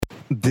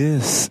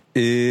This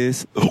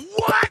is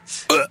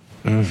what?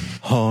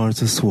 Hard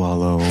to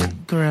swallow.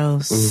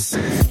 Gross.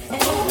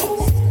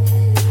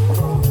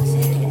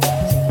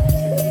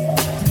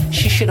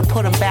 She should have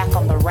put him back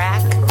on the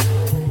rack.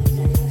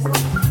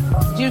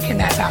 You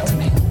cannot talk to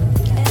me.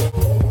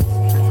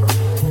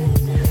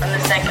 On the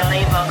second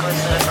lead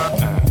vocals to the girl.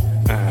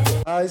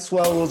 Hi,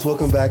 Swallows.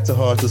 Welcome back to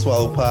Hard to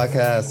Swallow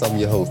podcast. I'm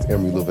your host,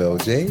 Emery Lavelle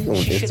J, on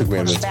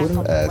Instagram and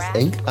Twitter as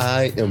Ain't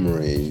I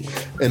Emery.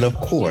 And of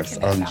course,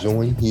 I'm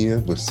joined here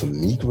with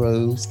some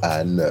Negroes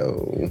I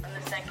know.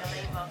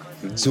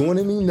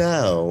 Joining me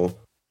now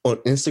on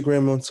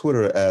Instagram and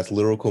Twitter as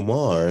Lyrical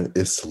Mar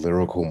is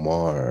Lyrical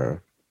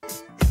Mar.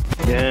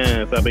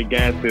 Yes, I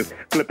began this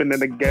flipping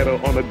in the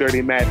ghetto on a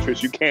dirty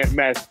mattress. You can't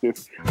match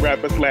this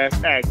rapper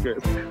 /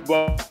 actress.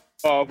 Ball,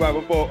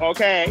 504,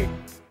 okay.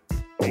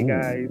 Hey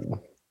guys,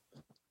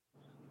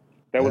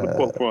 that was a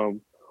quote from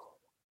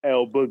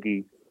L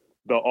Boogie,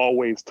 the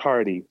always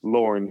tardy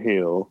Lauryn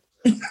Hill,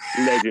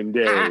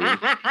 legendary.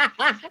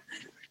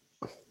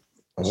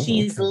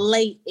 She's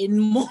late in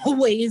more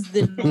ways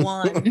than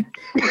one.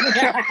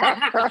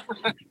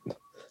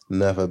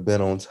 Never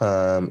been on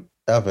time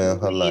ever in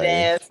her life.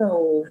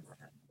 Asshole.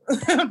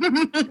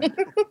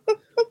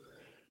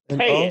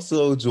 And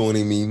also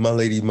joining me, my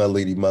lady,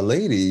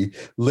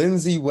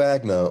 Lindsay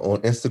Wagner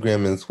on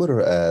Instagram and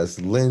Twitter as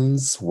Lynn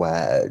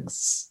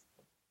Swags.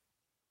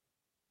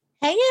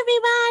 Hey,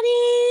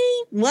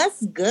 everybody.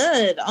 What's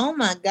good? Oh,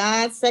 my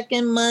God.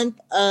 Second month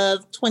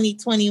of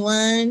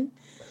 2021.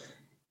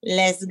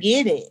 Let's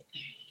get it.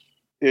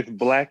 It's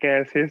Black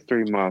Ass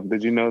History Month.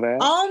 Did you know that?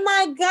 Oh,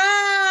 my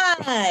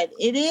God.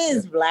 It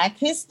is Black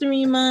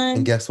History Month.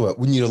 And guess what?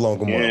 We need a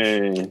longer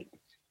month.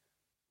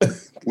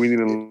 We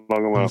need a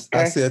longer month.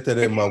 I said that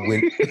in my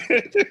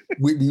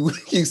Whitney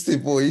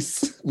Houston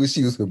voice when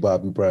she was with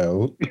Bobby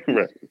Brown.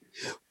 Right.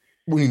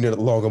 We need a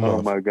longer month.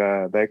 Oh, my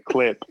God. That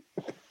clip.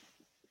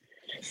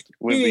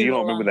 Lindsay, you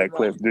don't remember that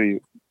clip, do you?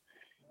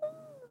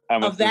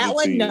 Of that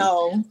one?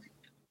 No.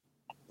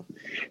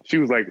 She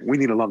was like, we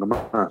need a longer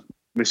month.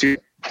 But she...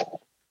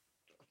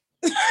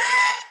 The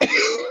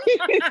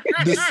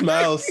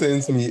smile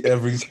sends me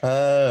every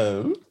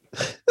time.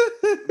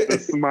 The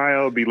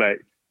smile be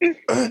like...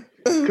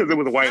 Because it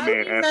was a white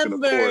man asking,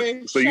 of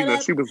course. So, you know,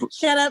 she was...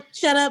 Shut up.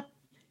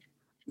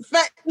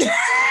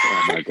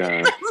 Oh, my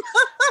God.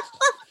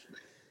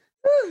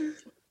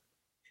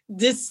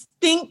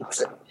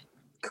 Distinct,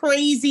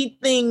 crazy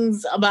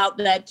things about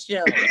that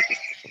show.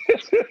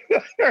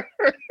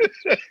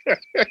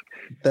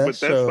 That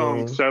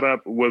song, Shut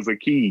Up, was a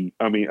key.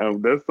 I mean,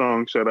 that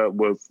song, Shut Up,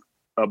 was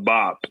a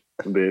bop,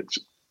 bitch.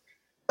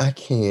 I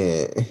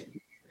can't...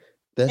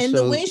 And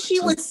the way she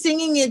was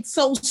singing it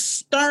so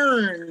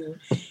stern.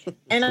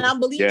 And I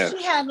believe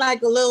she had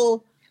like a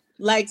little,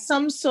 like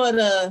some sort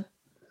of,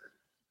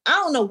 I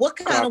don't know what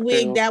kind of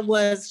wig that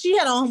was. She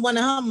had on one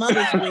of her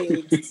mother's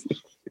wigs.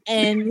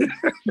 And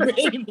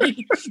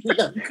baby, she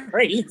looked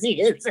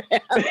crazy as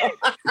hell.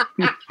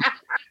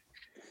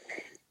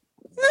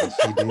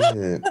 She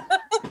did.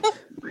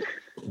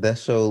 That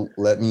show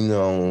let me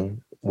know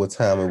what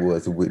time it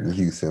was at Whitney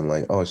Houston.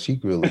 Like, oh, she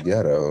really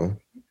ghetto.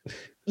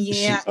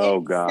 Yeah,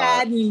 it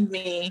saddened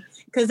me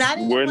because I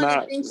didn't. We're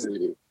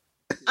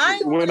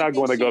not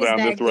going to go down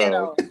this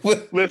road.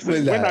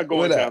 Listen, we're not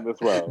going down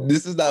this road.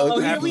 This is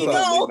not. Here we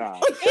go.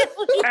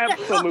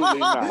 Absolutely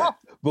not.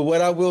 But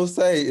what I will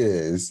say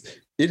is,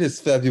 it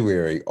is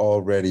February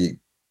already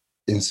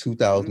in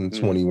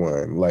 2021.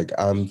 Mm-hmm. Like,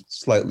 I'm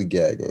slightly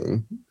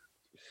gagging.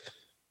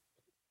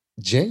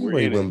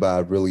 January went by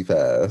really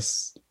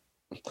fast.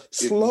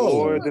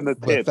 Slow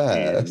but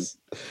fast.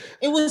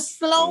 It was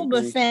slow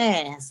but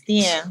fast.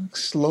 Yeah.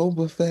 Slow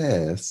but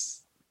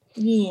fast.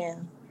 Yeah.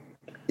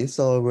 It's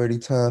already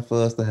time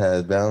for us to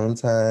have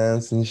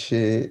Valentine's and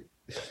shit.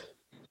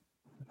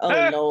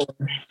 Oh, Lord.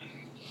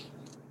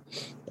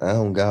 I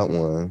don't got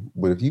one.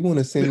 But if you want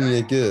to send me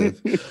a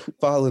gift,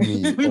 follow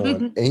me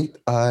on Ain't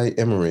I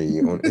Emery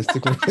on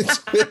Instagram and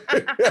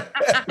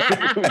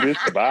Twitter.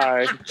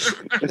 Bye.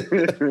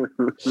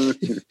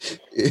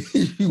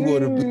 If you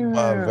want to be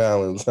my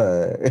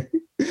Valentine.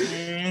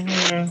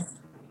 Mm-hmm.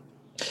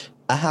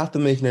 I have to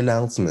make an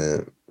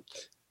announcement.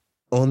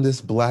 On this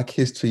Black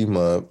History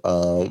Month,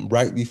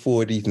 right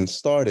before it even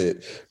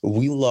started,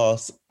 we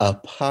lost a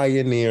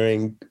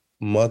pioneering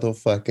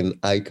motherfucking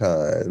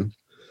icon.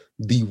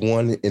 The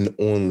one and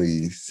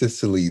only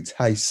Cicely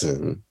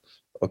Tyson,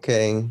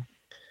 okay?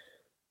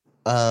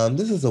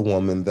 This is a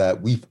woman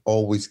that we've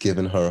always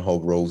given her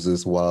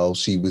roses while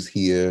she was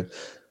here,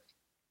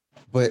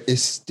 but it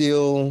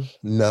still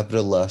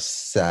nevertheless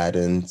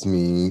saddens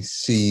me.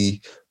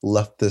 She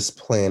left this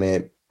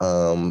planet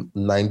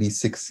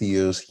 96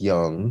 years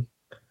young.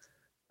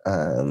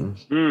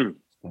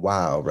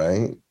 Wow,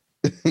 right?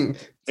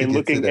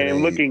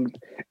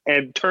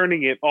 and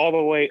turning it all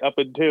the way up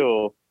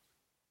until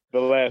the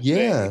last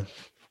day.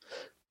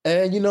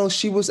 And you know,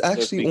 she was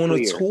actually on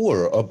a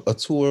tour of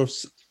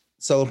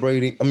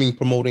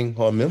promoting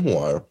her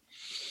memoir.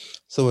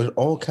 So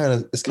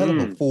it's kind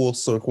of a full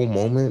circle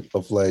moment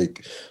of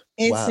like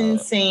It's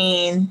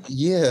insane.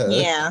 Yeah.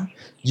 Yeah.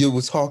 You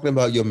was talking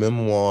about your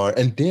memoir,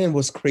 and then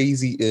what's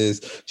crazy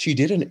is she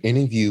did an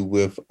interview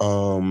with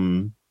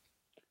Robin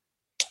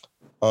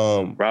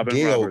Gail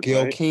Roberts,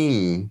 right?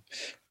 King,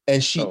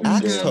 and she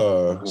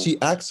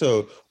asked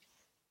her,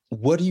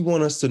 what do you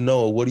want us to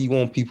know? What do you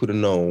want people to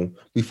know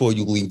before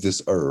you leave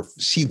this earth?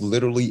 She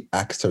literally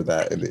asked her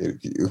that in the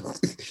interview.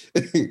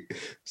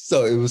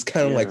 So it was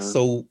kind of like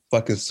so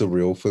fucking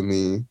surreal for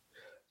me.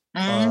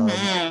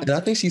 And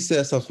I think she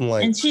said something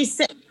like, and she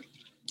said,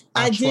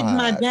 I did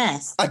my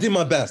best. I did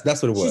my best.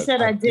 That's what it was. She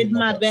said, I did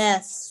my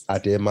best. I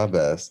did my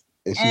best.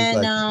 And she was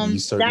like, you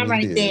certainly that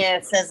right did.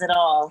 there says it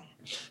all.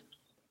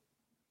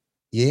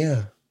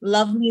 Yeah.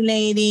 Lovely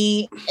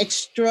lady,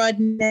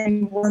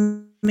 extraordinary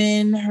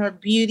woman, her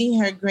beauty,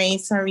 her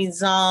grace, her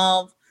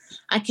resolve.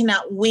 I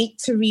cannot wait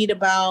to read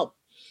about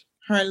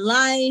her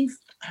life.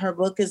 Her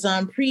book is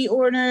on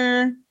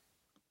pre-order.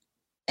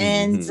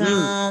 And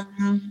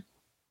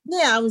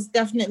I was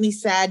definitely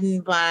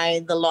saddened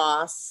by the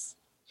loss.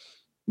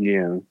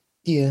 Yeah.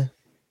 Yeah.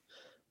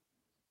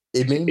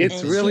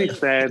 It's really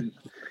sad.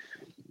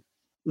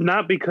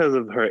 Not because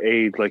of her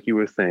age, like you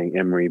were saying,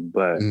 Emery,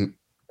 but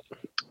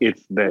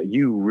it's that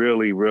you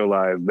really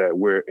realize that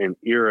we're an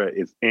era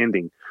is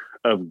ending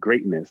of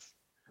greatness.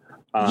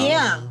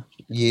 Yeah.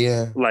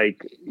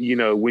 Like,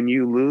 when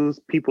you lose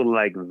people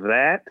like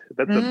that,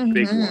 that's a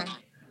big one.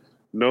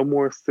 No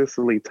more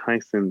Cicely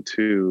Tyson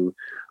to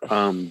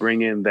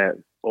bring in that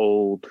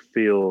old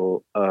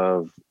feel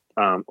of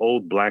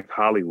old Black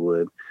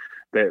Hollywood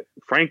that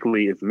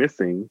frankly is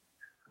missing.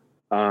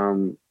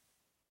 And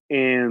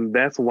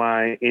that's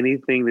why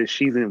anything that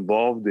she's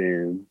involved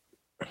in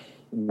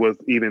was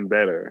even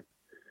better.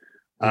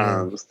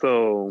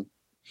 So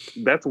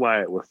that's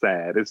why it was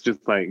sad. It's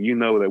just like,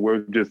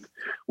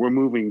 that we're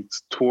moving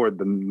toward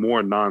the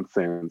more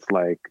nonsense,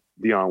 like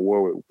Dionne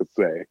Warwick would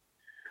say.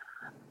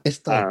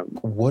 It's like,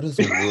 what is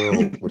a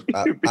world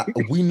without?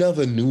 We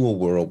never knew a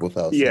world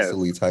without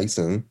Cicely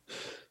Tyson.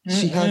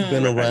 She has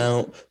been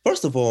around.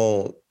 First of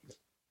all,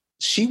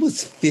 she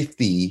was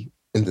 50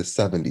 in the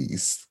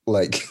 70s.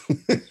 Like,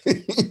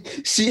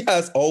 she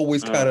has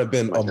always kind of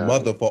been a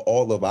mother for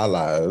all of our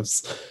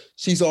lives.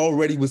 She's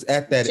already was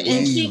at that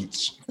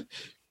age.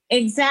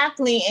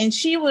 Exactly. And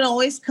she would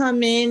always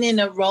come in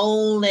a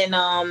role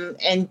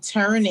and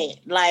turn it.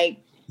 Like,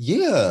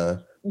 yeah.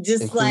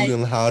 Just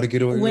including like How to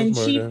Get Away when with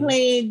Murder. She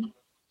played,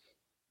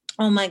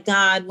 oh my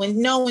God,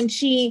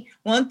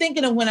 I'm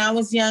thinking of when I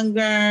was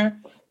younger,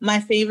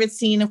 my favorite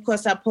scene, of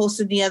course, I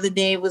posted the other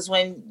day was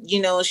when,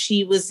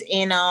 she was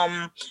in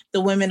The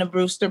Women of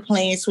Brewster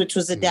Place, which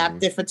was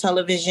adapted for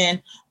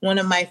television. One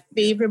of my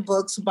favorite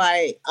books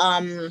by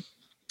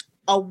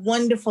a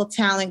wonderful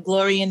talent,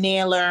 Gloria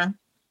Naylor.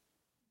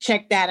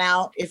 Check that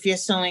out if you're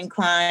so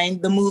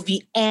inclined, the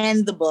movie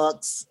and the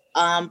books.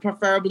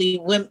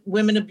 Preferably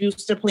Women of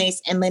Brewster Place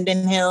and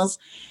Linden Hills.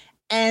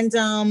 And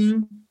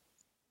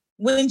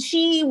when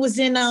she was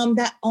in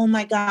that, oh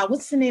my God,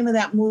 what's the name of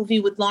that movie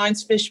with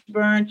Lawrence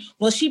Fishburne?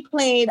 Well, she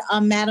played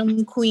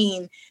Madam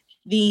Queen,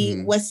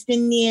 the West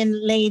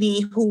Indian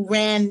lady who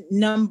ran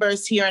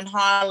numbers here in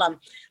Harlem.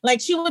 Like,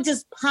 she would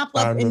just pop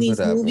up in these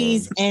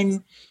movies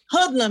and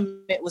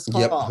Hoodlum, it was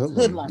called. Yep,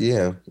 Hoodlum.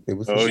 Yeah, it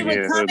was. She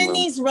would come in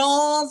these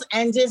roles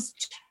and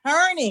just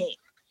turn it.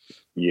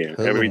 Yeah,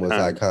 every time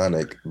was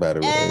iconic, by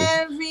the way.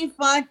 Every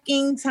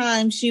fucking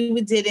time she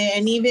did it,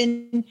 and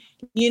even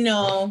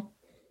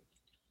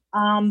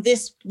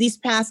these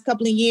past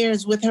couple of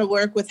years with her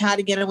work with How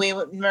to Get Away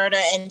with Murder,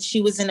 and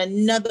she was in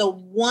another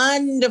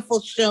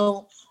wonderful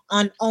show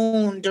on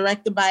OWN,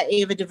 directed by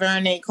Ava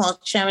DuVernay,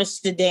 called Cherish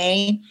the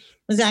Day.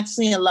 It was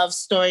actually a love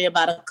story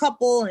about a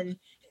couple, and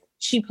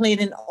she played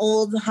an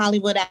old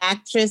Hollywood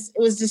actress.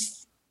 It was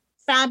just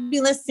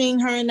fabulous seeing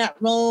her in that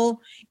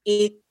role.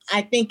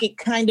 I think it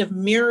kind of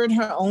mirrored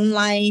her own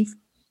life.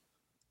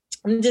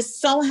 I'm just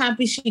so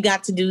happy she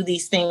got to do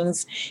these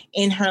things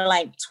in her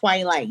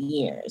twilight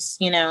years,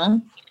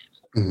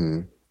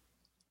 Mm-hmm.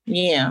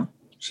 Yeah.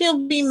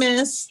 She'll be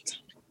missed.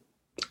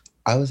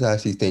 I was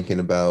actually thinking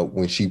about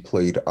when she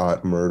played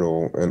Aunt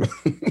Myrtle and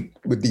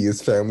with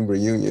Dia's Family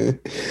Reunion.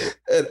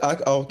 And I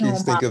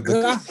always think of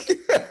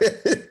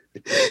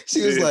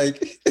she was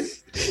like,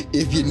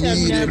 if you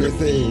need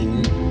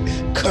anything,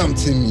 come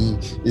to me.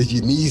 If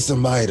you need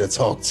somebody to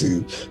talk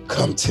to,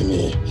 come to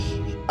me.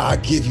 I'll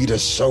give you the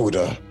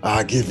shoulder.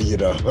 I'll give you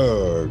the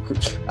hug.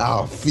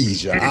 I'll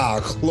feed you.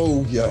 I'll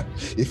clothe you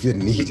if you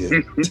need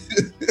it.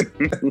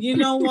 You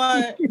know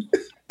what?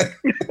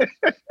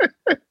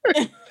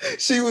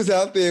 She was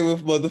out there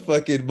with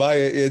motherfucking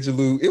Maya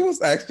Angelou. It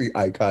was actually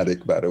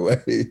iconic, by the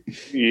way.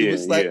 Yeah,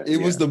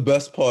 it was the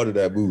best part of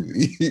that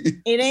movie.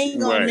 It ain't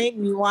gonna make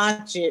me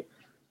watch it.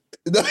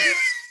 But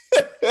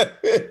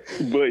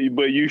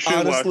you should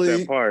honestly, watch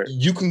that part.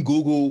 You can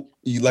Google,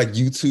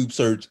 YouTube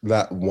search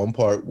that one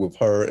part with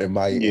her and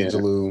Maya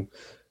Angelou.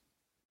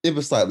 It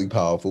was slightly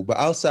powerful, but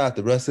outside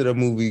the rest of the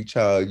movie,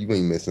 child, you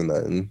ain't missing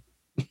nothing.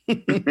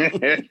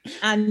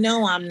 I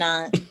know I'm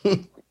not.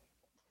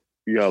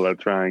 Y'all are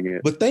trying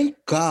it. But thank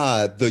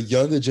God the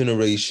younger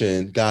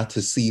generation got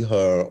to see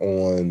her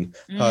on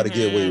How to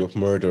Get Away with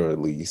Murder, at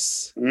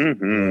least.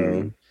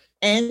 Mm-hmm.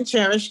 And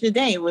Cherish the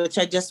Day, which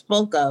I just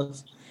spoke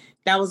of.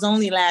 That was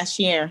only last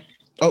year.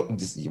 Oh,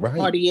 right.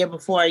 Or the year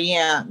before.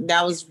 Yeah,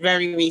 that was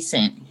very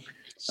recent.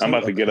 I'm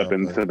about to get up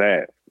into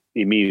that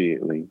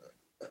immediately.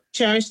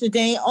 Cherish the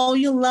Day. Oh,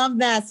 you love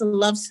that. It's a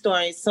love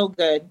story. It's so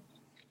good.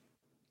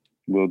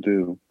 Will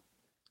do.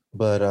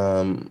 But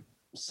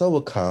so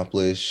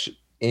accomplished.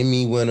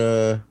 Emmy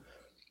winner,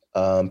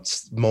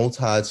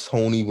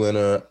 multi-Tony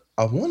winner.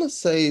 I want to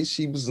say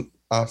she was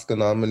Oscar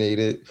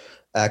nominated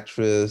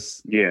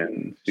actress. Yeah.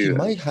 She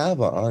might have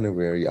an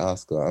honorary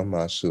Oscar. I'm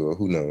not sure.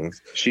 Who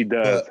knows? She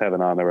does have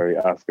an honorary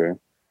Oscar.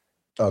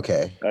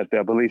 Okay.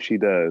 I believe she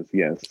does,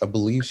 yes. I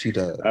believe she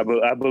does.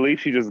 I believe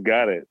she just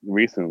got it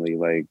recently,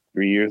 like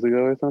 3 years ago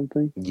or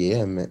something.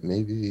 Yeah,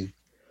 maybe.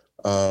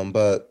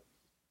 But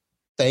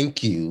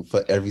thank you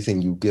for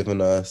everything you've given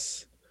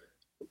us.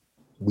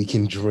 We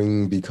can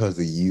dream because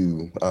of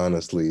you,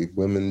 honestly.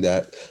 Women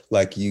that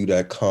like you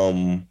that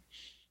come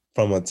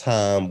from a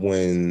time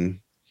when,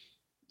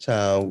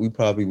 child, we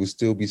probably would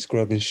still be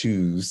scrubbing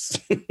shoes.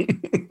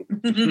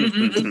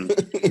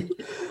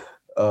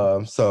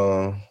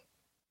 So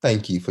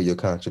thank you for your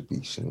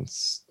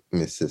contributions,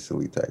 Miss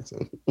Cicely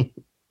Tyson.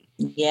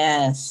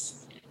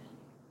 Yes.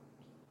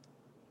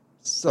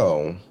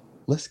 So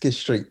let's get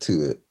straight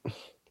to it.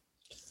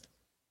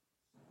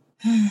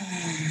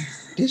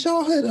 Did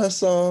y'all hear that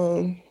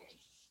song?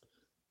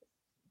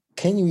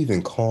 Can you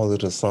even call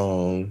it a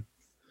song?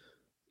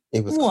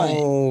 It was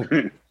called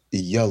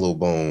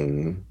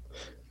Yellowbone.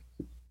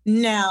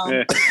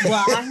 No.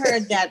 Well, I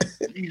heard that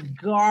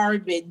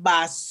garbage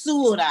by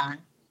Sura.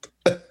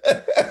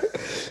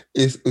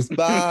 It's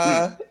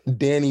by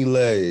Danny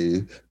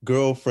Lay,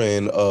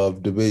 girlfriend of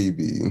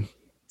DaBaby.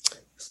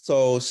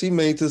 So she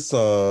made this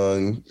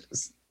song,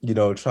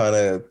 trying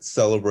to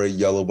celebrate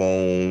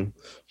Yellowbone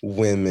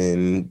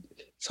women,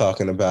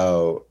 talking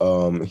about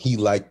he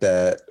liked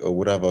that or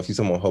whatever. She's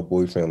talking about her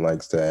boyfriend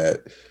likes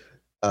that.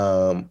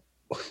 And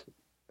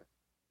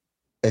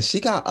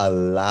she got a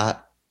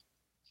lot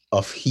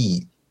of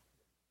heat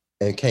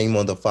and came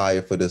under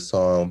fire for this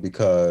song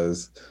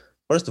because,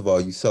 first of all,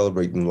 you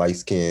celebrating light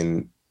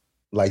skin.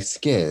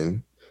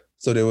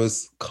 So there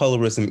was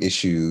colorism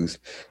issues.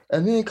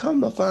 And then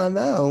come to find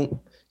out,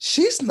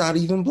 she's not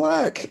even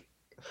black.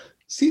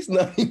 She's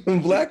not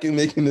even black in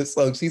making this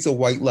song. She's a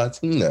white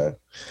Latina.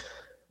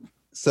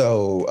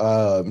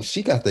 So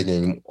she got the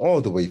game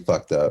all the way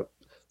fucked up.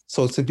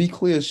 So to be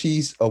clear,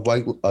 she's a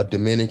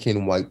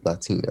Dominican white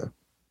Latina.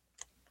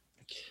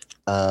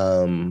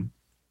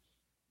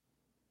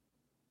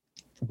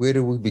 Where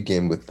do we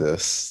begin with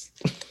this?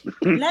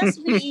 Let's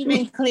be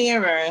even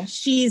clearer.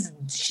 She's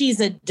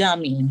a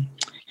dummy.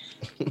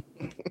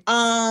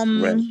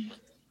 Right.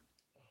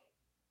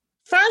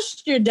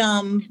 First, you're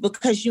dumb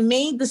because you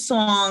made the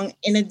song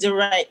in a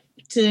direct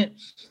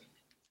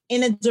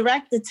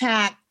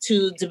attack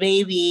to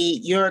DaBaby,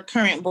 your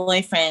current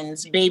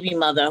boyfriend's baby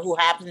mother, who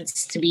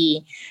happens to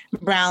be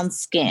brown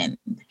skinned.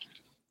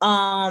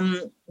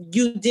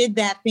 You did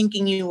that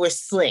thinking you were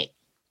slick.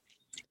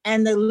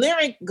 And the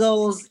lyric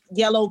goes,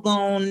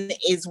 Yellowbone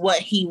is what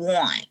he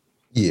want.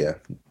 Yeah.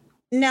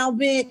 Now,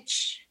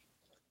 bitch,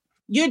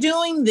 you're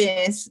doing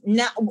this,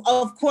 not,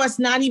 of course,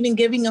 not even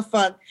giving a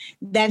fuck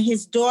that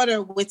his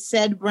daughter with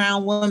said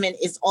brown woman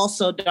is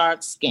also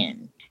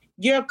dark-skinned.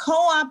 You're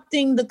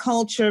co-opting the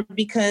culture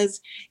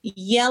because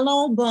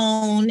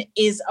Yellowbone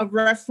is a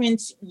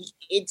reference.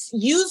 It's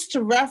used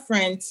to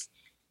reference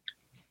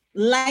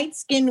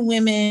light-skinned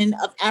women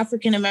of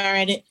African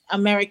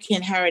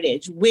American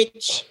heritage,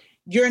 which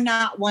you're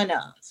not one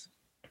of.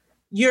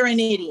 You're an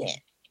idiot.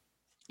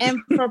 And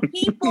for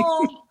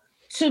people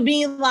to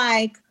be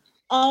like,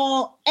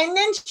 oh, and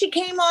then she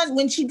came on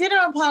when she did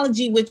her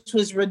apology, which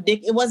was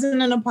ridiculous. It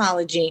wasn't an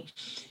apology.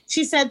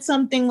 She said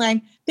something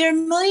like, there are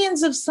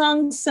millions of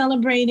songs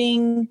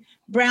celebrating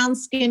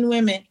brown-skinned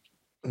women.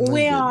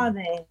 Where are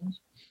they?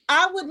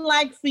 I would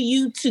like for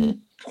you to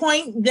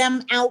point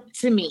them out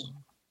to me.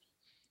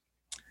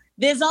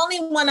 There's only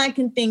one I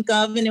can think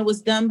of, and it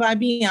was done by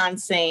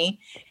Beyonce.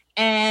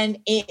 And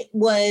it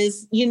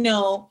was,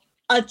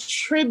 a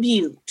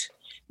tribute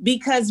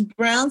because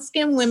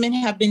brown-skinned women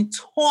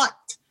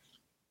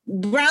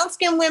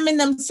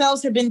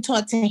themselves have been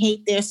taught to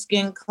hate their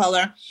skin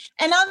color.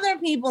 And other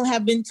people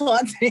have been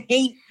taught to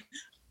hate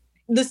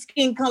the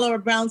skin color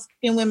of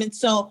brown-skinned women.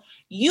 So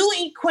you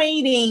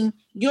equating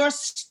your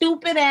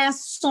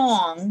stupid-ass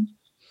song,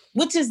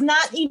 which is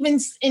not even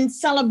in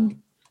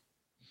celebration,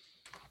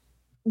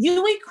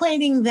 you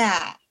equating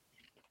that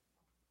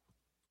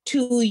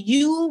to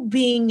you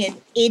being an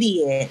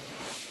idiot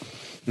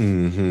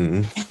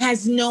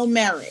has no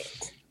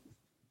merit.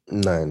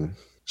 None.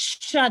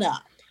 Shut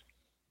up.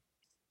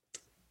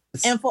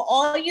 And for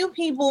all you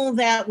people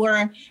that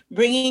were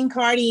bringing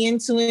Cardi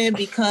into it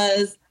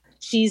because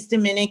she's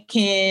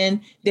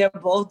Dominican, they're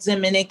both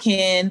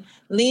Dominican,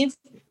 leave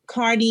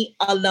Cardi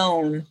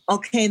alone.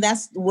 Okay,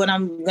 that's what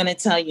I'm going to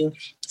tell you.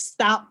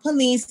 Stop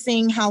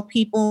policing how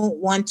people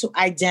want to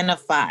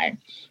identify.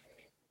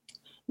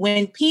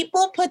 When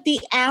people put the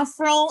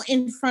afro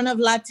in front of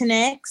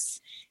Latinx,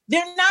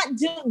 they're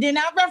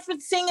not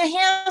referencing a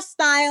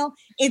hairstyle.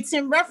 It's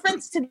in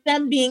reference to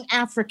them being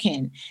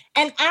African.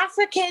 And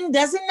African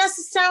doesn't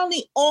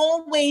necessarily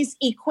always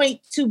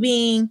equate to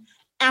being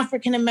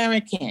African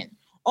American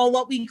or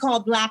what we call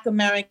Black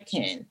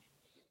American.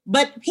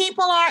 But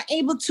people are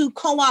able to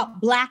co-opt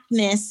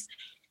Blackness,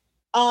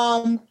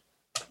 when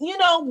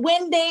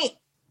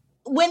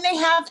they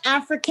have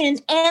African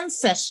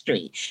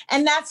ancestry.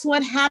 And that's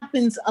what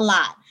happens a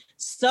lot.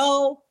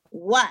 So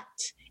what?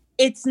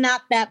 It's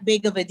not that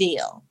big of a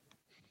deal.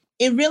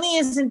 It really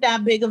isn't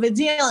that big of a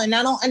deal. And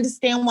I don't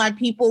understand why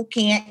people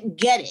can't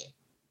get it.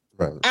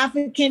 Right.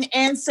 African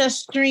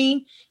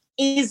ancestry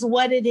is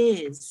what it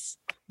is.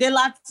 There are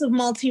lots of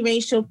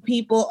multiracial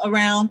people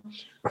around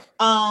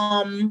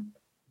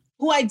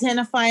who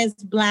identify as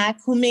Black,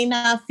 who may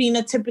not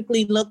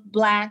phenotypically look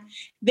Black.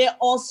 There are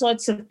all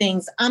sorts of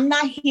things. I'm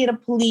not here to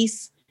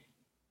police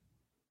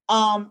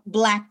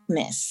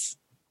Blackness.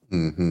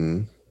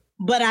 Mm-hmm.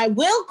 But I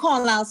will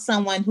call out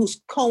someone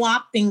who's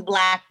co-opting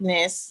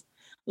Blackness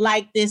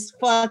like this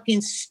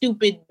fucking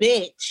stupid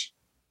bitch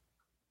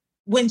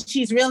when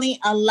she's really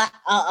a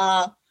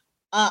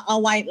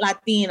white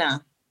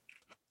Latina.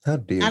 How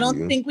dare I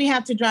don't think we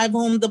have to drive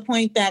home the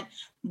point that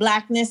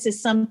Blackness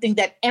is something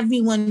that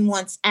everyone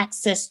wants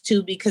access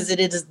to because it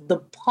is the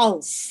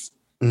pulse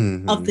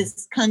of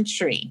this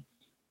country.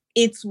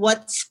 It's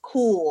what's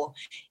cool.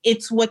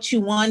 It's what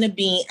you want to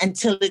be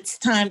until it's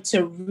time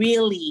to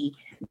really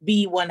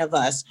be one of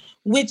us,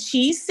 which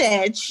she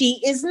said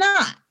she is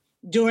not.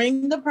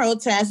 During the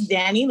protest,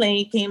 Danny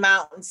Lane came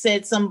out and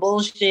said some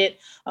bullshit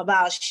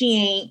about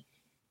she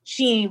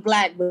ain't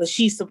Black, but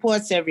she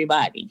supports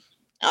everybody.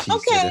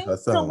 Okay,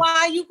 so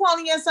why are you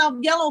calling yourself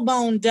Yellow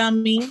Bone,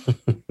 dummy?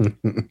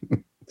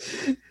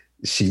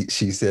 She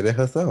said it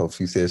herself.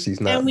 She said she's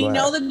not. And we Black.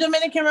 know the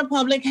Dominican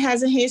Republic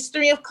has a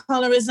history of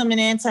colorism and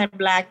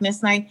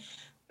anti-Blackness. Like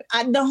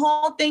the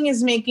whole thing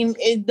is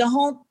the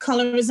whole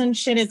colorism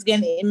shit is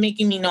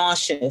making me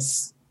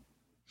nauseous.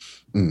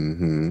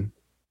 Mm-hmm.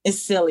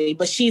 It's silly,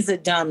 but she's a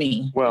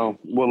dummy. Well,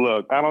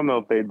 look, I don't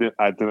know if they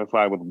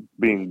identify with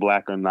being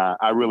Black or not.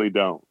 I really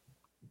don't.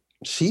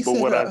 But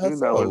what I do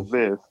know is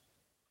this.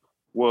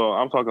 Well,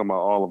 I'm talking about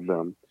all of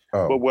them.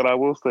 Oh. But what I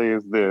will say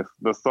is this.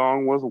 The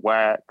song was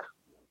whack.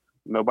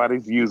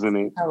 Nobody's using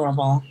it.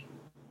 Terrible.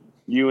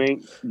 You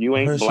ain't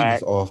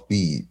Black.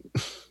 Offbeat.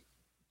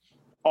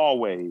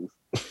 Always.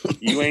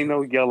 You ain't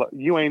no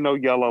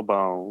yellow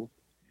bone.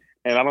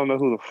 And I don't know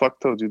who the fuck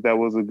told you that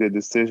was a good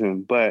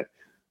decision. But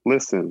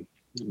listen.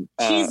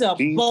 She's a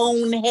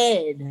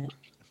bonehead.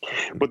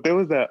 But there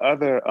was that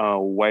other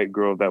white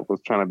girl that was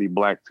trying to be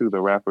Black too,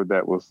 the rapper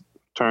that was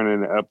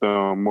turning it up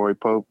on Maury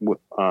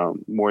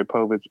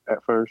Povich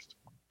at first.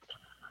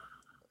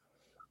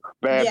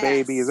 Bad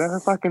Baby, is that her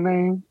fucking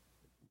name?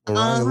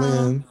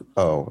 Lynn.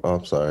 Oh,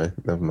 I'm sorry.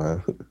 Never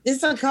mind.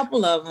 It's a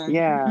couple of them.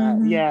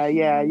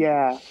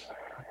 Yeah.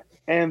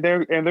 And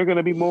they're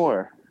gonna be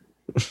more.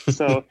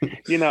 So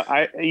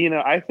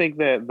I think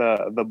that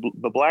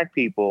the Black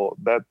people,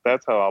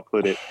 that's how I'll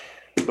put it.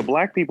 The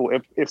Black people,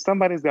 if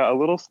somebody's got a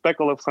little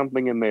speckle of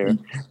something in there,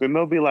 then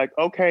they'll be like,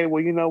 okay,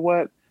 well, you know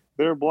what?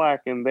 They're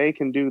Black and they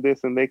can do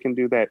this and they can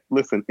do that.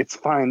 Listen, it's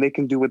fine. They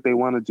can do what they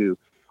want to do.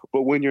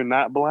 But when you're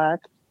not Black,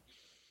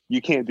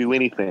 you can't do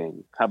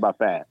anything. How about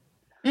that?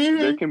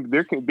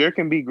 Mm-hmm. There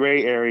can be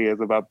gray areas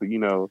about the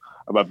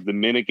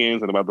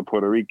Dominicans and about the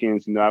Puerto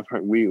Ricans. I've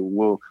heard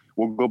we'll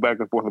go back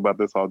and forth about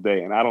this all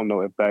day, and I don't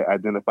know if they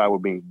identify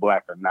with being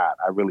Black or not.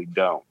 I really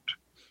don't.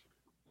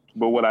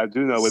 But what I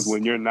do know is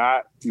when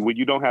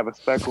you don't have a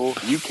speckle,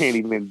 you can't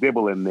even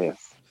dibble in this.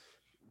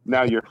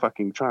 Now you're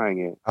fucking trying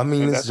it. I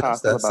mean, it's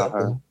just that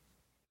simple.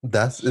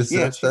 That's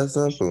that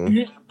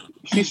simple.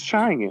 She's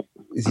trying it.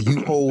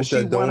 You hoes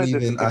that don't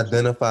even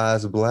identify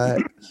as Black,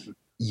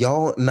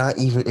 y'all not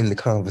even in the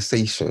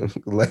conversation.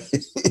 Like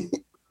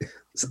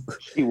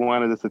she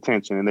wanted this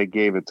attention and they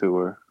gave it to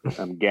her.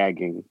 I'm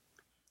gagging.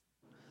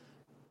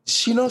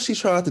 She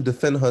tried to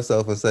defend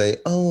herself and say,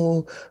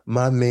 "Oh,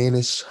 my man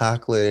is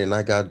chocolate and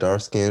I got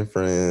dark-skinned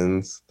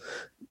friends."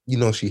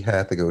 She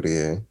had to go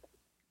there.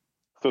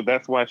 So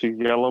that's why she's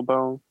yellow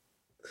bone?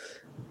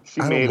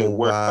 She made it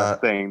worse by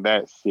saying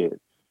that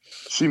shit.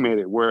 She made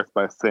it worse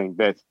by saying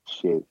that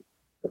shit.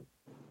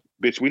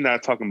 Bitch, we're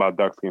not talking about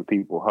dark-skinned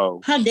people,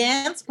 ho. Her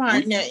dance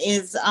partner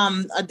is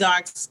a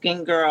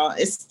dark-skinned girl.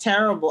 It's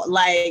terrible.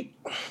 Like,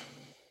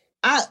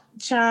 I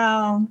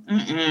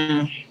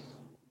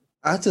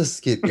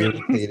just get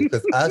irritated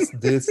because I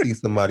did see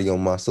somebody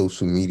on my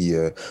social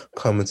media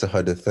coming to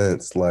her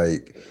defense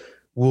like,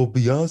 well,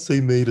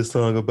 Beyonce made a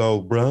song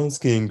about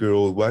brown-skinned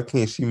girls. Why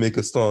can't she make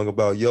a song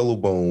about yellow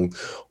bone?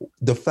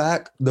 The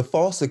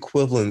false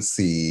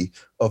equivalency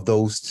of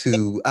those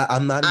two,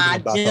 I'm not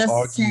even about to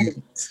argue.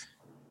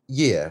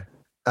 Yeah,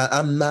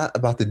 I'm not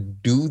about to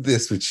do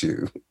this with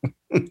you.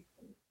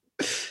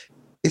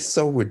 It's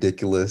so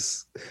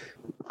ridiculous.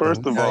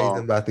 First of all,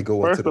 I'm about to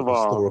go into the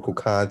historical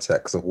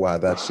context of why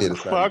that shit is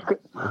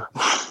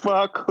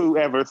fuck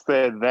whoever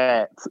said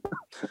that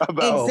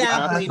about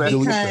exactly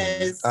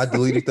because I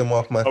deleted them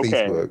off my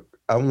Facebook.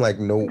 I'm like,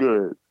 no,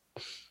 good.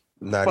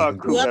 Not fuck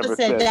even whoever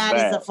said that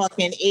is a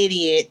fucking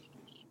idiot.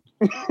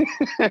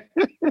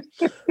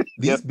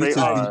 These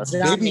bitches,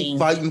 they be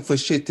fighting for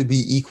shit to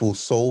be equal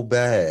so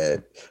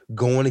bad,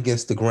 going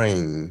against the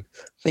grain,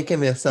 thinking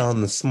they're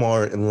sounding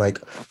smart and like,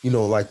 you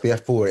know, like they're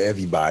for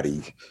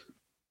everybody.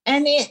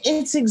 And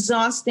it's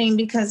exhausting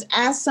because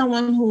as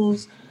someone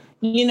who's,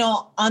 you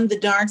know, on the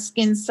dark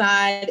skin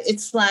side,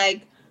 it's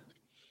like,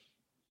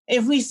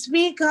 if we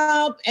speak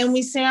up and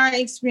we say our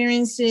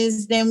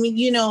experiences, then we,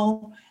 you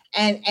know,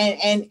 and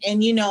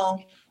you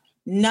know,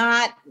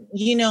 not,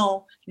 you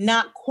know,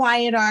 not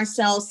quiet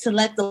ourselves to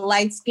let the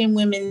light-skinned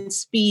women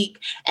speak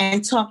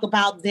and talk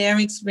about their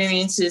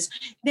experiences,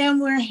 then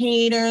we're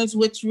haters,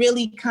 which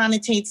really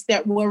connotates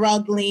that we're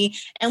ugly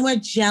and we're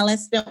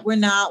jealous that we're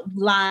not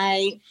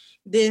light,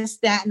 this,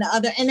 that, and the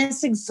other. And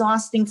it's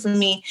exhausting for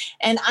me.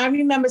 And I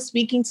remember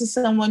speaking to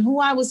someone who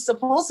I was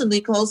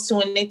supposedly close to,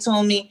 and they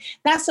told me,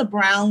 that's a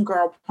brown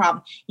girl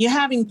problem. You're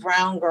having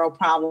brown girl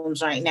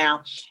problems right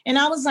now. And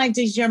I was like,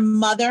 does your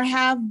mother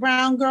have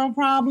brown girl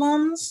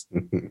problems?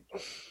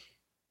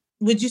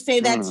 Would you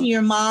say that to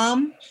your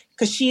mom?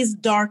 Because she's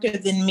darker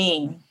than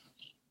me.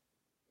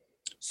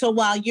 So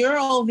while you're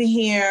over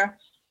here,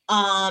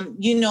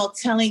 you know,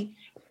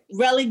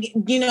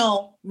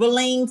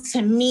 relaying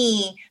to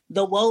me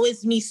the woe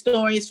is me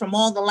stories from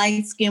all the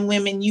light-skinned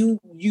women you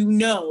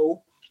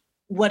know,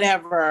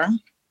 whatever.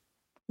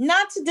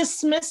 Not to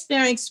dismiss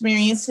their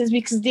experiences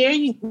because their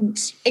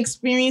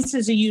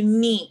experiences are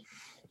unique.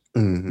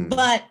 Mm-hmm.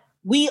 But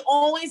we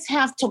always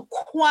have to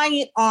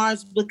quiet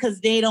ours because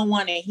they don't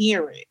want to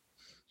hear it.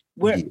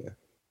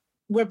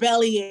 We're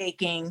belly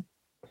aching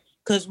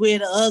because we're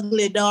the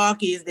ugly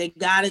darkies that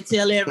gotta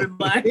tell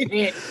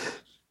everybody.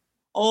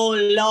 Oh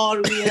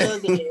Lord, we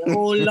ugly.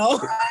 Oh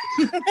Lord.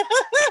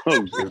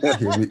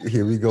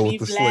 Here we go with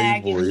the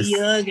slave voice.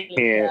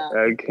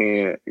 I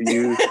can't.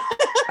 You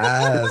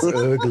eyes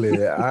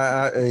ugly.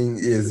 I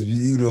is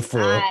beautiful.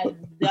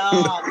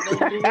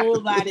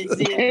 Nobody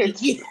said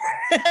it.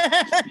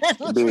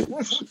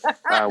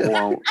 I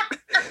won't.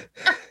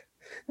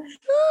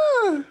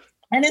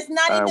 And it's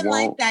not even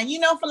like that. You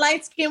know, for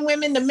light-skinned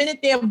women, the minute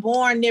they're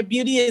born, their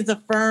beauty is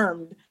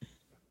affirmed.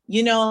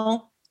 You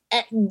know,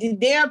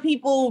 there are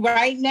people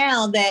right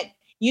now that,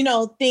 you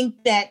know,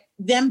 think that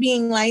them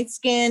being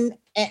light-skinned,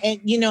 and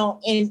you know,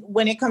 and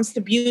when it comes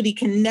to beauty,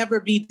 can never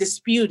be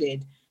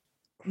disputed.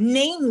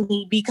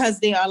 Namely, because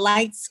they are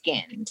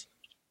light-skinned.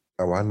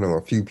 Oh, I know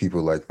a few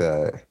people like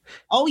that.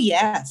 Oh,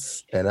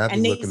 yes. And I've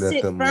been looking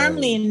at them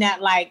firmly in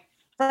that, like,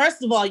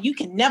 first of all, you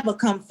can never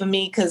come for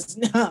me because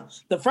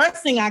the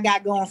first thing I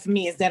got going for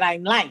me is that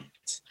I'm light,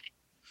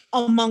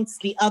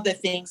 amongst the other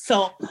things.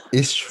 So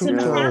it's true.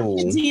 To have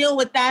to deal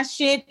with that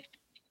shit,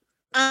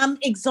 I'm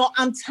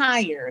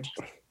tired.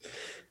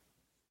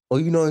 Well,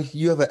 you know, if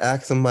you ever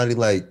ask somebody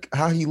like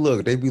how he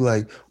look, they'd be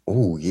like,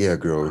 "Oh yeah,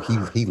 girl,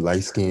 he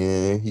light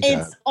skinned."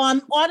 It's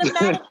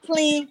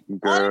automatically.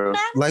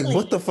 Like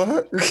what the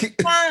fuck?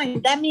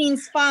 Fine. That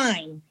means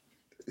fine.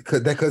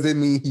 Because it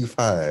means he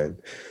fine.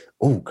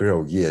 Oh,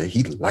 girl, yeah,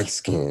 he light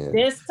skinned.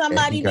 There's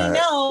somebody we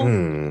know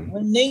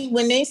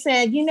when they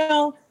said, you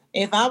know,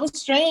 if I was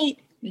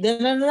straight,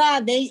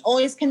 they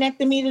always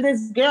connected me to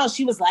this girl.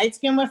 She was light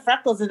skinned with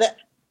freckles.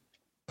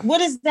 What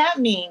does that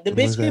mean? The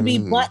bitch could be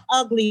butt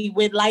ugly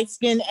with light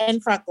skin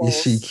and freckles.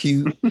 Is she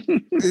cute?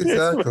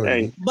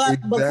 Exactly.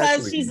 But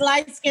because she's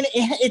light skinned,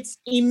 it's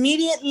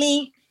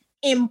immediately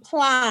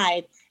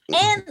implied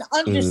and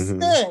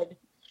understood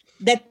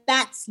that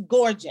that's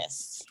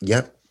gorgeous.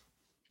 Yep.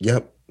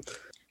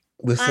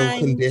 We're so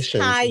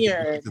conditioned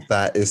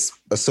that is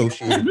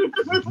associated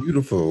with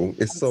beautiful.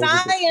 It's so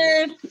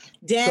tired.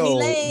 Danny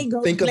Lay,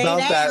 think about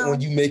that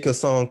when you make a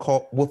song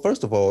called. Well,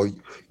 first of all,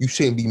 you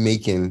shouldn't be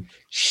making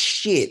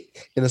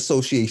shit in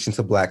association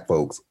to Black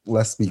folks.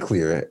 Let's be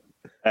clear.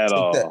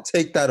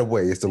 Take that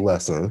away. It's the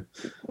lesson.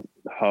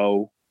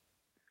 Ho.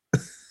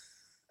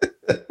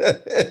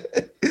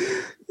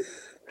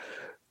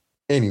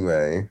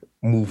 Anyway,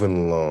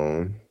 moving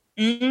along.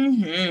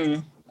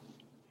 Mm-hmm.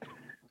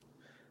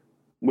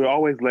 We're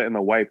always letting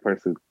a white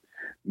person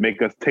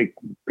make us take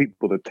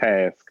people to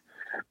task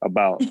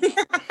about,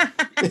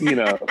 you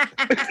know.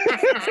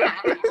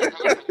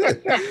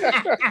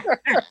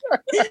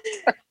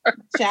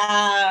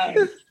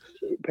 Child.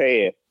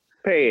 Pay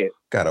it.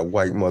 Got a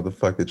white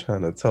motherfucker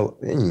trying to tell.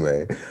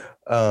 Anyway,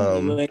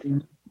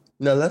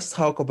 now let's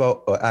talk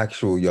about an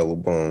actual yellow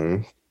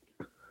bone.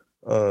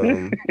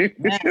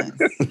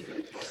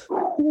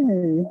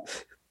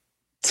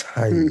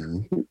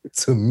 Tiny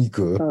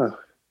Tamika.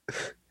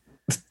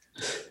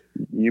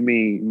 You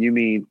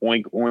mean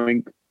oink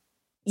oink?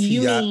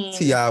 You mean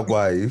T.I.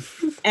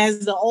 wife,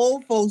 as the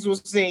old folks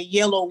would say,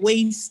 yellow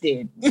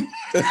waisted.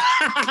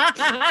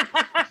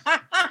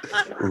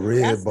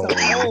 Red bone.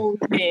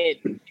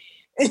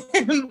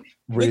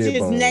 Which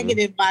is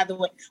negative, by the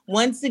way.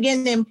 Once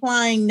again,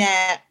 implying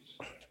that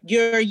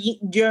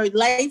you're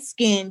light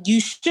skinned, you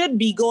should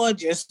be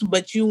gorgeous,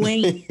 but you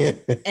ain't.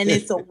 And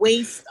it's a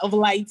waste of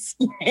light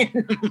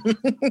skin.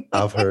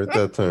 I've heard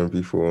that term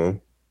before.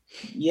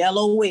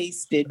 Yellow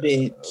wasted,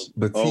 bitch.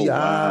 But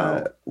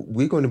T.I.,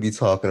 we're going to be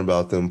talking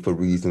about them for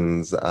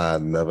reasons I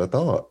never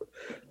thought.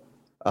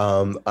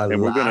 And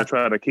we're going to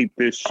try to keep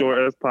this short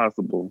as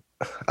possible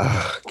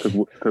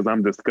because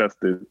I'm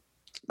disgusted.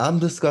 I'm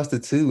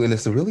disgusted too, and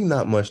it's really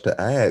not much to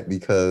add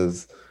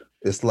because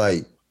it's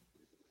like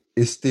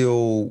it's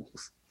still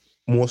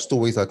more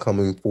stories are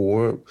coming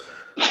forward.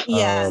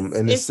 Yeah,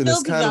 and it's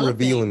kind of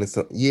revealing.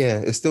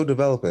 It's still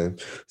developing.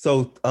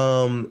 So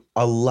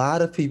a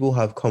lot of people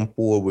have come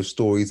forward with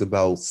stories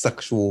about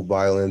sexual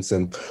violence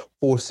and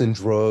forcing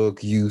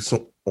drug use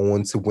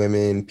onto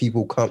women.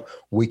 People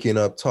waking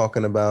up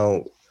talking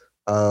about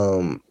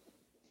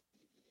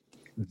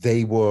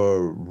they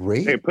were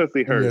raped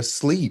in their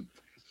sleep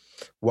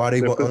while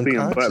they were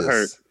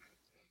unconscious.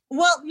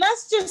 Well,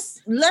 let's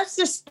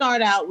just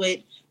start out with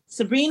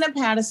Sabrina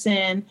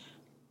Patterson,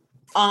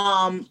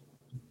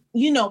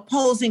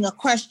 posing a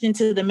question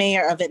to the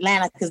mayor of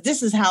Atlanta, because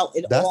this is how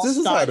it all started. This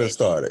is how it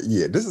started.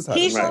 Yeah, this is how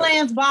Keisha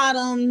Lance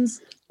Bottoms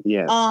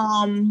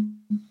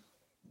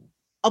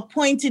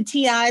appointed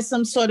T.I.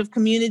 some sort of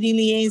community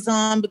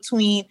liaison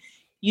between,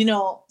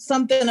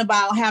 something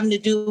about having to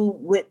do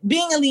with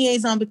being a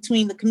liaison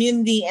between the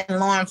community and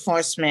law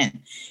enforcement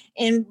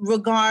in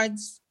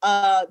regards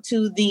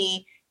to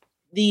the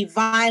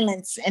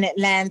violence in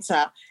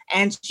Atlanta.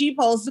 And she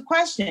posed the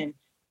question,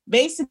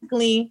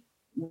 basically,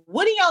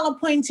 what are y'all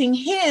appointing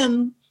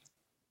him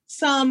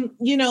some,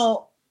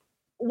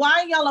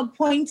 why are y'all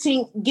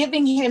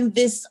giving him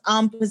this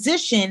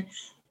position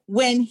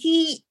when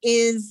he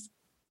is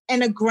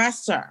an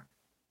aggressor?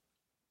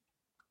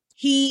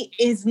 He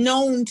is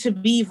known to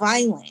be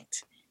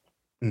violent.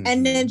 Mm-hmm.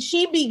 And then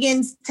she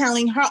begins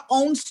telling her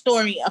own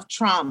story of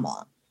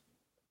trauma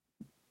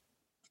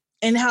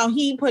and how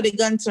he put a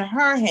gun to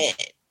her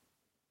head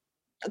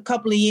a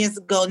couple of years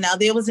ago. Now,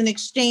 there was an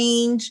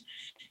exchange.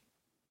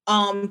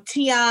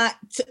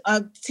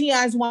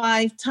 T.I.'s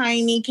wife,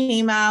 Tiny,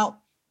 came out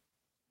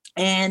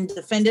and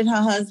defended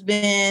her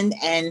husband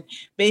and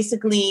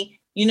basically,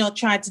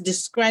 tried to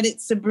discredit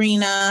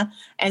Sabrina.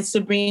 And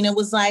Sabrina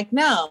was like,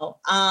 no,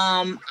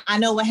 I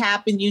know what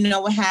happened. You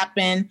know what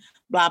happened,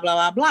 blah,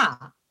 blah, blah, blah.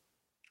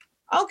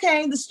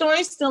 Okay, the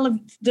story's still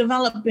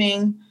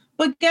developing.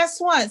 But guess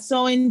what?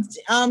 So in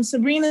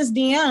Sabrina's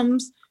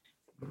DMs,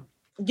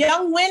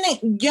 young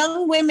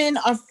women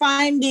are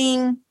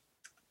finding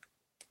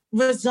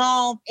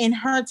resolve in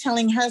her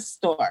telling her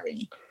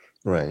story.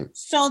 Right.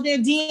 So they're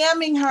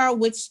DMing her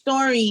with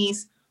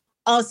stories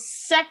of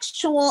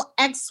sexual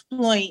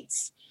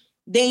exploits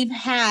they've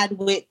had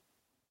with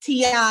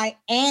T.I.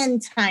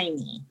 and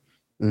Tiny.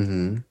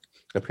 Mm-hmm.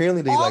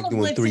 Apparently they like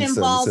doing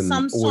threesomes and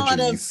some sort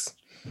of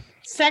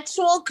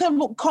sexual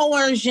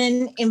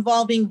coercion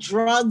involving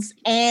drugs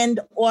and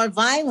or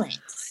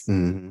violence.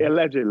 Mm-hmm.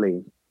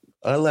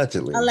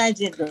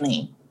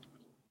 Allegedly.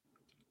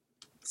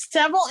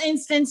 Several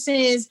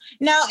instances.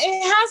 Now,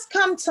 it has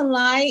come to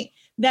light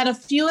that a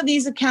few of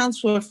these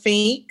accounts were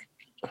fake,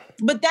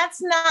 but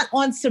that's not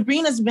on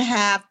Sabrina's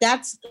behalf.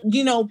 That's,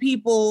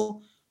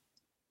 people,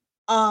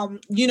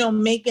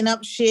 making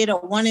up shit or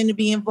wanting to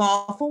be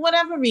involved for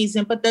whatever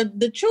reason. But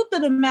the truth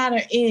of the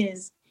matter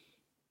is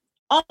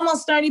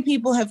almost 30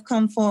 people have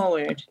come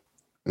forward.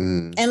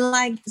 Mm. And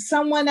like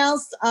someone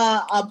else,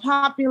 a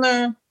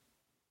popular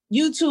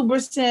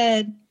YouTuber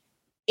said,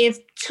 if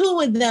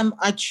 2 of them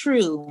are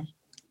true,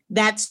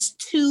 that's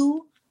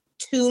too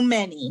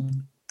many.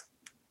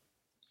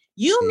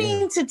 You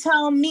mean to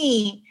tell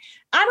me,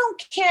 I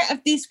don't care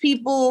if these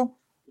people,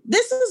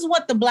 this is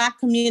what the Black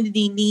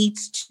community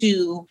needs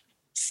to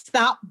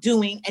stop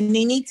doing, and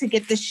they need to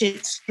get this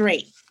shit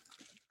straight.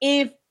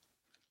 If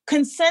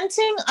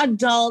consenting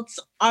adults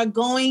are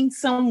going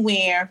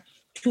somewhere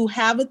to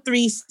have a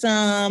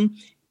threesome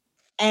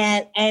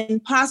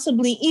and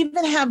possibly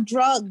even have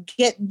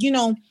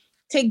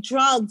take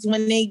drugs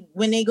when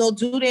they go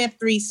do their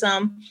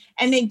threesome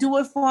and they do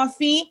it for a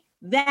fee,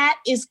 that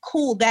is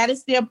cool. That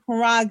is their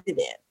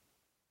prerogative.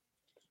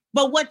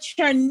 But what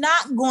you're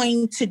not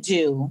going to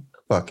do,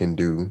 what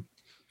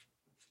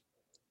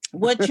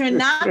you're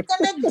not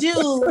going to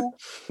do,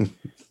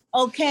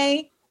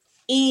 okay,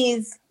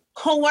 is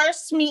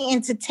coerce me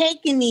into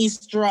taking these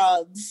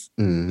drugs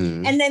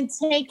and then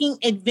taking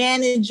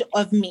advantage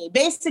of me.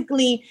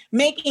 Basically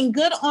making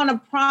good on a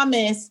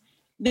promise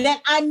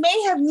that I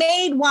may have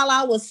made while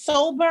I was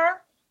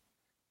sober,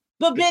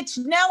 but bitch,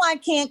 now I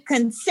can't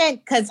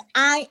consent because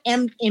I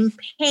am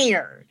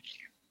impaired.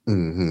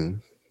 Mm-hmm.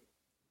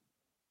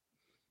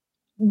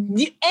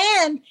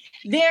 And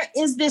there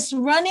is this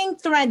running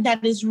thread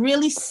that is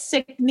really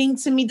sickening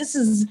to me. This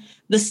is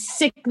the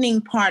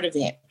sickening part of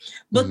it,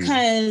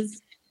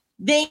 because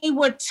they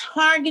were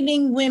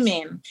targeting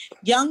women,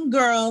 young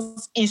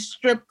girls in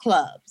strip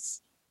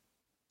clubs,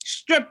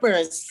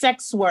 strippers,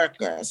 sex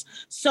workers.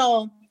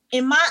 So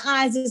in my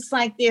eyes, it's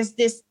like there's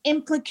this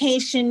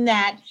implication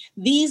that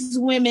these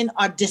women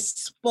are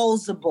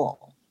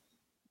disposable.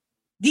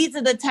 these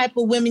are the type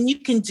of women you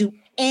can do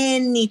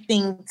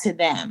anything to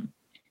them.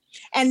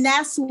 And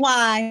that's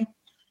why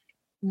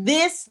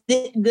the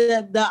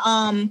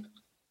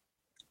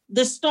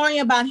story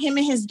about him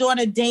and his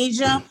daughter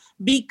Deja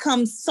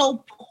becomes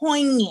so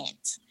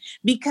poignant,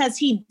 because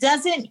he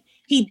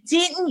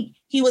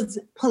was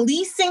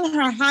policing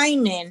her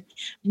hymen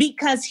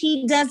because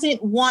he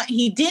didn't want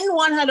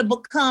her to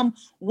become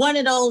one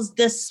of those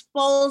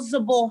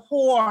disposable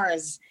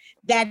whores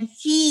that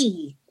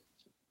he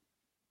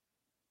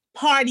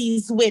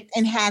parties with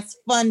and has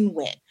fun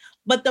with.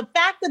 But the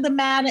fact of the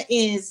matter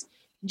is,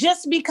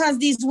 just because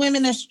these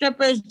women are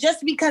strippers,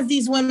 just because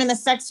these women are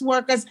sex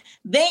workers,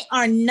 they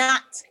are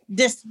not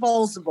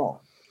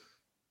disposable.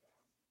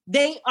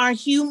 They are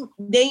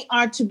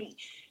to be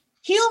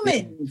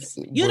humans.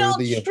 You don't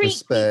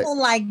treat people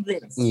like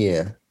this.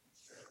 Yeah.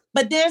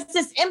 But there's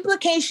this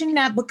implication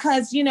that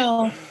because, you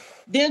know,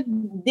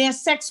 they're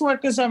sex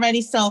workers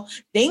already, so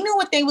they knew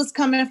what they was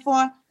coming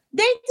for.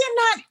 They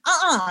did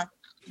not,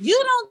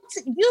 You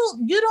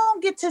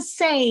don't get to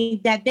say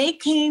that they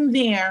came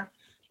there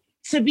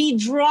to be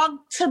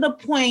drugged to the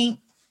point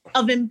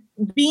of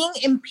being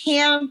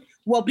impaired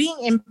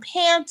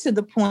to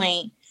the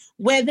point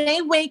where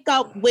they wake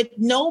up with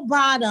no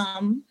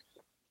bottom,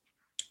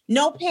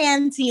 no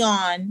panty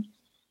on,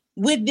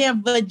 with their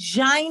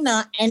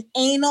vagina and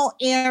anal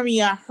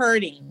area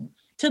hurting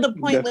to the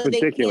point where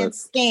they can't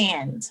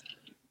stand.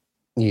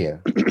 Yeah.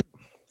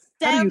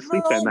 How do you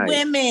sleep at night?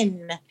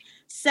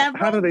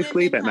 How do they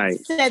sleep at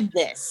night? Said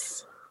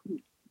this.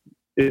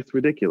 It's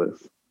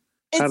ridiculous.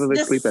 How do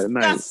they sleep at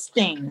night?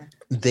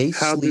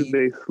 How do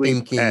they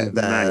sleep at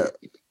night?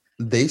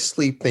 They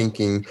sleep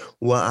thinking,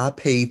 well, I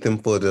paid them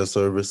for their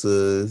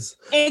services.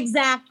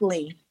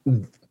 Exactly.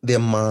 They're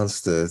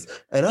monsters.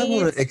 And I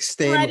want to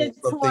extend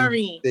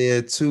something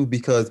there too,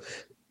 because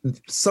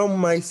some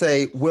might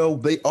say, well,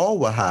 they all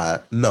were high.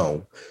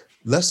 No.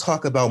 Let's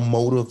talk about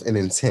motive and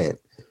intent.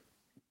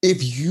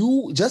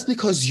 Just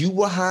because you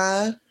were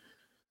high,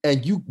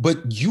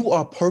 but you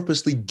are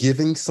purposely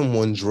giving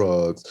someone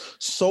drugs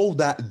so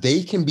that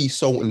they can be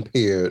so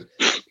impaired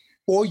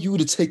for you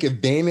to take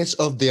advantage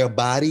of their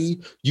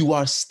body, you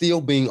are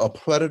still being a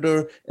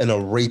predator and a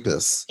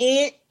rapist.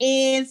 It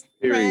is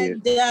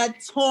predatory.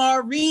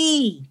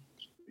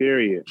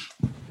 Period.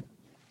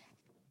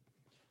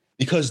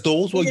 Because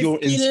those were your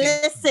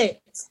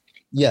illicit.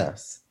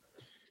 Yes.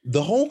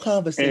 The whole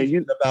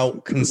conversation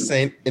about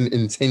consent and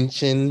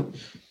intention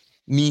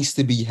needs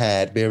to be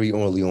had very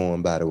early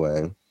on, by the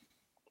way.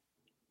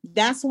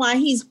 That's why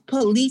he's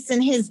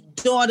policing his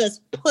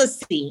daughter's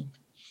pussy.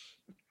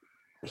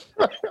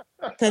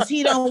 Because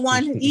he don't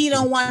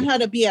want her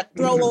to be a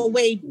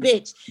throwaway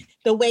bitch.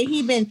 The way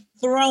he been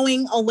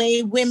throwing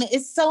away women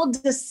is so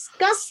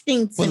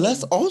disgusting to me. But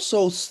let's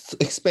also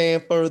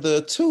expand further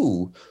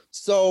too.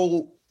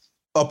 So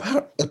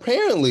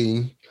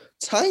apparently,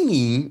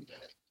 Tiny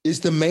is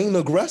the main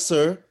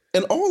aggressor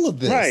in all of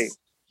this. Right.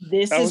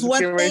 This is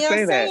what they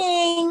are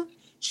saying.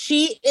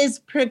 She is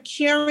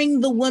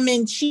procuring the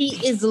women. She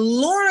is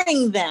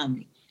luring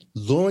them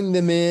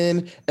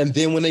in, and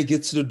then when they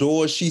get to the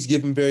door, she's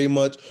giving very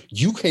much,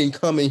 you can't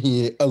come in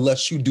here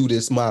unless you do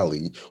this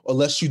Molly,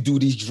 unless you do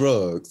these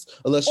drugs,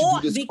 unless you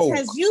do this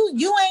because coke.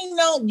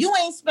 you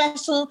ain't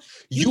special.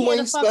 You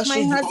ain't fuck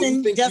my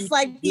husband just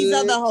like these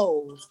other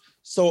hoes.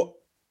 So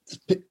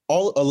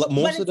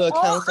most of the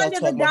accounts are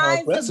talking about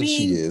how aggressive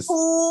she is.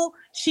 Cool.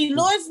 She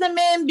lures them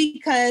in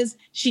because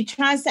she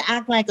tries to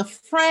act like a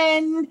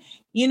friend.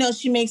 You know,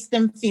 she makes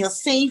them feel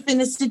safe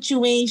in a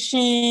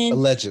situation.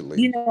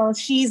 Allegedly. You know,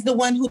 she's the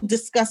one who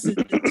discusses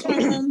the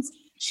terms.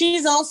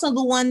 She's also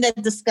the one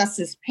that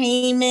discusses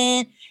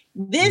payment.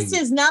 This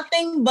is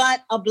nothing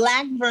but a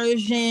black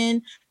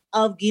version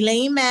of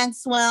Ghislaine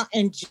Maxwell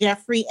and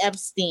Jeffrey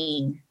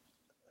Epstein.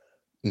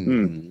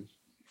 Mm-hmm.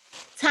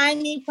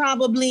 Tiny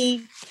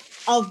probably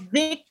a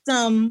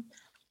victim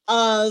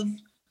of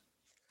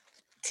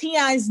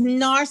T.I.'s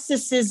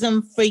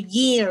narcissism for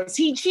years.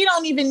 She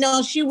don't even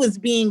know she was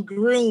being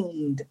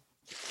groomed.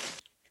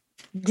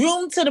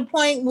 Groomed to the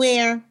point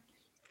where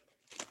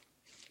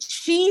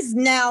she's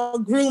now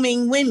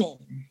grooming women.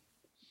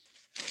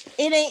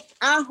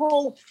 I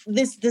hope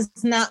this does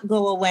not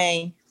go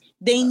away.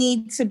 They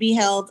need to be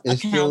held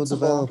accountable. Still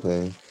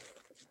developing.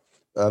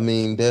 I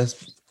mean,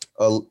 there's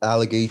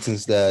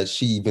allegations that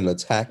she even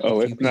attacked.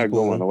 It's not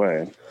going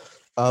away.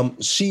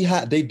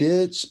 They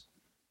did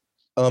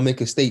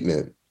make a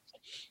statement.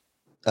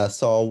 I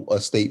saw a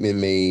statement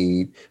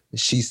made.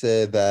 She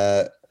said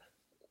that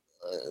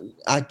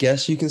I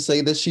guess you can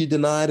say that she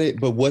denied it,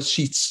 but what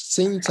she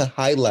seemed to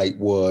highlight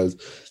was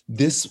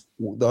this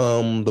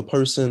the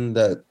person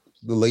that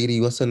the lady,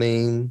 what's her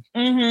name?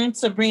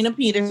 Sabrina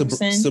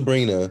Peterson.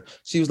 Sabrina.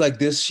 She was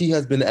like, she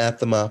has been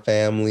after my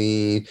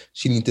family.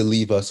 She needs to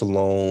leave us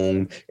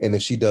alone. And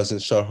if she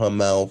doesn't shut her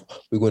mouth,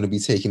 we're going to be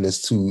taking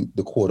this to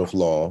the court of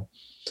law.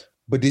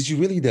 But did you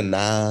really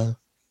deny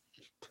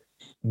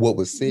what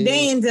was said?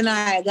 They didn't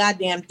deny a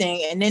goddamn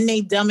thing. And then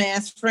they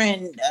dumbass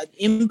friend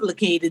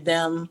implicated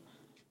them.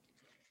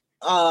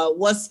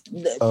 what's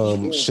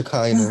the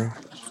Shekinah,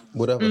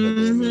 whatever her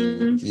name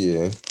is.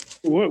 Yeah.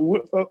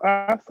 What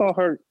I saw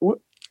her.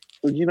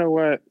 You know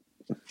what?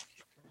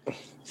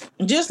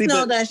 Just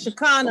know that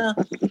Shekinah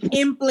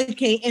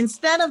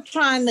instead of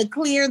trying to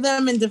clear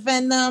them and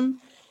defend them,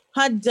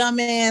 her dumb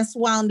ass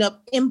wound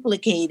up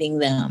implicating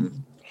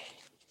them.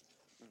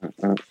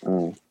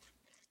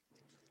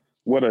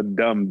 What a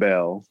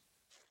dumbbell.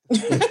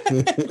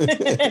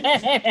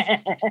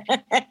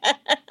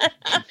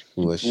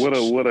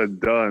 What a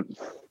dunce.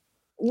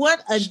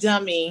 What a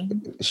dummy.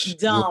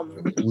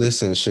 Dumb.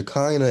 Listen,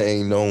 Shekinah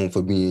ain't known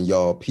for being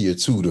y'all peer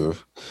tutor.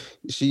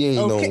 She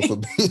ain't known for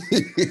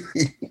being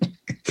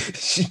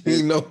she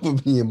ain't known for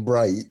being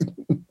bright.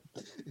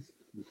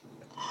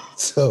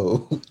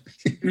 So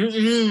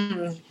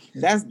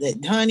that's the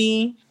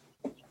honey.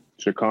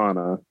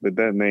 Shekinah, but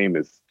that name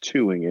is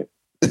chewing it.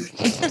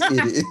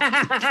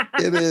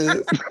 It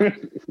is.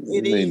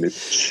 His name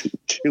is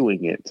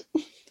chewing it.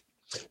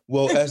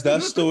 Well, as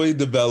that story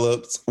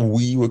develops,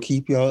 we will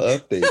keep y'all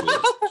updated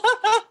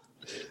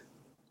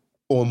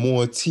on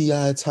more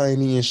T.I.,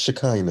 Tiny, and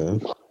Shekinah.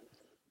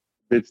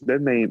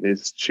 That name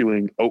is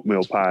chewing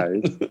oatmeal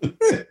pies.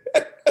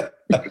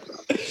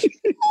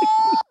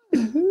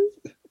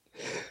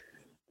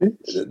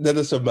 That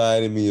just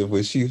reminded me of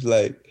when she was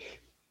like,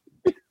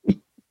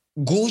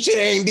 Gucci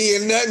ain't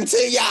did nothing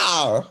to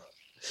y'all.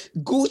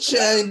 Gucci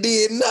ain't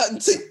did nothing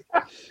to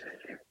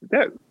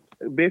that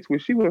bitch. When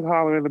she was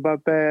hollering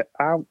about that,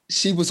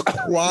 she was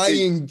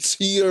crying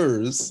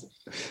tears,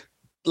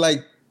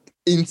 like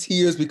in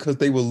tears because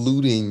they were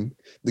looting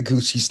the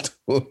Gucci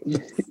store.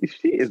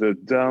 She is a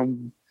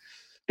dumb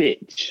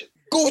bitch.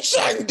 Gucci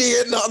ain't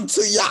did nothing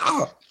to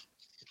y'all.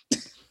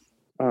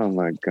 Oh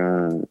my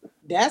God.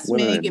 That's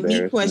making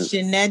me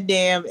question that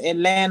damn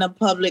Atlanta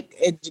public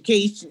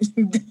education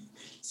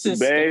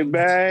system.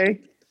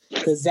 Baby.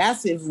 Because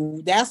that's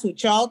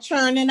what y'all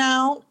churning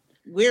out.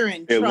 We're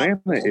in Atlanta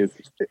trouble.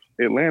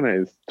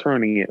 Atlanta is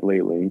turning it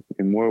lately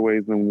in more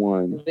ways than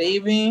one.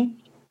 Baby.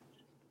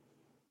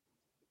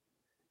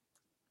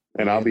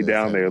 And I'll be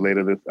down there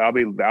later this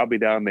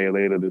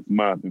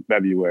month in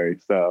February.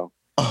 So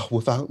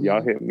without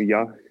y'all hit me,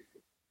 y'all.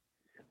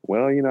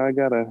 Well, I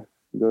gotta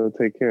go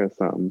take care of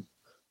something.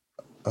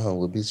 Oh,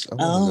 well, bitch, I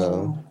wanna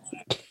go.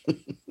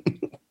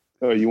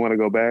 Oh, you want to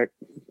go back?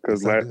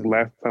 Because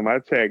last time I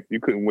checked, you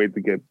couldn't wait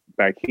to get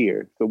back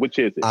here. So which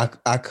is it?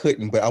 I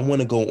couldn't, but I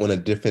want to go on a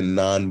different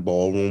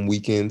non-ballroom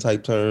weekend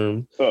type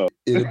term. Oh.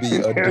 It'll be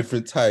a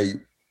different type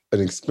of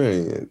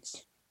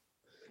experience.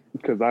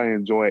 Because I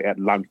enjoy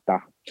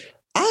Atlanta.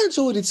 I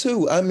enjoyed it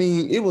too. I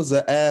mean, it was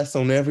an ass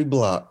on every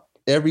block,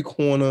 every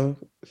corner.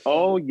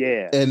 Oh,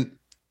 yeah. And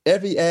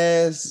every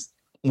ass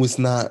was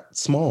not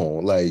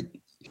small. Like,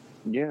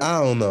 yeah,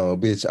 I don't know,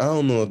 bitch. I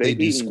don't know if they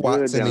do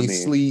squats and they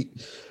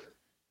sleep.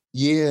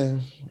 Yeah,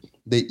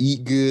 they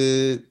eat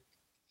good.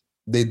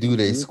 They do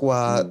their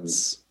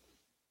squats.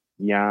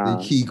 Yeah,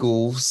 they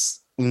Kegels.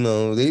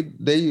 They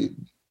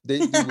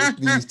do what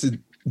needs to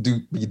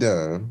be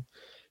done.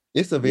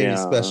 It's a very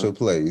special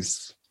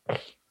place.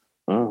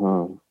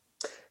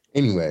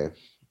 Anyway,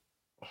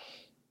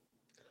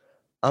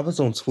 I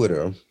was on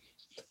Twitter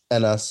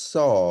and I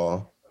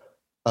saw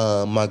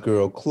my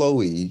girl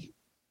Chloe,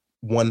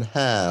 one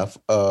half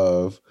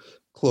of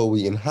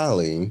Chloe and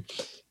Halle.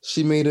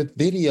 She made a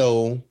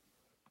video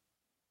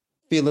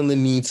feeling the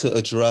need to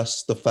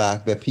address the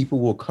fact that people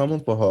were coming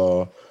for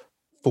her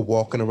for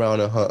walking around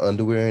in her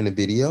underwear in the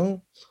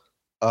video.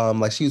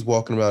 Like she was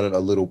walking around in a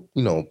little,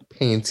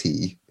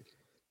 panty.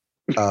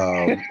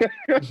 A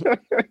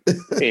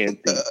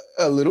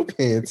little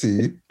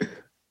panty.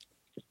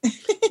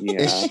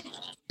 Yeah.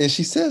 And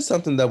she said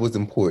something that was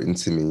important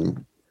to me.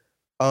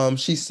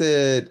 She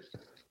said,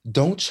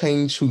 don't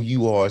change who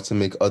you are to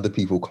make other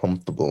people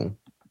comfortable.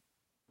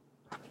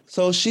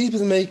 So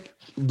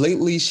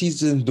lately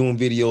she's been doing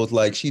videos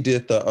like she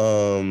did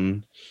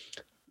the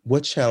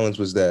what challenge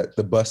was that?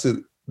 The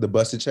busted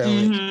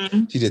challenge.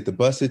 Mm-hmm. She did the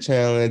busted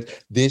challenge.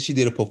 Then she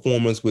did a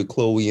performance with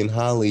Chloe and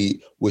Halle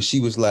where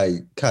she was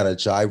like kind of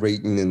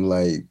gyrating and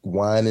like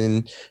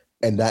whining,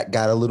 and that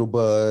got a little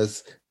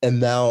buzz. And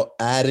now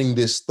adding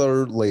this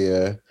third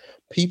layer,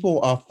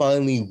 people are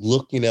finally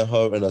looking at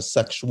her in a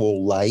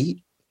sexual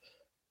light.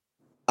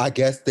 I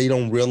guess they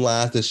don't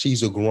realize that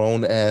she's a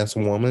grown ass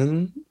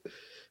woman.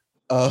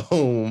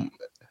 They're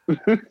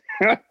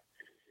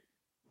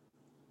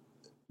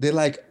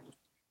like,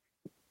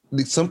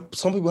 some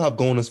people have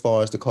gone as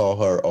far as to call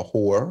her a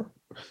whore,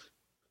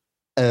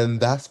 and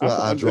that's where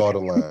I draw the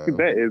line.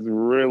 That is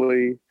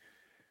really.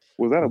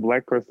 Was that a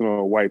black person or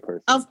a white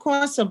person? Of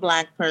course, a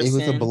black person. It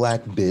was a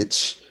black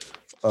bitch,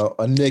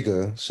 a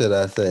nigga, should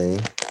I say?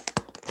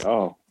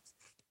 Oh,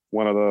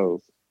 one of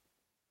those.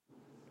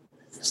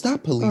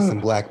 Stop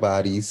policing black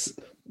bodies,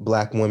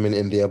 black women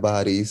in their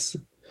bodies,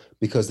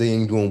 because they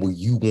ain't doing what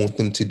you want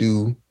them to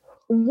do.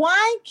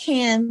 Why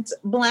can't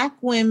black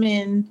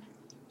women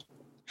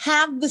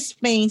have the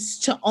space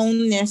to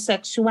own their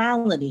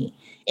sexuality?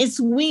 It's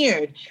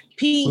weird.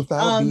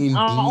 Without being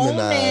our own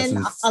demonized men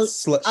and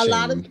slut-shamed. a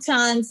lot of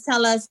times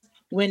tell us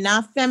We're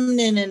not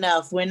feminine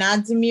enough. We're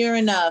not demure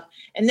enough.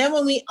 And then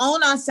when we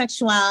own our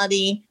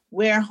sexuality,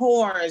 we're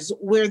whores.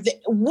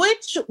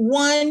 Which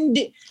one?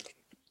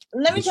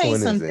 Let me tell you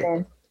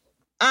something.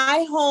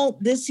 I hope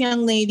this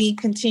young lady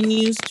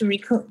continues to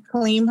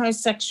reclaim her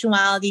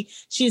sexuality.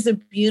 She's a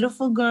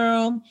beautiful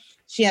girl.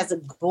 She has a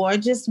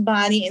gorgeous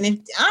body. And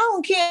I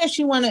don't care if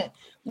she want to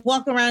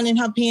walk around in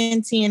her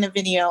panty in a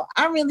video.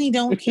 I really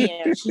don't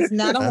care. She's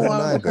not a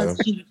whore because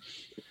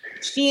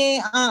she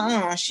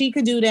ain't, she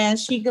could do that.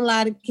 She could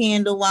light a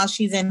candle while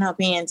she's in her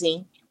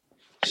panty.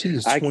 She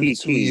is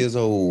 22 years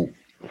old.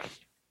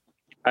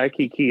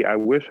 Kiki, I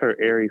wish her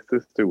Aries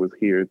sister was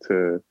here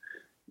to,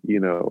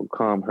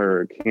 calm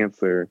her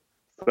Cancer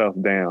self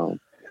down.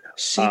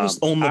 She was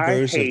on the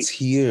verge of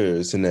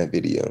tears in that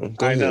video.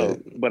 Go ahead. Know,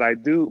 but I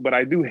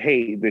do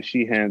hate that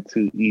she had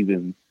to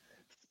even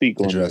speak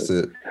address on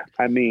it.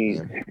 I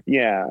mean,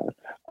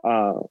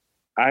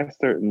 I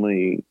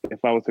certainly,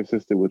 if I was her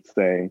sister, would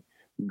say,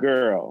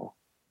 "Girl,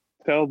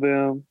 tell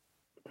them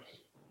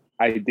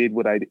I did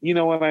what I did." You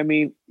know what I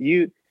mean?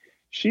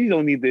 She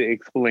don't need to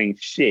explain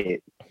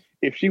shit.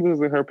 If she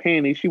was in her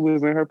panty, she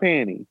was in her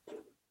panty.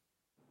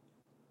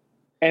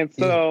 And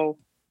so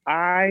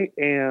I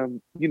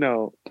am,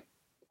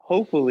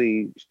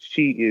 hopefully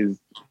she is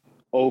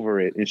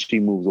over it and she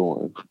moves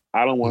on.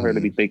 I don't want her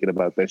to be thinking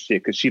about that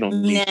shit because she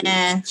don't need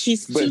to.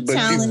 She's too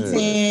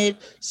talented. Talented.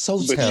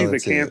 She's a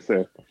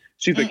Cancer.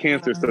 She's a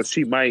Cancer, so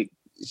she might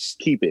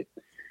keep it.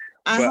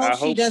 I hope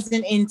she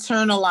doesn't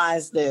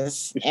internalize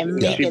this and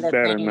make it a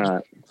thing.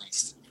 Not.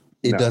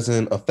 It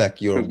doesn't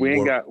affect your we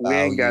ain't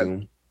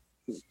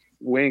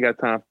got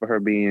time for her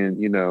being,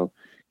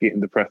 getting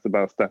depressed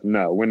about stuff.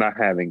 No, we're not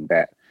having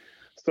that.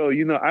 So,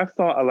 I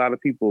saw a lot of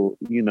people,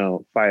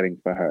 fighting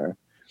for her,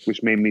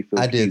 which made me feel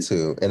I did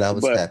too, and I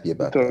was happy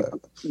about that.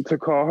 To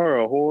call her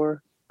a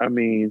whore, I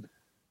mean...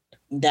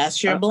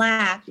 That's your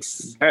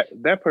blacks.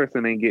 That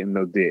person ain't getting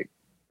no dick.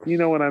 You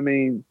know what I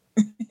mean?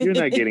 You're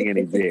not getting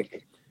any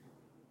dick.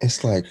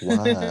 It's like,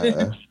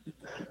 why?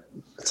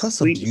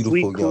 Such a beautiful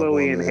sweet young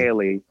Chloe woman. and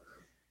Haley.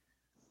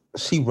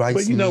 She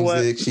writes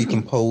music, she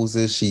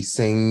composes, she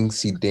sings,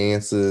 she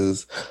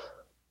dances.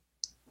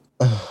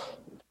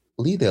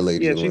 Leave that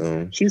lady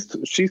alone. She's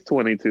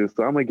 22,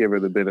 so I'm gonna give her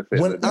the benefit.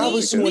 When I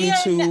was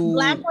 22,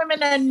 Black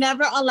women are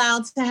never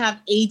allowed to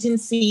have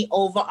agency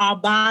over our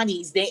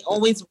bodies. They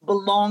always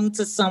belong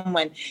to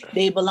someone.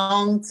 They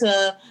belong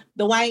to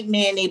the white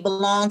man. They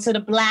belong to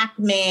the black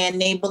man.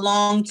 They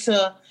belong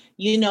to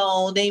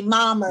they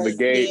mamas. The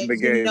gay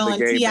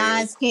in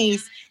T.I.'s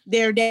case,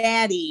 their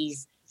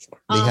daddies.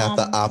 They have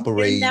to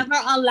operate. We're never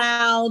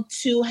allowed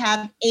to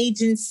have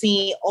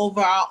agency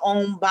over our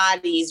own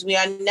bodies. We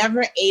are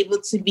never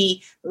able to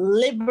be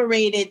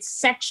liberated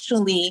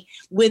sexually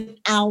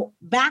without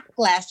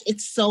backlash.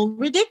 It's so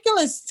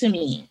ridiculous to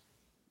me.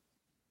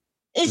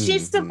 Is she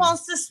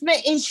supposed to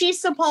spend? Is she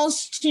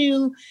supposed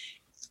to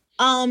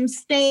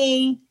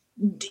stay?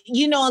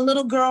 A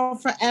little girl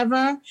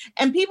forever?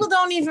 And people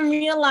don't even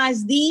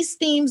realize these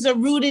themes are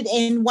rooted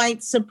in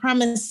white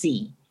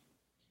supremacy.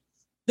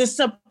 The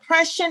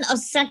suppression of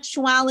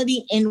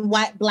sexuality in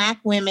Black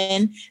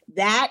women,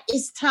 that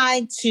is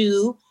tied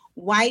to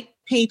white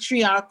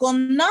patriarchal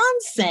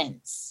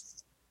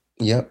nonsense.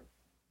 Yep.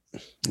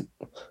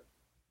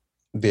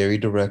 Very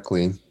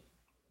directly.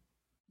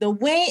 The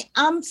way,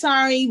 I'm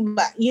sorry,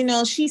 but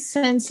she's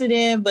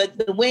sensitive, but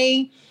the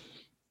way,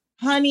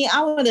 honey,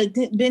 I would have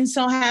been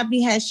so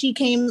happy had she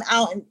came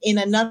out in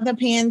another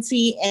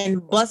panty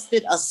and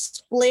busted a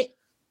split.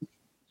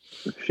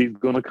 She's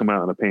gonna come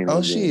out in a panty.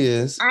 Oh, she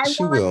is. I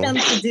want them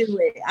to do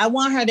it. I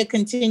want her to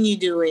continue to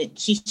do it.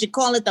 She should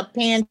call it the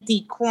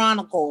Panty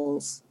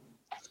Chronicles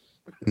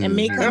and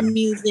make her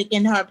music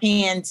in her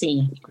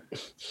panty.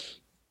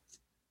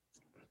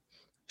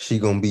 She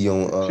gonna be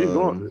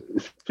on.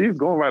 She's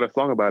gonna write a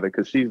song about it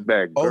because she's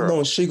that girl. Oh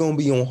no, she gonna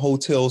be on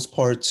Hotels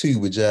Part 2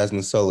 with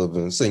Jasmine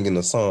Sullivan singing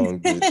the song.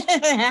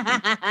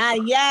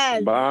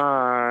 Yes.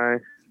 Bye.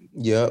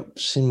 Yep.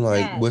 She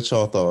like, what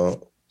y'all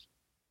thought?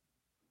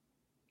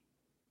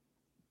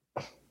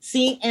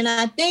 See, and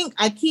I think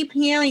I keep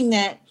hearing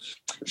that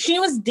she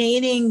was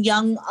dating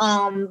young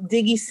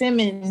Diggy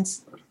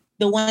Simmons,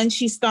 the one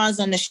she stars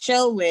on the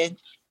show with,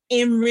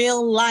 in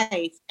real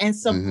life, and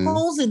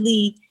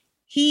supposedly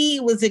he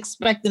was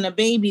expecting a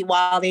baby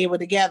while they were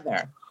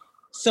together.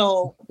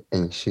 So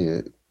and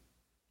shit,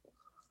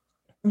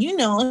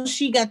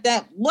 she got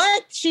that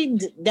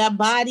that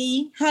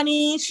body,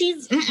 honey.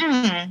 She's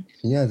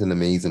she has an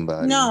amazing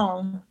body.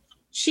 No,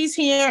 she's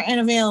here and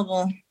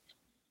available,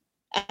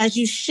 as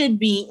you should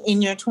be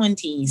in your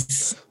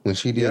 20s. When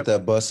she did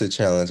that busted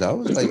challenge, I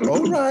was like,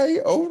 all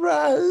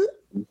right.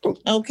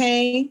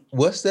 Okay.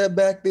 What's that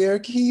back there,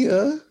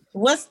 Kia?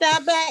 What's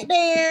that back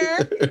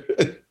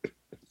there?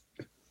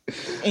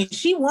 And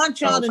she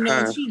wants y'all to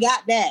know she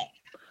got that.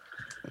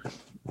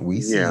 We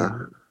see.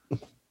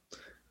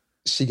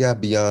 She got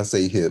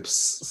Beyonce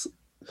hips.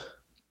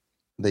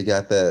 They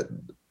got that.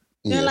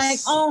 They're like,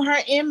 her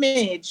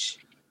image.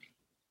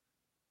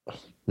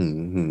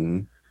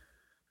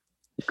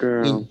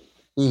 Girl.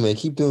 Anyway,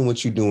 keep doing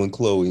what you're doing,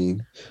 Chloe.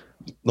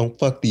 Don't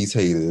fuck these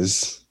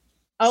haters.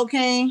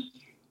 Okay,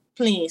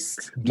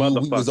 please. Do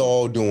what we was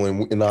all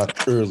doing in our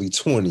early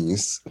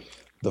 20s.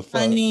 The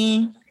fuck.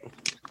 Honey.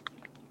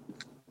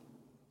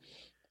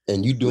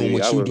 And you doing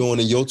what you doing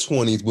in your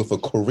 20s with a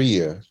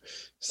career.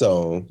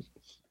 So.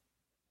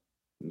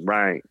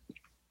 Right.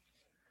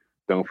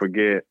 Don't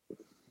forget.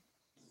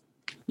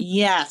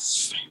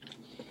 Yes.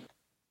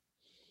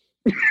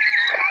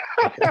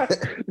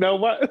 No,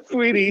 what,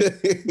 sweetie?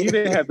 You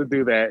didn't have to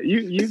do that.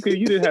 You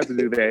didn't have to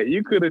do that.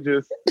 You could have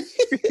just.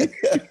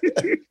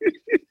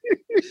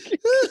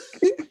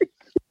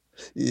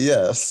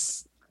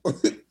 Yes.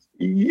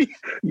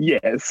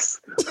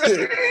 Yes.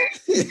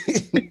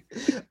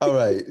 All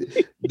right.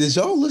 Did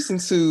y'all listen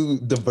to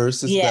the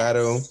Versus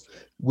battle,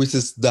 which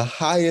is the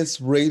highest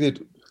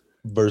rated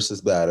Versus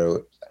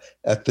battle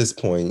at this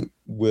point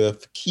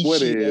with Keyshia?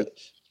 What is?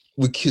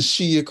 With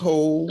Keyshia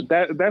Cole.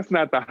 That's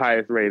not the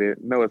highest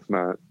rated. No, it's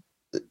not.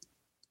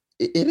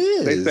 It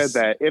is. They said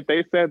that. If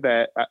they said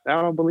that, I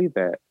don't believe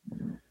that.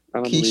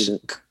 I don't believe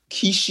it.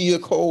 Keyshia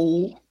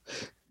Cole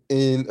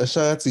and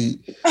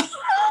Ashanti.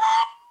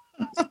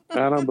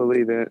 I don't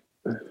believe it.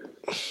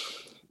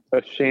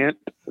 Ashant.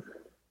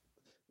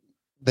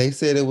 They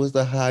said it was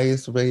the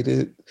highest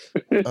rated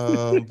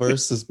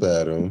Versus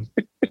battle.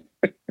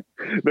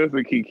 That's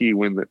a key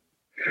when you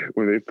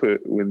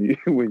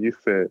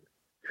said.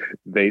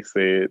 They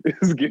said.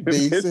 That's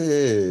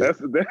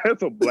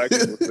a black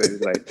people say.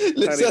 Like, honey,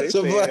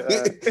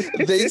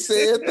 they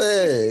said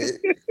that.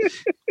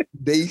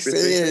 They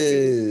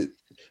said.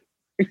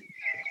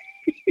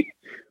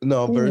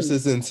 No,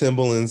 Versus and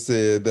Timbaland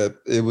said that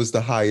it was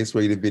the highest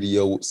rated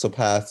video,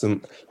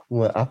 surpassing.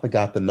 Well, I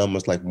forgot the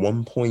numbers, like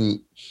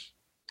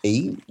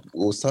 1.8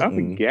 or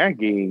something. I'm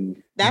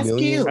gagging. That's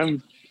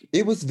cute.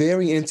 It was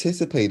very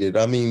anticipated.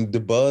 I mean, the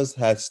buzz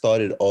had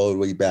started all the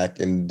way back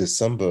in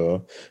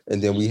December,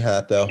 and then we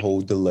had that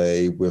whole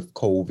delay with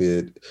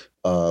COVID.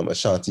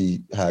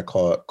 Ashanti had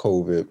caught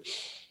COVID,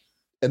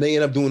 and they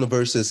ended up doing the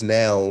Versus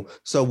now.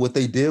 So what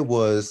they did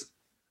was,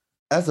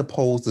 as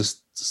opposed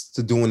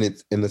to doing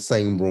it in the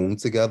same room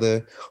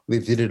together, they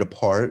did it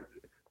apart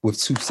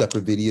with two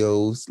separate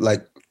videos,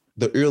 like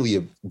the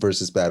earlier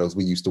Versus battles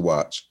we used to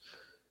watch.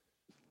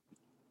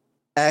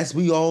 As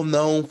we all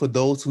know, for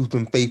those who've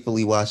been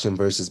faithfully watching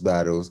Versus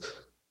battles,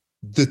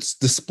 the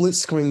split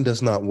screen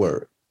does not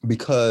work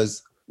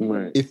because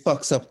it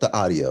fucks up the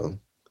audio.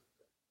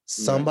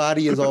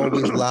 Somebody is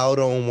always loud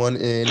on one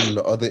end, and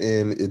the other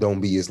end, it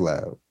don't be as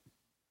loud.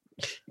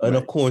 And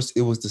of course,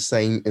 it was the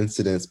same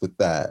incidents with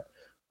that.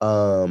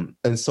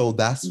 And so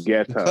that's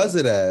because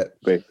of that,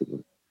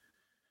 basically.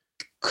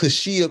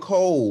 Keyshia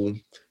Cole,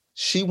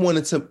 she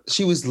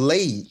was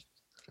late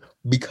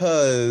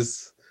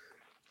because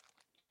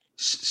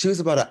she was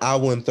about an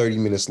hour and 30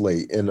 minutes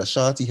late, and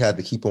Ashanti had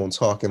to keep on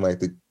talking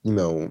like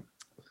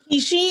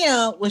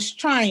Keyshia was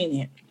trying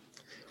it.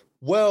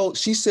 Well,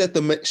 she said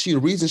the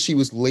reason she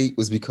was late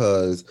was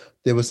because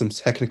there were some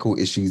technical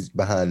issues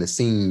behind the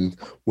scenes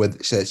where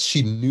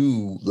she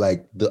knew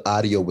like the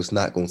audio was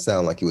not going to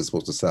sound like it was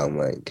supposed to sound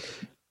like,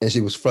 and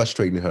she was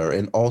frustrating her.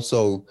 And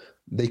also,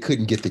 they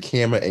couldn't get the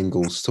camera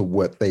angles to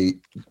what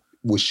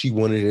she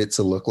wanted it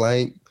to look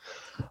like.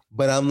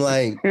 But I'm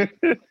like,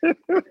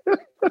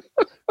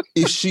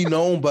 if she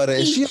known better,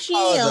 and she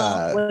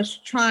apologized. Was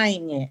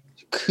trying it.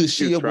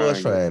 Keyshia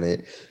was trying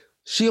it.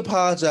 She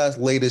apologized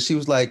later. She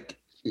was like,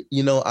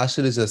 I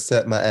should have just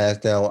set my ass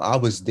down. I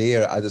was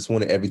there. I just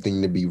wanted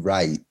everything to be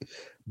right.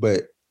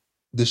 But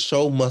the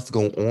show must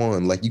go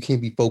on. Like, you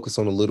can't be focused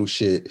on a little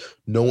shit.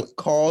 No,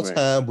 call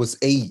time was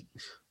 8.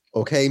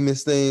 Okay,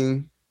 Miss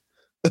Thing?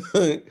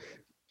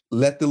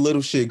 Let the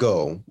little shit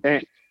go.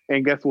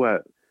 And guess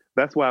what?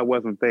 That's why I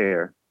wasn't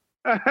there.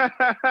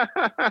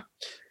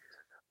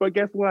 But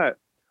guess what?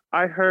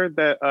 I heard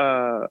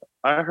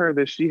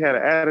that she had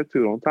an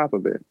attitude on top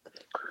of it.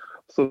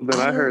 So then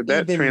I heard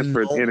that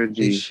transferred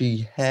energy. If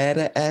she had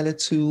an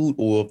attitude,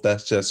 or if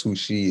that's just who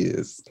she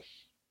is.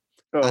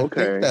 Oh,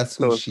 okay. I think that's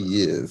who she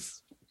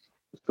is.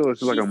 So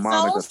it's like a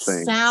Monica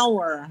thing.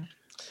 Sour.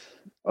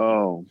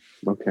 Oh,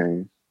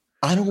 okay.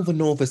 I don't even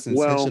know if it's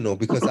intentional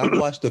because I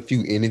watched a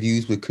few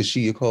interviews with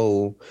Keyshia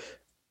Cole,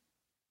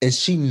 and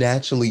she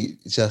naturally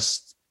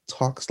just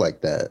talks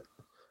like that.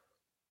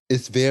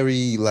 It's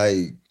very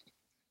like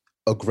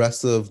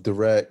aggressive,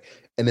 direct,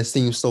 and it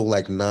seems so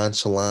like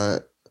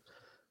nonchalant.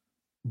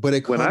 But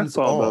it comes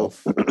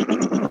off.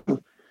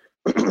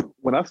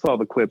 When I saw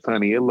the clips,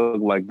 honey, it looked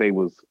like they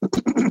was.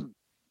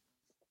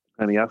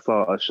 Honey, I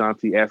saw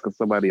Ashanti asking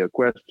somebody a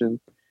question,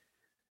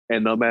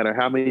 and no matter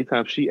how many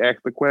times she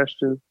asked the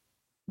question,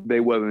 they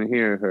wasn't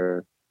hearing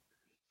her.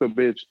 So,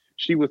 bitch,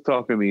 she was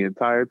talking the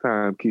entire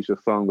time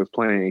Keisha's song was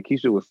playing, and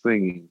Keisha was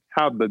singing.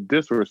 How the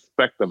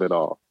disrespect of it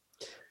all.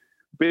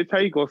 Bitch, how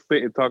you gonna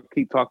sit and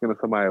keep talking to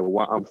somebody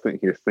while I'm sitting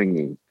here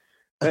singing?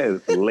 That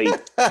is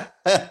late.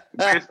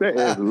 Bitch, that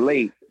is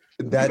late.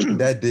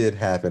 That did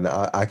happen.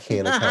 I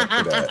can't account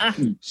for that.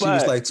 She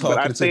was like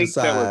talking to the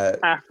side.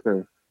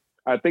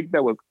 I think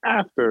that was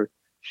after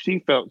she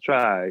felt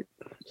tried.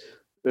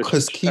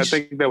 Because I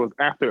think that was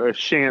after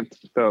Ashant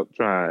felt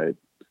tried.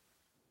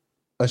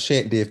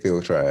 Ashant did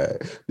feel tried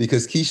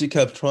because Keisha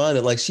kept trying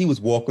it. Like she was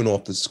walking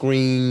off the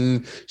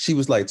screen. She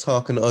was like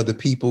talking to other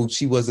people.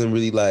 She wasn't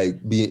really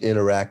like being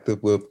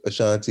interactive with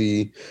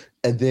Ashanti.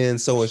 And then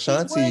so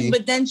Ashanti,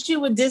 but then she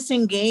would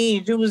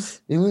disengage. It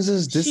was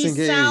just disengaged.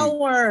 She's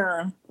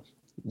sour.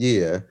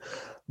 Yeah.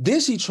 Then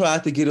she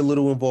tried to get a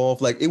little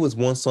involved. Like it was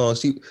one song.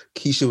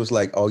 Keisha was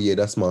like, "Oh yeah,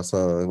 that's my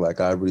song.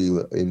 Like I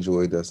really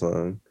enjoyed that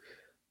song."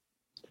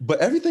 But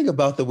everything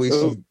about the way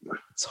she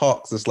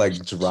talks is like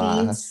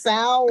dry. She's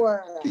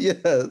sour.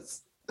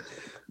 Yes.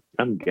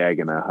 I'm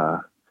gagging at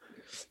her.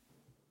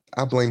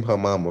 I blame her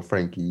mama,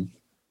 Frankie.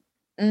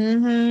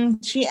 Mm-hmm.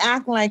 She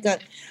act like I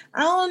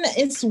don't know.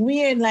 It's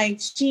weird.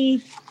 Like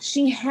she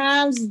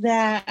has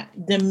that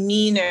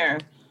demeanor.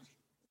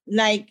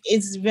 Like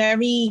it's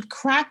very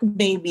crack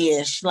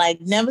babyish. Like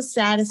never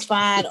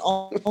satisfied.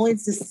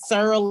 Always just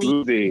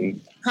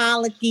surly,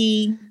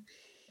 colicky.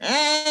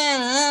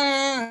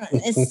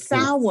 It's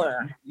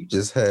sour. You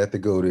just had to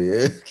go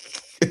there.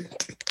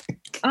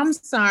 I'm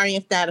sorry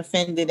if that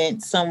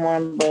offended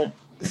someone, but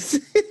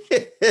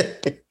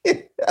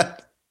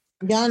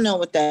y'all know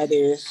what that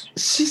is.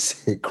 She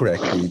said crack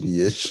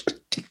babyish.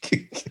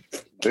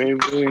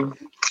 Baby.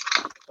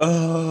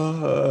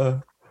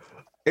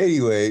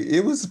 Anyway,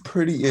 it was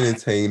pretty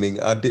entertaining.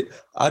 I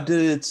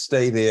did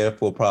stay there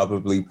for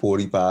probably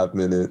 45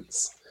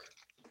 minutes.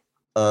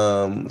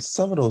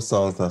 Some of those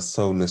songs are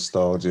so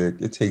nostalgic.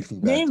 It takes me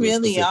back. They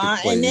really are,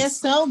 place. And they're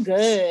so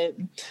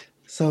good.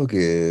 So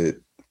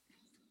good.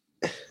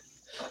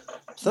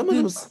 Some of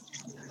them,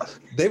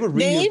 they were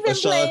reading They even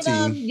Ashanti.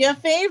 Played your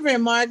favorite,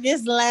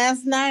 Marcus,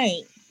 last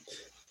night.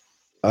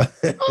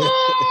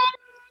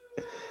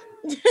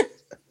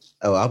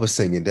 Oh, I was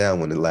singing down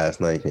when the last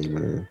night came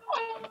in.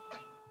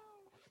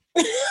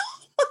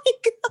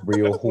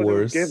 Real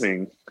horse.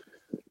 Giving,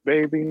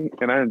 baby,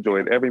 and I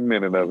enjoyed every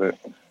minute of it.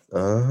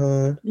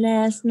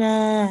 Last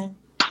night.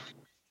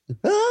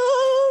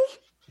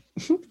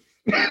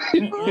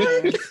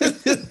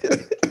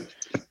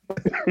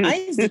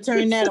 I used to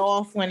turn that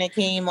off when it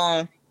came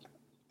on.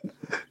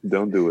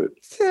 Don't do it.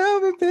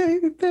 Tell me,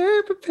 baby,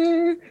 baby,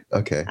 baby.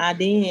 Okay. I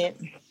did.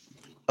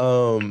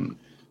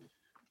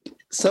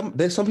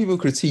 Some people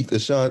critique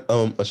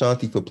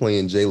Ashanti for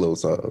playing J-Lo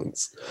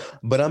songs,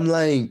 but I'm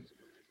like,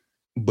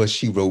 but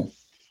she wrote them.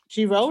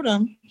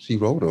 She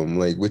wrote them.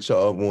 Like, which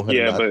y'all want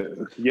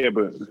her?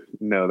 But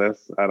no,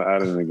 I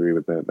didn't agree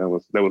with that. That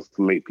was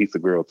a late piece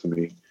of girl to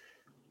me.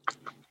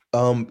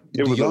 Do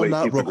y'all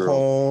not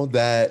recall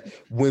that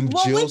when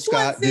Jill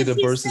Scott did a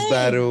versus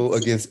battle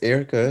against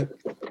Erica?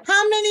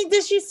 How many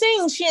did she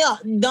sing?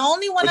 The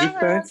only one I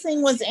heard her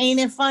sing was "Ain't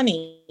It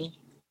Funny."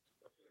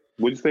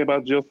 What'd you say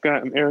about Jill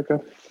Scott and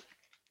Erica?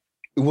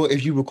 Well,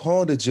 if you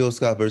recall the Jill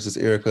Scott versus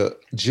Erica,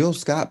 Jill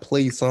Scott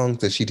played songs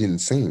that she didn't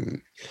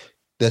sing,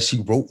 that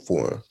she wrote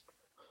for her.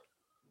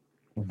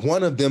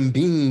 One of them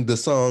being the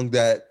song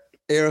that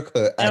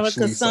Erica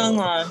actually sung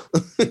on.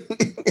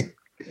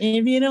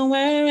 If you don't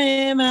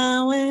worry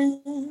about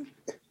when.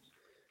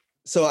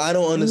 So I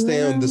don't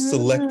understand the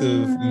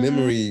selective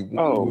memory.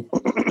 Oh.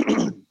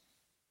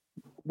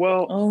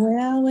 Well,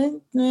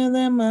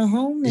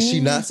 is she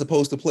not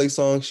supposed to play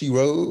songs she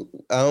wrote?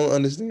 I don't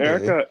understand.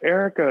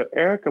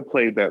 Erica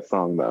played that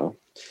song though.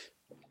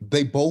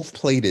 They both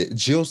played it.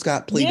 Jill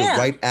Scott played it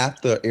right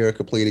after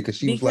Erica played it because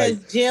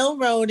Jill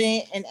wrote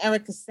it and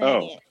Erica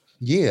sang it.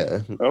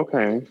 Yeah.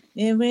 Okay.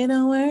 If we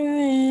don't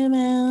worry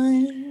about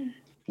it.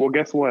 Well,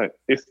 guess what?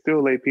 It's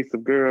still a piece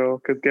of girl.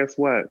 Because guess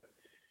what?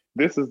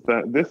 This is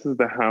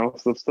the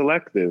house of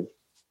selective.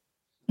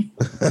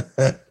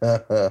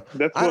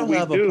 That's what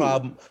we do.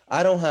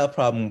 I don't have a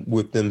problem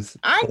with them.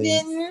 I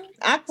didn't.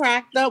 I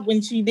cracked up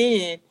when she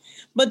did.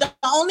 But the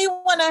only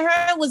one I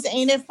heard was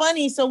 "Ain't It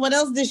Funny." So what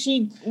else did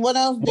she play?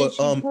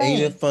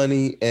 "Ain't It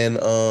Funny" and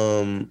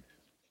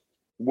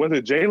was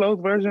it J-Lo's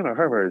version or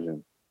her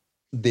version?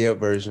 Their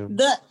version.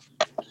 The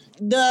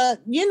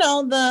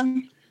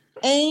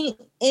 "Ain't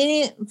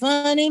It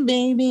Funny,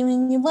 baby,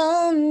 when you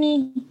want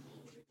me."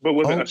 But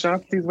was it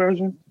Ashanti's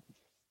version?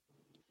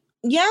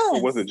 Yes.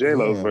 Or was it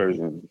J-Lo's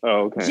version?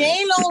 Oh, okay.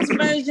 J-Lo's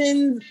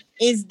version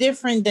is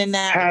different than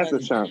that. Has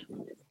Ashanti?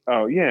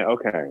 Oh, yeah.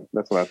 Okay,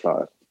 that's what I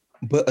thought.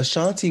 But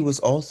Ashanti was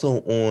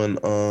also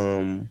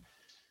on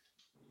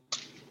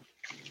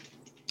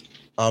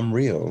I'm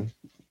Real.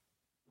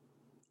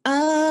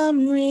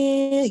 I'm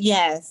Real,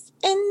 yes.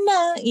 And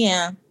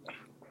yeah.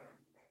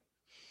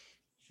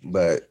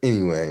 But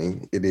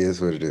anyway, it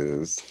is what it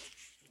is.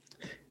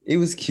 It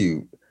was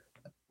cute.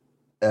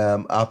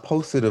 I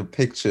posted a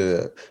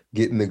picture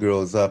getting the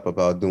girls up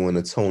about doing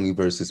a Tony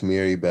versus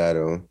Mary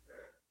battle.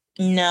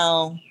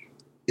 No.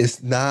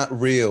 It's not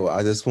real.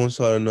 I just want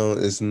y'all to know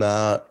it's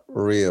not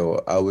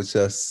real. I was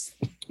just...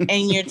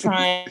 And you're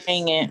trying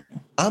it.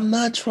 I'm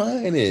not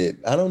trying it.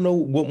 I don't know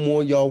what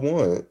more y'all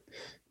want.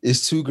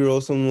 It's two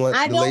girls from like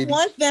I don't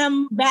want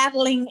them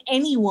battling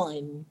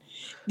anyone.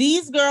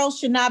 These girls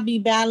should not be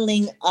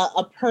battling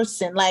a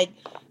person. Like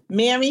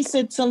Mary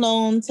sits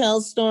alone,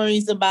 tells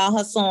stories about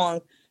her song.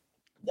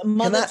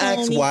 Can I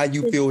ask why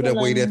you feel that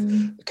way?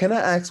 Can I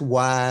ask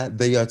why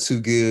they are too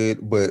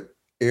good, but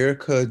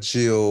Erica,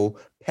 Jill,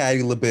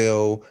 Patti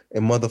LaBelle,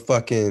 and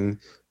motherfucking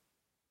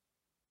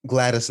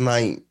Gladys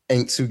Knight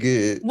ain't too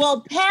good?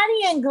 Well, Patti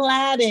and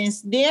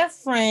Gladys, they're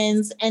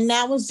friends, and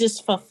that was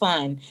just for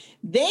fun.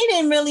 They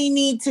didn't really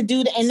need to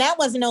do that, and that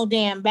was no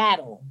damn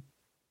battle.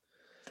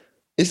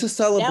 It's a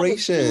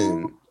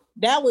celebration.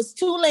 That was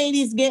two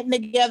ladies getting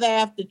together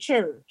after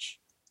church.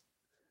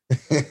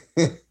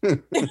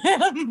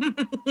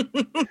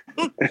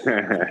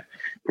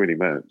 Pretty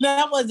much.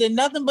 That wasn't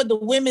nothing but the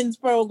women's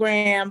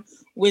program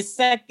with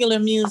secular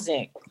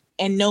music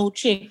and no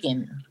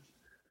chicken.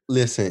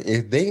 Listen,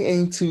 if they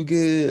ain't too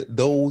good,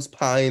 those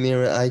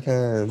pioneering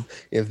icons,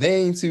 if they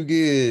ain't too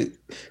good,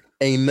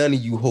 ain't none of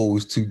you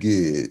hoes too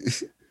good.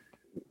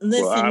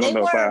 Listen, they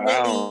weren't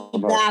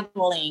really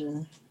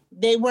battling.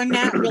 They were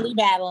not really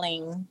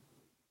battling.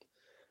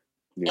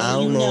 I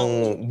don't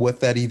know what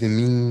that even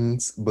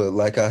means, but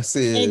like I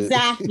said,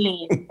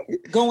 exactly,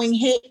 going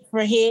hit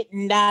for hit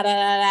and da da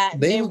da da.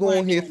 They were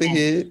going hit for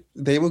hit.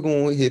 They were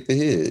going hit for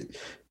hit,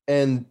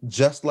 and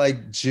just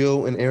like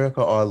Jill and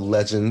Erica are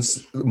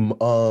legends,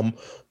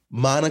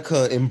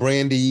 Monica and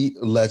Brandy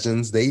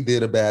legends. They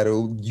did a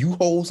battle. You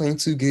hoes ain't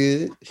too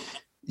good.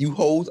 You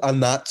hoes are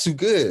not too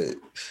good.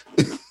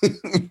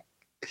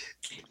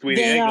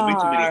 Sweetie,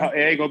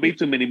 ain't gonna be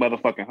too many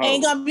motherfucking hoes.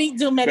 Ain't gonna be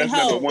too many hoes.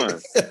 That's number one.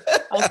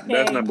 Okay.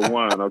 That's number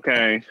one,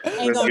 okay?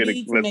 Ain't gonna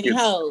be too many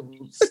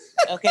hoes.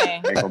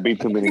 Okay. Ain't gonna be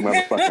too many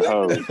motherfucking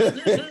hoes.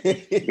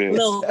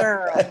 Little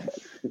girl.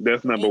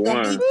 That's number ain't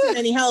one. Be too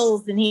many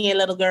hoes in here,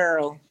 little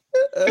girl.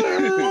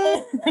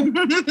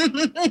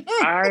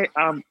 I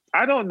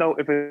don't know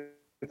if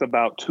it's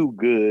about too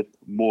good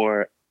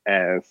more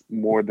than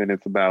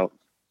it's about,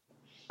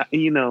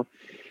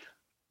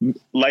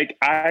 like,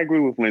 I agree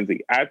with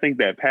Lindsay. I think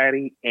that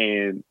Patti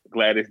and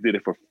Gladys did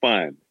it for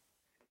fun.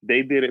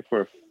 They did it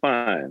for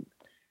fun.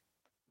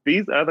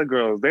 These other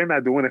girls, they're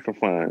not doing it for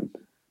fun,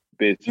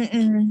 bitch.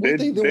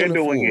 They're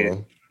doing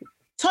it.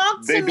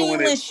 Talk to me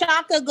when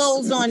Shaka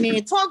goes on there.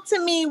 Talk to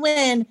me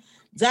when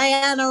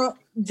Diana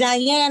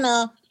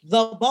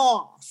the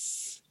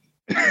boss,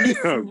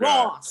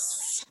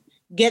 Ross,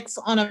 gets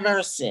on a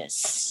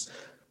versus.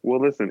 Well,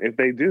 listen, if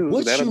they do,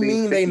 what you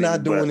mean they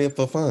not doing it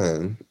for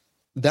fun?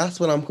 That's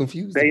what I'm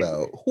confused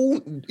about.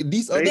 Who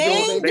these other they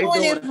ain't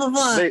doing it for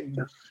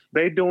fun.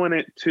 They doing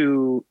it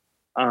to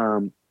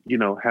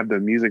have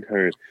their music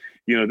heard.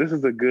 This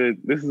is a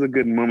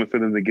good moment for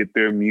them to get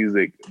their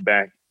music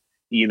back,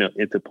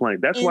 into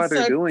playing. That's why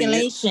they're doing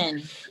it.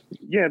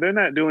 Yeah, they're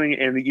not doing it,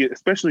 and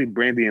especially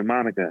Brandy and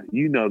Monica,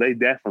 they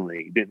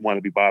definitely didn't want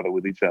to be bothered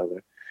with each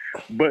other.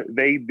 But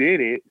they did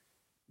it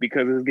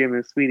because it's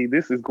giving Sweetie,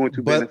 this is going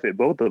to benefit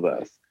both of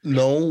us.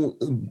 No,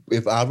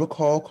 if I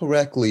recall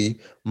correctly,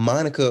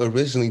 Monica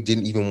originally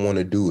didn't even want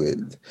to do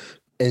it.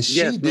 And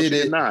she did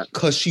it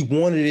because she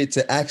wanted it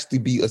to actually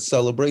be a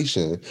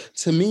celebration.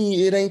 To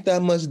me, it ain't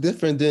that much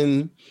different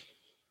than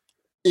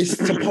it's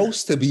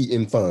supposed to be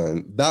in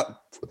fun.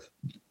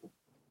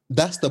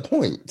 That's the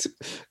point.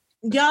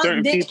 Y'all,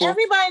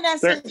 everybody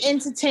that's in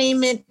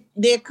entertainment,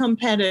 they're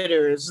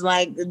competitors.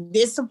 Like,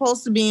 they're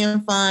supposed to be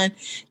in fun.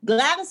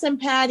 Gladys and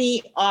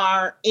Patti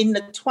are in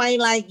the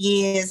twilight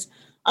years.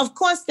 Of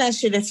course, that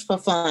shit is for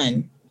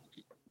fun.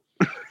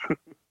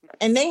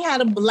 And they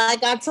had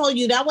like I told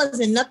you, that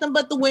wasn't nothing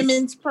but the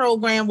women's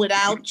program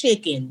without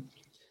chicken.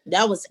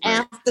 That was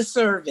after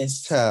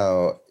service.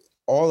 Child,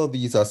 all of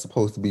these are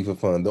supposed to be for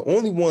fun. The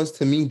only ones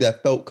to me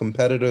that felt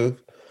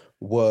competitive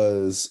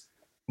was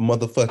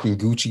motherfucking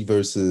Gucci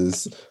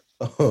versus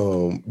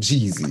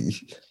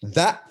Jeezy.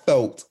 That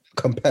felt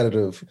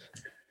competitive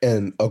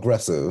and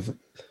aggressive.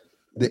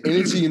 The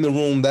energy in the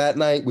room that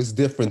night was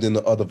different than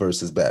the other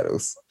versus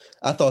battles.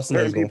 I thought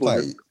someone was gonna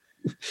fight.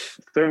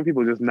 Certain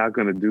people just not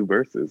gonna do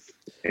verses,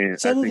 and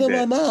some of them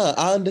are not.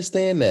 I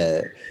understand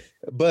that,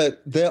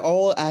 but they're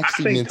all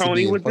actually. I think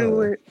Tony would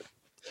do it.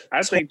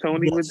 I think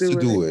Tony would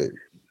do it.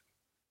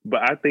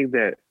 But I think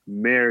that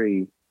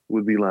Mary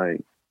would be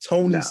like.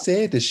 Tony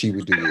said that she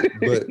would do it,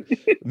 but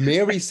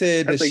Mary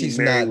said that she's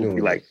not doing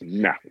it. Like,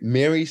 nah.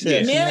 Mary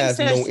said she has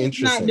no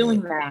interest in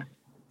doing that.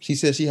 She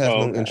said she has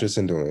no interest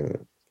in doing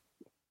it.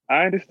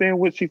 I understand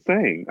what she's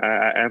saying.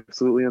 I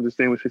absolutely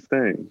understand what she's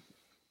saying.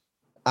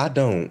 I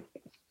don't.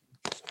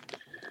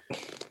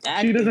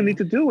 She doesn't need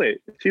to do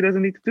it. She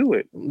doesn't need to do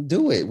it.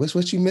 Do it. What's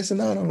what you missing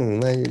out on?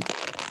 Like,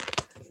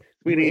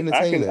 sweetie,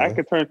 I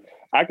could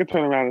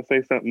turn around and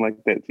say something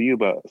like that to you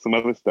about some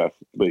other stuff,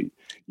 but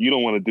you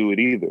don't want to do it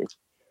either.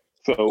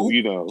 So, my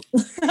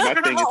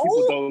thing is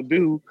people don't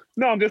do.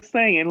 No, I'm just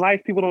saying in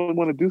life, people don't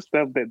want to do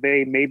stuff that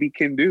they maybe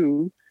can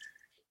do,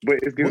 but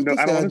it's going to,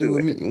 I don't want to do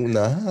it.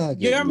 Nah,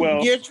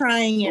 you're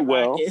trying it,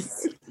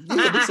 Marcus.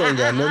 This ain't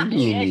got nothing to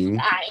do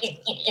with me.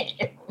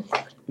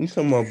 You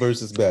talking about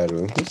versus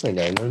battle. This ain't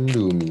got nothing to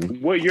do with me.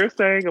 What you're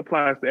saying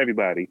applies to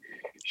everybody.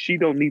 She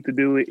don't need to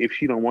do it if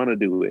she don't want to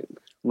do it.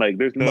 Like,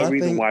 there's no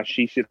reason why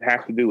she should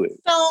have to do it.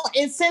 So,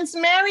 since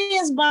Mary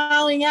is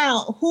bowing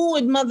out, who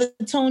would Mother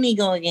Tony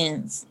go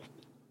against?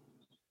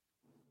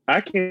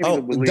 I can't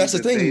even believe that's the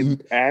thing.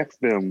 They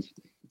asked them.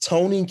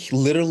 Toni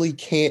literally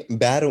can't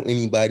battle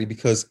anybody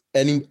because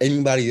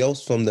anybody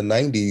else from the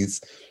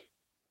 90s.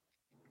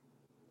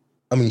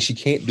 I mean, she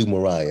can't do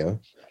Mariah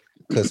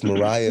because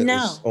Mariah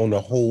is on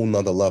a whole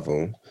nother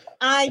level.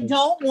 I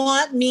don't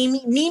want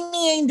Mimi.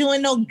 Mimi ain't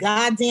doing no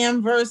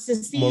goddamn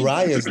verses.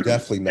 Mariah is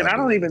definitely not. And I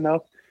don't even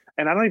know.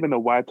 And I don't even know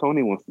why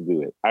Toni wants to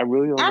do it. I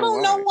really don't know. I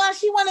don't know why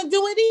she want to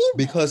do it either.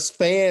 Because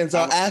fans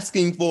are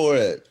asking for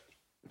it.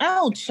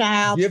 Oh,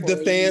 child. Give the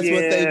fans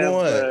what they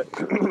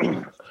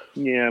want.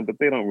 Yeah, but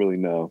they don't really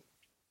know.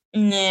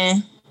 Nah.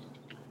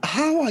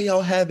 How are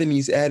y'all having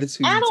these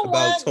attitudes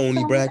about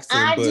Toni Braxton?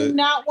 I do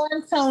not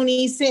want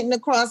Toni sitting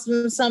across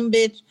from some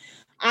bitch.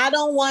 I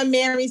don't want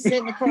Mary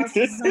sitting across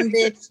from some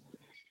bitch.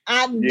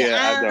 I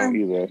don't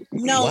either.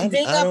 No, I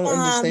don't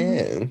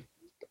understand.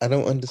 I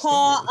don't understand.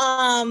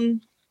 Call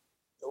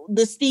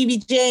the Stevie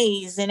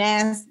J's and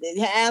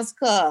ask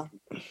her.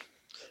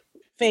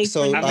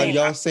 So are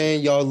y'all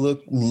saying y'all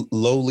look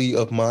lowly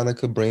of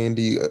Monica,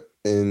 Brandy,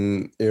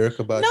 and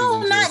Erykah Badu?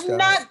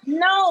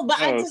 No, but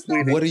I just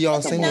don't. What are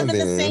y'all saying then? In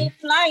the same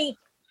light.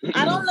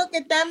 I don't look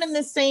at them in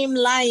the same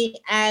light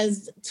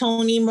as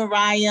Toni,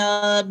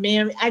 Mariah,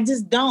 Mary. I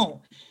just don't.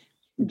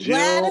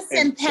 Gladys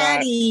and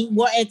Patty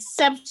were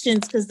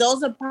exceptions because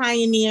those are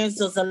pioneers.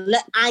 Those are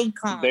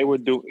icons. They were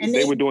doing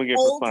it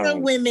for fun. Older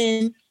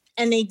women,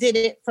 and they did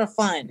it for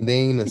fun. They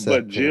ain't exceptions.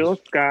 But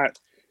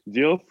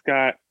Jill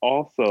Scott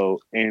also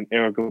and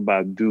Erykah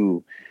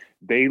Badu,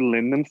 they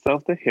lend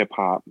themselves to hip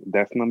hop.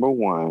 That's number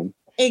one.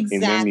 Exactly.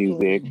 In their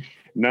music.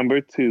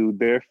 Number two,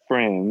 they're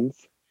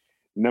friends.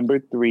 Number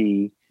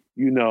three,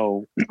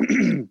 it's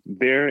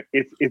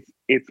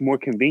more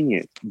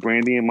convenient.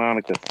 Brandy and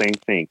Monica, same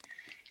thing.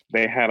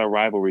 They had a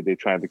rivalry they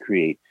tried to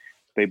create.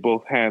 They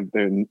both had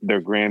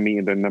their Grammy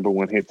and their number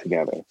one hit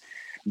together.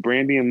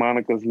 Brandy and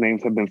Monica's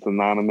names have been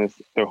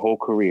synonymous their whole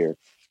career.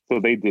 So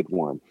they did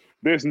one.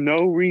 There's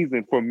no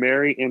reason for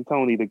Mary and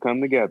Toni to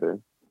come together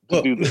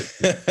to do this.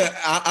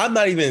 I'm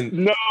not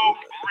even... No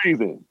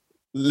reason.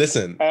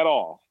 Listen. At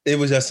all. It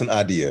was just an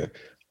idea.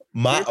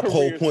 My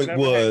whole point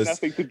was,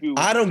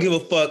 I don't give a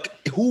fuck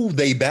who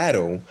they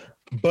battle,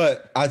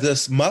 but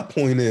my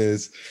point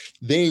is,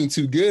 they ain't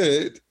too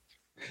good.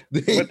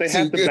 But they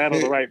have to battle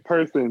the right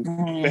person.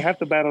 They have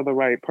to battle the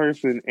right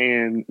person,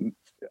 and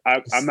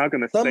I'm not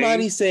going to say.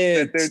 Somebody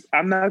said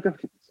I'm not going.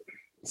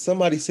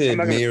 Somebody said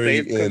Mary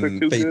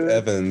and Faith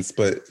Evans,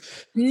 but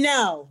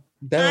no,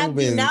 I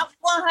do not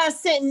want her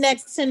sitting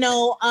next to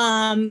no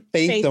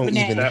Faith don't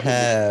even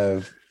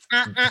have.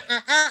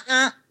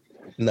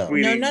 No.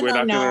 We're not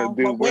going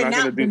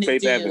to do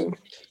Faith Evans.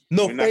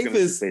 No,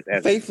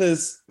 Faith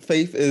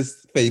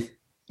is Faith.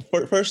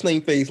 First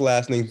name Faith,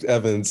 last name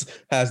Evans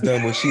has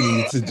done what she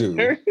needed to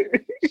do.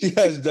 She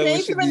has done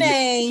what she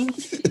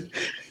needed.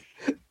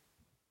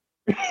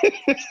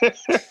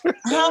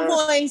 Her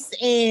voice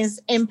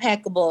is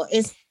impeccable.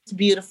 It's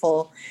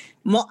beautiful.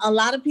 A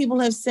lot of people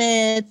have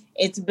said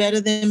it's better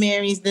than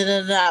Mary's,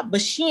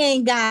 but she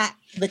ain't got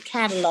the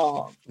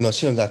catalog. No,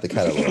 she ain't got the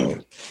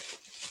catalog.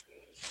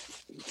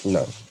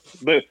 No.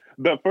 But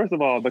first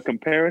of all, the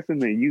comparison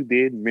that you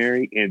did,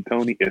 Mary and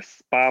Toni, is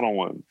spot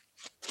on.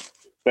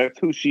 That's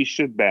who she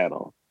should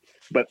battle.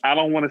 But I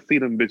don't want to see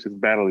them bitches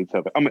battle each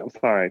other. I'm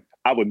sorry.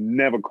 I would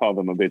never call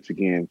them a bitch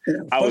again.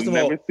 I would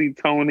never see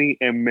Toni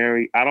and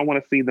Mary. I don't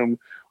want to see them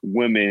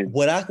women.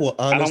 What I will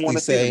honestly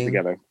say,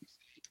 together.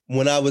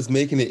 When I was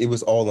making it, it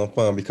was all on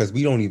fun because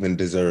we don't even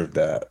deserve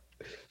that.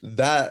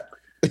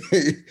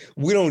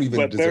 We don't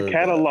even deserve that. But their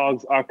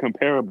catalogs are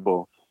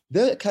comparable.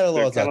 Their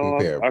catalogs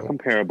are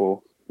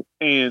comparable.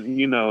 And,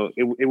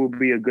 it would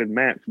be a good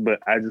match. But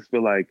I just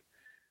feel like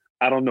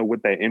I don't know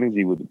what that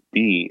energy would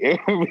be. It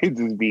would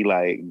just be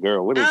like,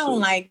 girl, what is this? I don't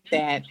like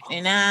that.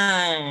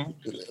 And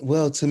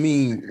well, to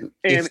me,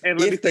 if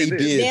they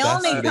did, they're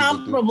only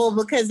comparable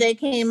because they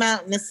came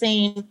out in the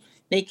same.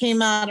 They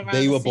came out around.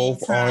 They were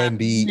both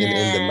R&B in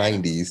the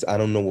 90s. I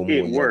don't know what more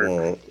you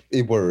want.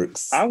 It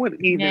works. I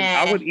would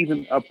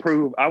even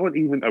approve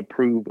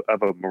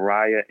of a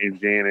Mariah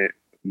and Janet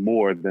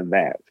more than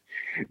that.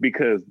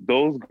 Because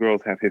those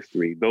girls have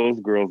history. Those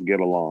girls get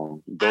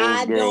along.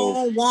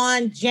 Don't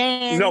want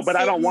Jan. No, but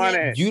I don't want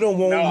it. You don't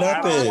want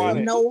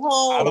nothing. No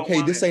hole.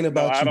 Okay, this ain't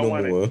about you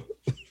no more.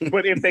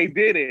 But if they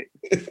did it,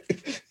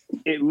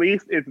 at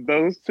least it's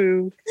those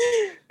two,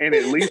 and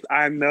at least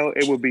I know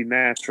it would be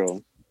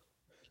natural.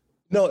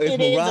 No, if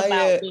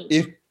Mariah,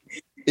 if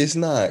it's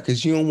not,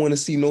 because you don't want to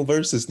see no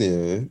verses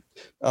then.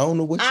 I don't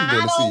know what you want to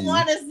see. I don't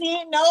want to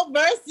see no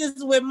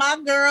verses with my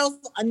girls,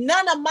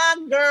 none of my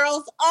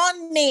girls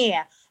on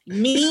there.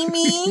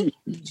 Mimi,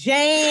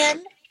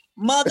 Jan,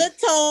 Mother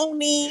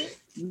Toni,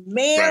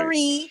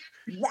 Mary.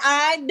 Right.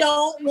 I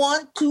don't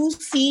want to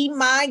see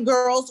my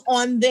girls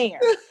on there.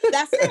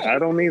 That's it. I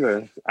don't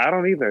either.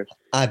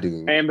 I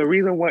do. And the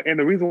reason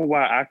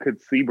why I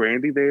could see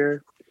Brandy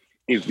there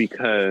is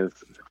because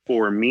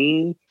for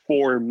me,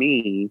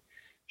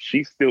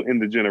 she's still in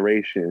the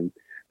generation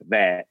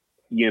that,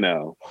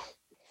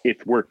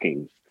 it's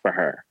working for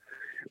her.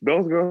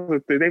 Those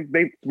girls,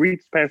 they've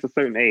reached past a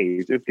certain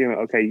age. It's giving,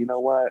 okay, you know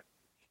what?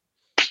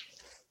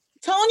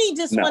 Tony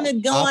just want to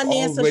go on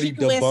there so she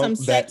can wear some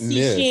sexy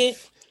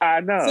shit. I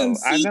know. Some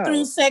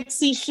see-through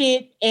sexy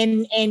shit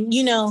and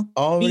you know,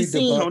 already be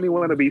seen. Tony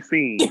want to be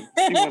seen.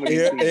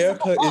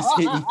 Erica is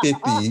hitting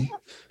 50.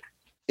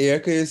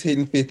 Erica is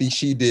hitting 50.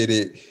 She did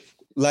it.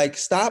 Like,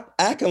 stop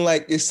acting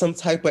like it's some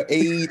type of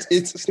age.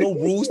 It's no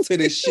rules to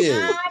this shit.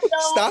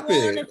 Stop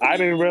it. I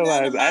didn't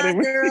realize.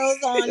 Girls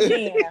on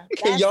there.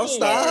 Can y'all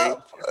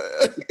stop?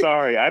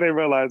 Sorry, I didn't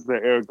realize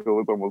that Erica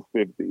was almost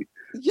 50.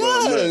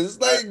 Yes,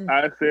 look, like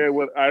I said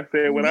what I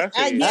said.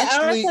 Yeah,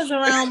 Erica's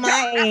around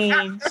my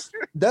age.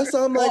 That's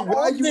why I'm like,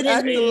 why are you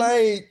acting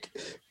like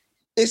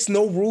it's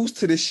no rules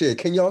to this shit?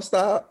 Can y'all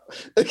stop?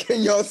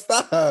 Can y'all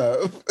stop?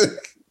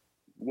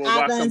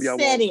 I done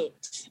said it.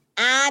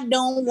 I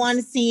don't want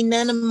to see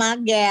none of my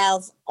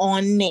gals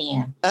on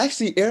there.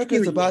 Actually,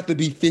 Erica's about to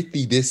be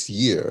 50 this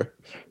year.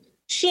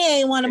 She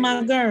ain't one of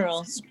my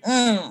girls.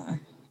 Pay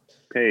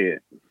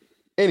it.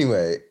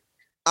 Anyway,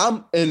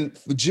 and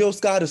Jill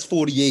Scott is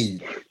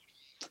 48.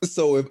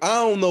 So if I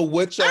don't know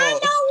what y'all... I know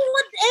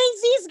what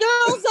age these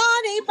girls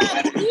are. They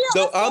about to be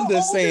so I'm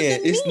just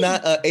saying, it's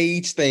not an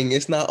age thing.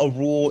 It's not a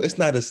rule. It's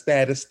not a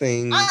status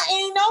thing.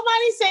 Ain't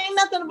nobody saying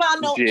nothing about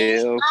no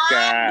Jill age.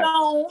 Scott. I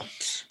don't...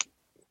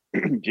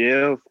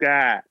 Jill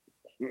Scott.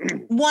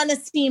 Want to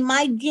see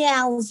my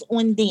gals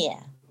on there.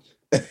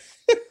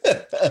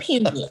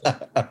 Period.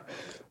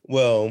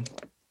 Well,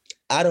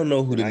 I don't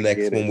know who the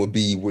next one would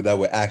be that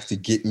would actually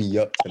get me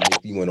up to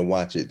make me want to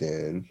watch it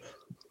then.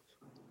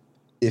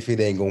 If it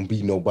ain't going to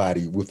be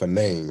nobody with a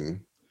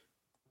name,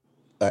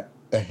 a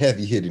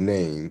heavy-hitting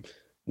name.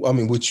 I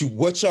mean, what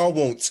y'all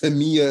want?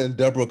 Tamia and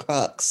Deborah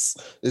Cox.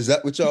 Is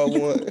that what y'all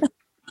want?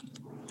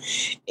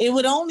 It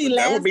would only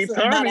last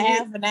about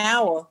half an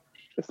hour.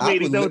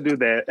 Sweetie, don't do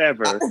that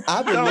ever.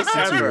 I would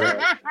listen to it.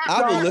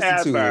 I would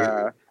listen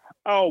to it.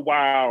 Oh,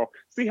 wow.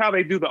 See how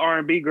they do the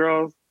R&B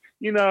girls?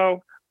 You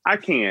know, I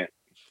can't.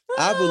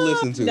 I would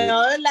listen to it.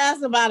 No, it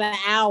lasts about an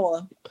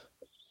hour.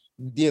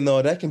 You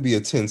know, that can be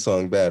a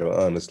 10-song battle,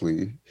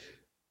 honestly.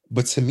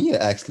 But Tamia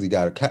actually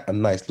got a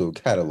nice little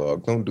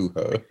catalog. Don't do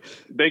her.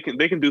 They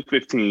can do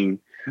 15.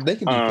 They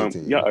can do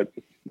 15.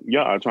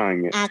 Y'all are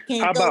trying it. I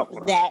can't go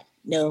for that.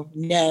 No.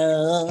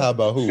 How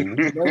about who?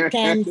 No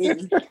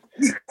candy.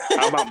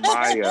 How about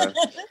Maya?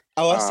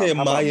 Oh, I said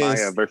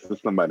Maya versus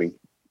somebody.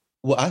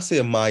 Well, I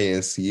said Maya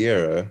and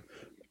Sierra,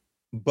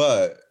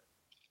 but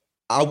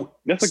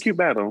that's a cute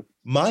battle.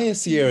 Maya and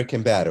Sierra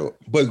can battle,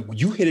 but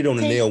you hit it on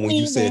the nail when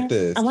you said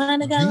this. I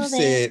want to go You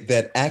said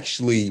that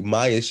actually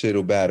Maya should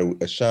have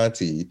battled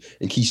Ashanti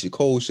and Keisha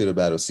Cole should have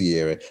battled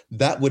Sierra.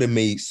 That would have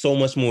made so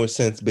much more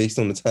sense based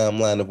on the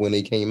timeline of when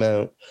they came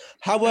out.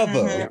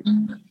 However,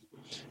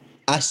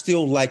 I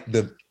still like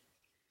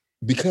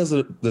because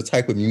of the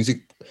type of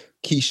music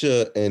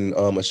Keisha and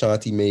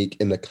Ashanti make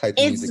and the type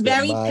of music. It's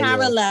very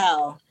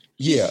parallel.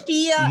 Yeah,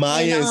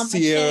 Maya and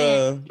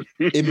Sierra,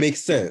 it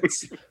makes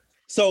sense.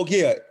 So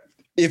yeah,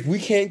 if we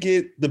can't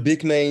get the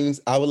big names,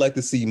 I would like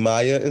to see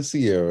Maya and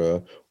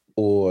Sierra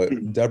or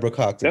Deborah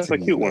Cox. That's a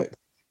cute one.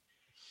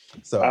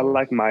 So I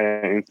like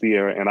Maya and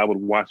Sierra, and I would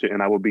watch it,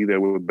 and I would be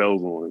there with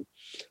bells on.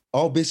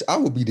 Oh, bitch, I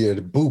would be there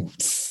to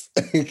boots,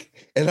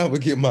 and I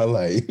would get my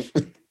life.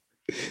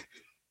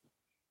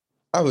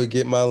 I would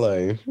get my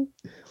life.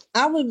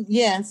 I would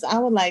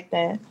like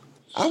that.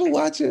 I would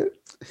watch it.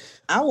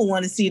 I would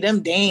want to see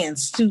them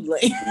dance too.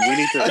 Like,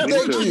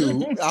 thank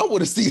you. I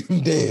want to see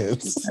them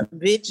dance.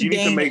 Bitch, you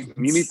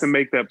need to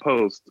make that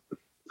post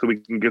so we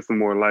can get some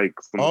more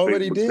likes.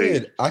 Already did.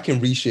 Page. I can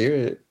reshare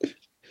it.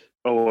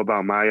 Oh,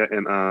 about Maya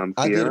and Sierra?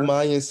 I did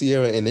Maya and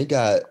Sierra, and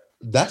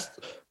that's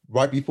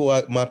right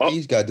before my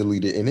page got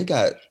deleted, and it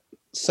got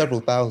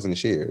several thousand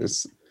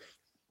shares.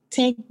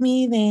 Take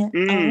me there.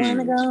 I want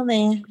to go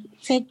there.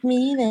 Take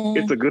me there.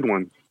 It's a good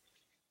one.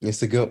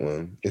 It's a good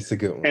one.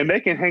 And they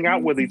can hang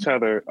out with each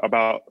other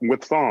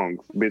with songs,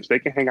 bitch. They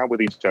can hang out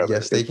with each other.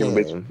 Yes, they can.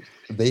 Bitch.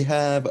 They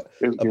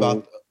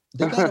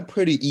got a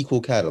pretty equal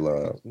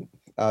catalog.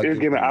 It's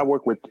given I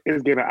work with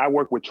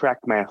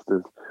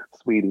Trackmasters,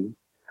 sweetie.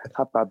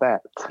 How about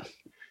that?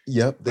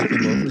 Yep, they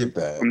can both get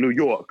that. From New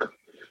York.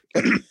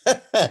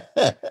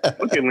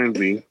 Look at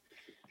Lindsay.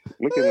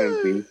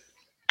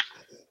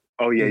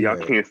 Oh yeah, y'all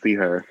can't see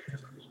her.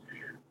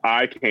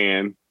 I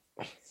can.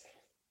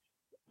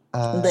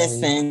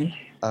 Listen.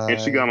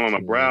 And she got on a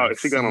brow.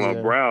 She got on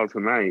a brow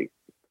tonight.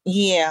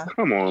 Yeah.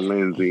 Come on,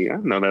 Lindsay. I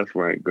know that's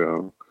right,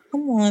 girl.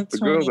 Come on, the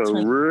girls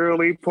are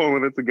really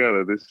pulling it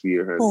together this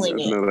year.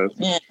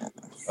 Yeah.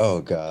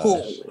 Oh God.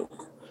 Cool.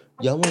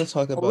 Y'all want to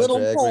talk about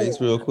Drag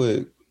Race real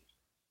quick?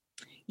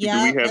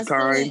 Yeah. Do we have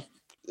time?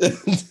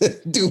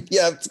 Do we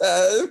have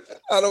time?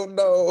 I don't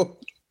know.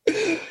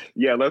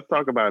 Yeah, let's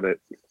talk about it.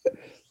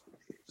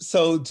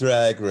 So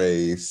Drag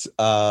Race,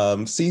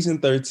 season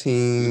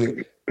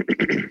 13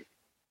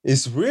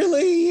 is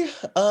really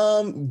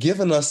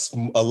giving us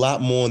a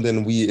lot more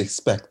than we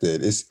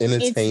expected. It's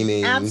entertaining.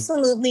 It's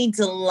absolutely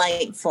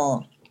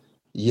delightful.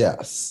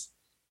 Yes.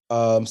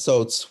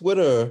 So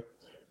Twitter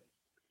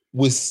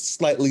was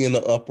slightly in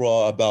the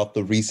uproar about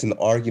the recent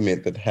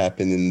argument that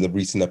happened in the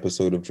recent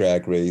episode of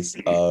Drag Race.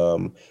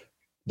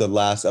 The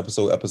last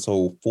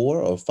episode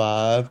 4 or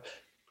 5.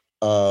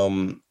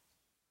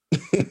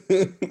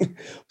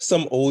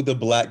 Some older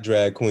Black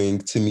drag queen,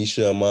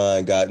 Tamisha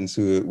Iman, got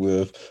into it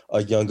with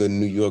a younger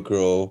New York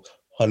girl,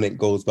 who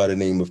goes by the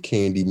name of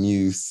Candy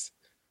Muse.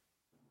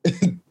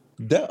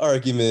 That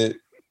argument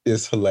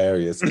is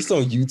hilarious. It's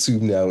on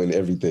YouTube now and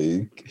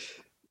everything.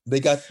 They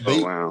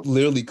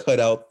literally cut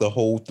out the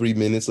whole 3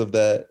 minutes of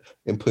that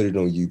and put it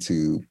on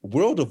YouTube.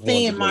 World of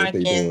Wonder, what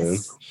they doing.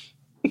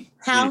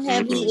 How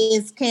heavy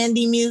is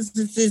Candy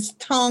Muse's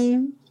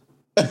tongue?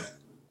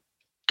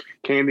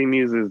 Candy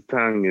Muse's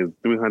tongue is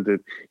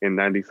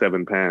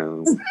 397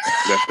 pounds.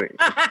 That's it.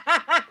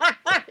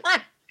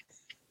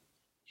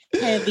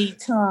 Heavy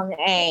tongue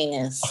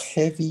ass. A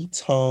heavy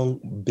tongue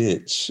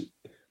bitch.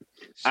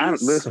 I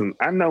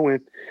know when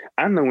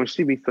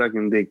she be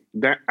sucking dick,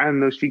 that I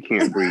know she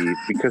can't breathe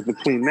because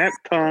between that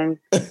tongue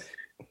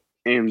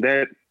and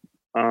that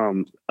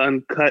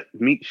uncut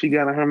meat she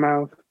got in her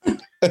mouth,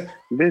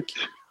 bitch,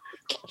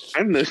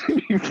 I know she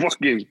be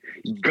fucking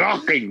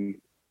gawking.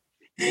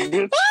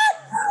 Bitch.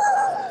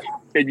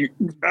 And you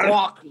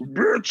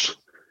bitch.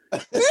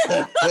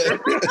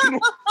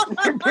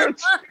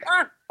 Bitch.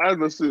 I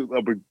know she's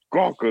a big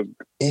gawker.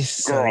 It's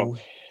so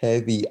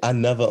heavy. I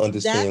never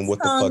understand what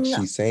the fuck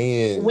she's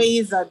saying.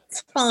 Weighs a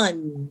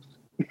ton.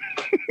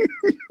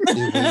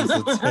 It weighs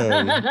a ton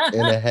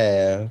and a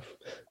half.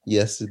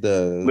 Yes, it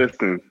does.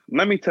 Listen,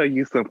 let me tell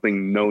you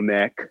something, No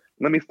Neck.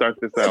 Let me start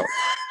this out.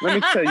 Let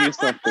me tell you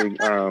something,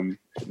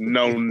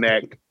 No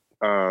Neck,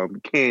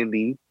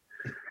 Candy.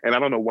 And I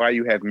don't know why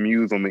you have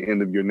Muse on the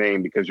end of your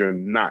name because you're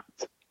not.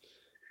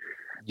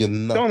 You're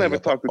not. Don't ever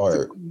talk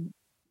to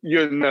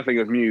you're nothing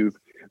of Muse.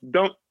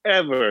 Don't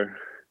ever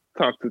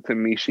talk to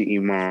Tamisha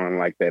Iman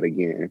like that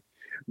again.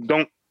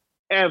 Don't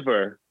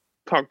ever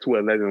talk to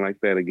a legend like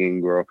that again,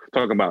 girl.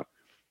 Talk about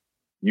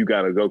you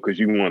gotta go because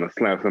you want to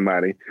slap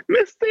somebody.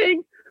 Miss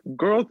Thing,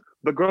 the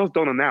girls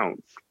don't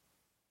announce.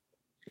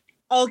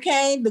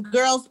 Okay, the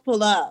girls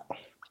pull up.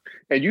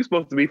 And you're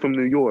supposed to be from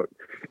New York.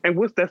 And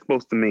what's that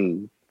supposed to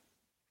mean?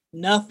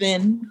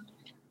 Nothing.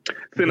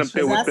 Sitting up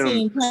there with them. I've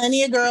seen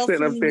plenty of girls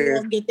from New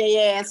York get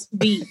their ass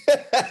beat.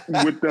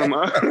 With them.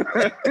 And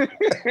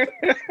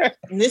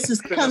this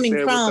is coming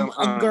from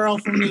a girl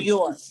from New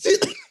York.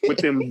 With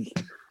them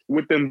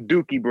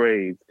dookie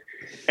braids.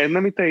 And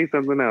let me tell you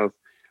something else.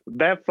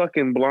 That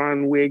fucking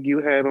blonde wig you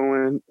had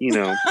on, you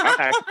know,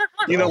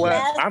 you know what?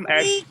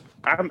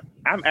 I'm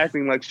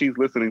acting like she's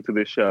listening to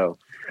this show.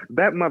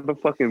 That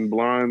motherfucking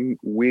blonde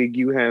wig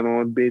you had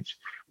on, bitch,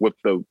 with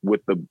the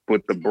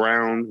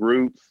brown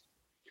roots,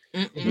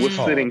 was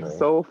sitting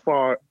so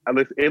far.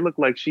 It looked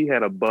like she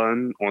had a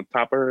bun on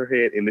top of her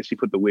head, and then she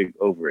put the wig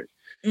over it.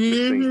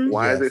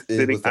 Why is it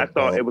sitting? I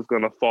thought it was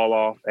gonna fall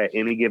off at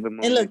any given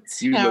moment. It looked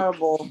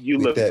terrible. You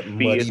look that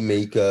muddy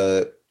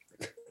makeup.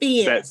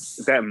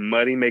 That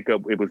muddy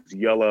makeup. It was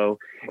yellow,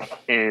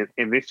 and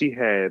then she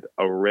had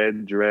a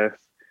red dress.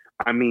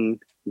 I mean,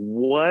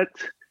 what?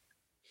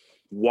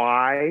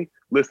 Why?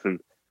 Listen,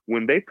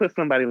 when they put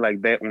somebody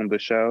like that on the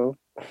show,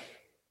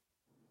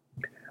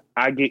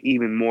 I get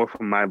even more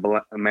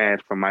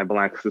mad from my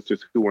Black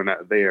sisters who were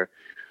not there,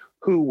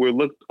 who were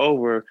looked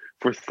over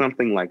for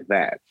something like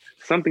that.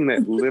 Something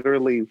that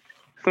literally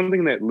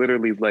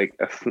is like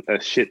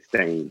a shit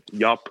stain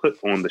y'all put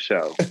on the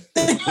show.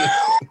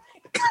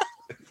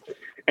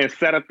 And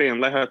sat up there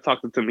and let her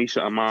talk to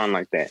Tamisha Iman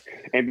like that.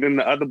 And then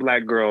the other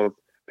Black girls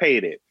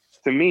paid it.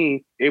 To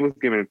me, it was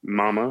giving,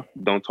 mama,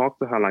 don't talk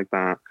to her like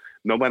that.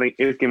 Nobody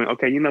is giving,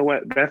 okay, you know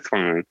what? That's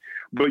fine.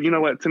 But you know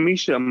what?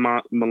 Tamisha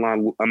Iman,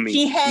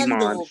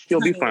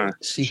 she'll be fine.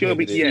 She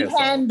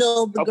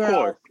handled the girl.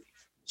 Course.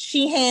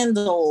 She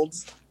handled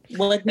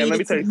what needed to be handled. And let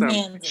me tell you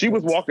something. She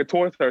was walking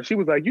towards her. She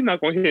was like, you're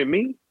not going to hit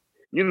me?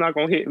 You're not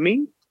going to hit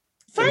me?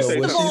 First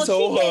of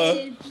all,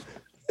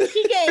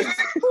 she gave,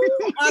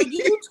 who are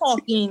you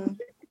talking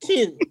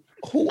to?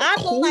 I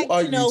would like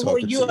to know who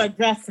you're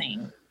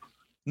addressing.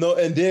 No,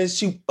 and then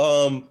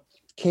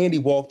Candy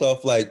walked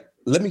off like,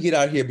 let me get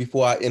out here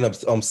before I end up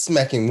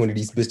smacking one of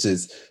these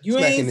bitches. You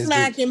ain't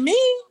smacking me.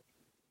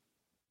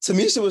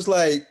 Tamisha was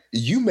like,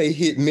 you may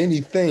hit many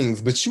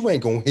things, but you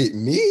ain't gonna hit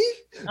me.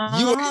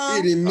 You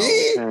ain't hitting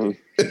me. Okay.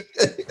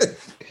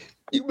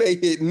 You may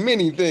hit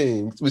many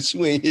things, but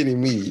you ain't hitting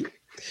me.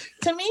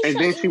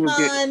 Tamisha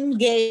Iman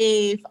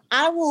gave,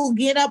 I will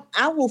get up,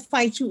 I will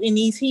fight you in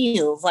these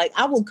heels. Like,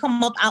 I will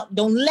come up out,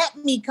 don't let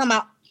me come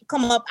up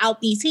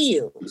out these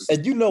heels.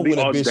 And you know when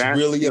a bitch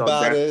really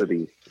about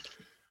it?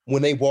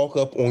 When they walk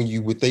up on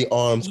you with their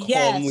arms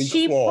calmly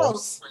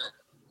crossed.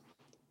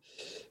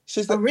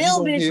 A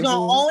real bitch gonna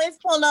always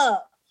pull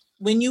up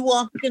when you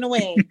walking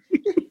away.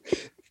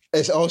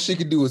 And all she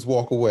could do is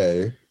walk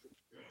away.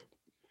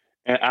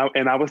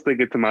 And I was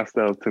thinking to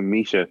myself,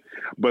 Tamisha,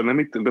 but let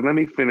me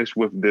finish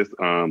with this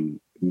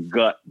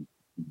gut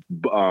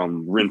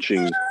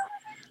wrenching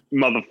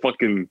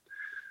motherfucking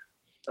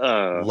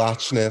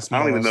Loch Ness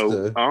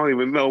monster. I don't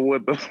even know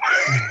what the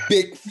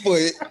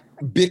Bigfoot.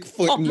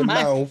 Bigfoot in the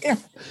mouth.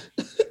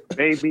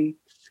 Baby,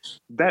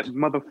 that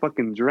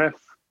motherfucking dress,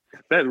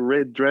 that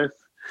red dress.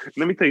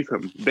 Let me tell you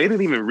something. They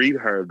didn't even read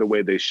her the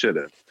way they should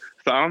have.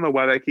 So I don't know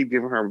why they keep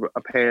giving her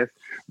a pass.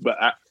 But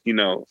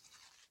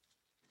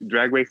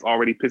Drag Race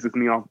already pisses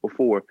me off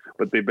before.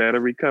 But they better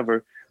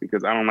recover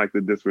because I don't like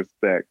the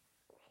disrespect.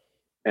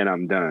 And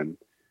I'm done.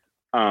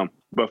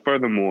 But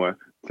furthermore,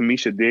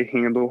 Tamisha did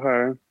handle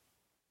her.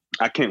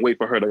 I can't wait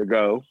for her to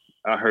go.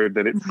 I heard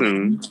that it's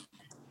soon.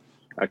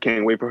 I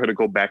can't wait for her to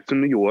go back to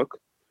New York.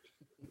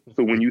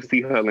 So when you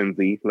see her,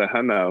 Lindsay, let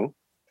her know.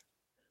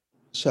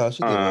 She needs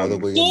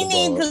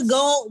to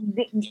go,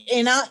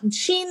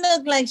 she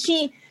looked like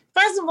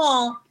first of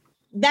all,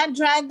 that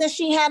drag that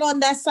she had on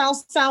that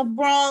South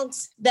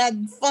Bronx, that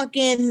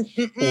fucking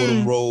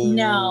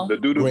no, the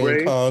doo-doo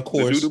braid,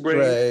 concourse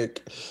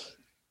drag.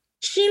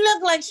 She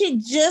looked like she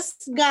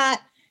just got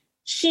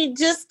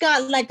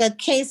like a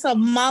case of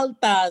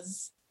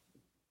Maltas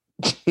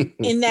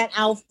in that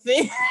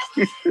outfit.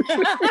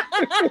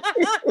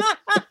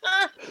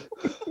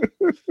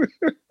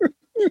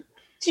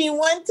 She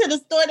went to the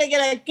store to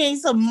get a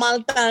case of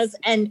Maltas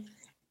and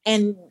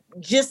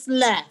just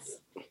left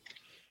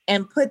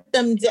and put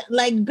them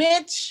like,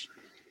 bitch,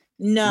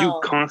 no.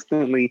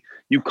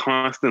 You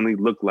constantly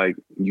look like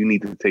you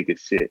need to take a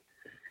shit.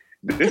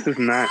 This is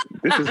not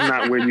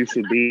where you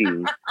should be.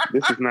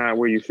 This is not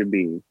where you should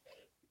be.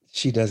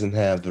 She doesn't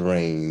have the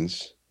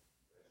range.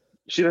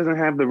 She doesn't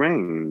have the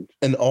range.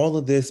 And all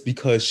of this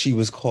because she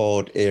was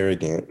called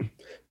arrogant.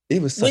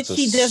 It was such which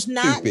she does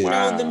not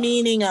know the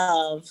meaning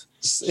of.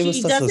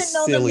 She doesn't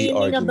know the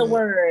meaning of the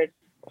word.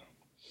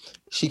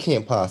 She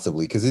can't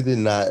possibly, because it did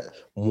not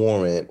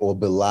warrant or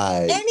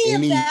belie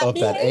any of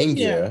that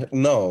anger.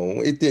 No,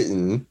 it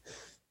didn't.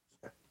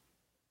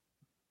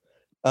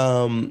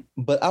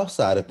 But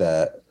outside of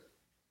that,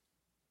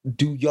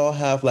 do y'all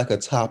have like a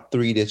top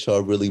 3 that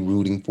y'all really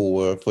rooting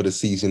for the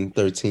season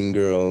 13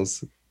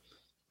 girls?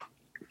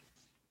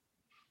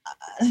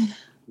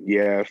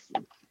 Yes.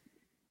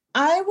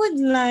 I would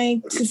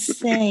like to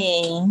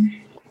say,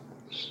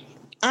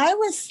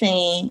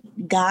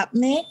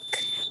 Gottmik,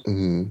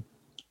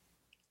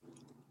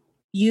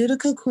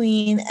 Utica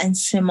Queen, and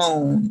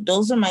Simone.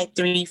 Those are my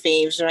 3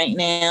 faves right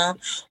now.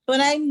 But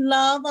I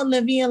love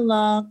Olivia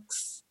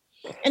Lux.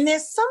 And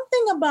there's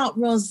something about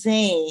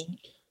Rosé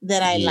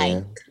that I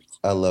like.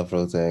 I love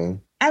Rosé.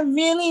 I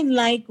really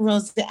like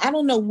Rosé. I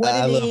don't know what it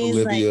is. I love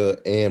Olivia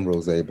and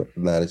Rosé, but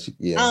not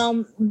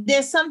that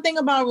there's something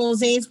about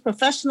Rosé's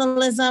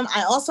professionalism.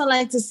 I also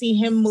like to see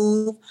him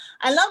move.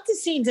 I love to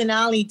see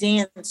Denali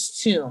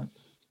dance too.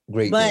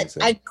 Great but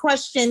dancer. I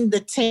question the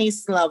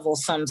taste level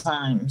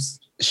sometimes.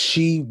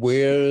 She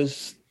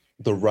wears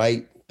the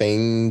right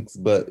things,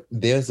 but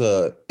there's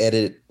a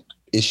edit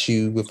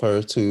issue with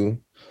her too.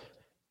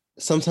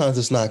 Sometimes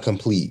it's not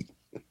complete.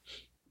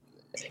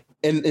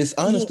 And it's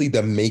honestly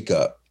the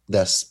makeup.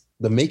 That's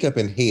the makeup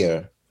and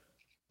hair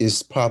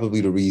is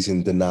probably the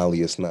reason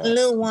Denali is not a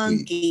little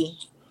wonky.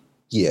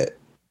 Yeah,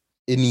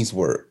 it needs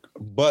work.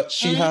 But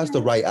she has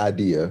the right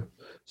idea.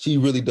 She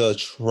really does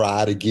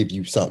try to give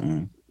you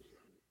something.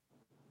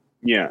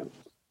 Yeah.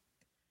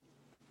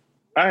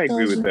 I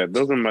agree with that.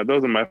 Those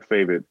are my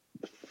favorite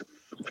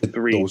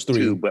 3. Those 3.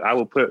 Too, but I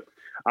will put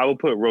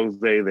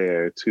Rosé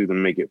there too to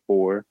make it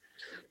 4.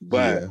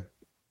 But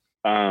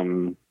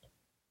I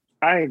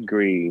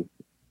agree.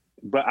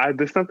 But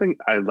there's something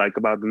I like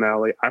about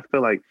Denali. I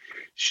feel like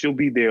she'll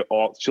be there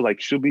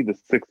she'll be the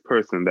 6th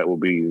person that will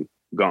be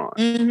gone.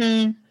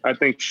 Mm-hmm. I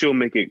think she'll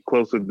make it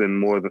closer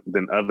than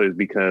others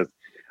because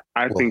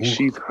I think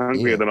she's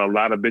hungrier than a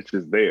lot of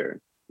bitches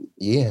there.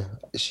 Yeah,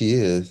 she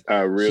is. I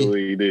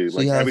really do.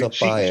 She has a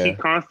fire. She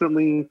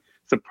constantly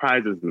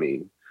surprises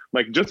me.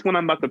 Like just when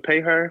I'm about to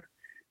pay her,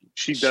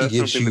 she does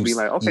something to be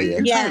like, okay,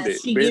 you turned it.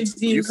 She gives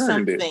you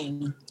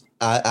something.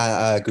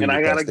 I agree. And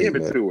I gotta give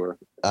it to her.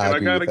 I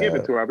gotta give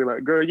it to her. I'll be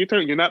like, girl,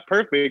 you're not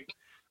perfect,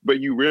 but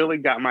you really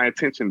got my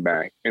attention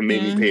back and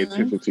made me pay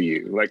attention to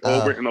you. Like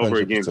over and over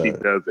 100%. Again, she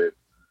does it.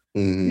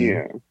 Mm-hmm.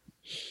 Yeah.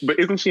 But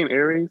isn't she an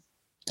Aries?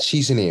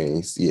 She's an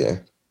Aries, yeah.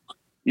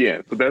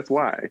 Yeah, so that's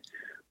why.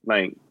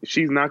 Like,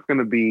 she's not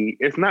gonna be,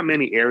 it's not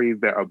many Aries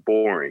that are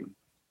boring.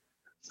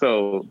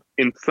 So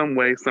in some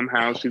way,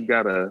 somehow she's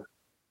gotta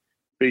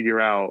figure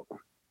out,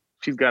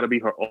 she's gotta be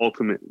her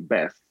ultimate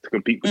best to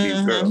compete with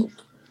these girls.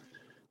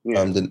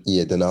 Yeah.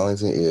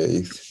 Denali's an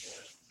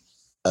Aries.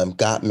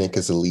 Gottmik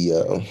is a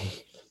Leo.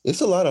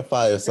 It's a lot of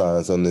fire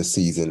signs on this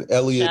season.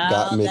 Elliot,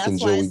 Gottmik, and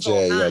Joey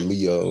J are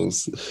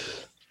Leos.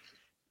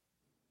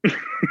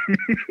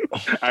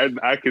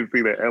 I can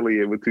see that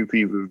Elliot with 2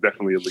 T's is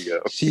definitely a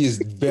Leo. She is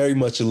very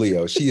much a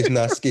Leo. She is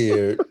not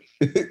scared.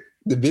 The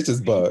bitch is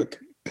buck.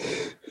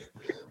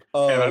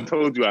 And I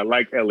told you I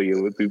like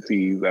Elliot with 2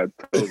 T's. I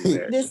told you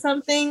that. There's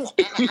something,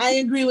 I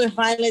agree with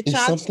Violet Chachki.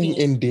 There's something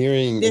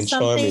endearing and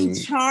charming.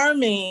 There's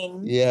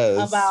something charming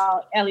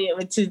about Elliot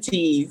with 2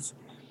 T's.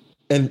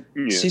 And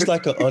she's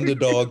like an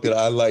underdog that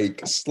I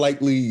like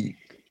slightly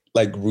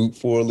like root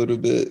for a little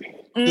bit.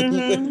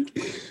 Mm-hmm.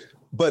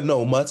 But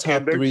no, my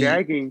top 3.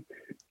 Gagging.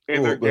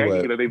 And they're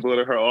gagging that they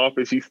voted her off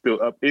and she's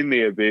still up in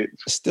there, bitch.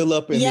 Still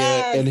up in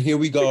there. And here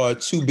we go. Our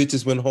two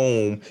bitches went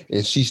home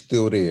and she's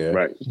still there.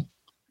 Right.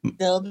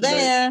 Still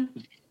there. Right.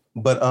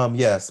 But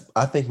yes,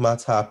 I think my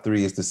top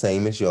 3 is the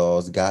same as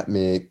y'all's.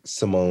 Gottmik,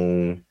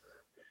 Simone,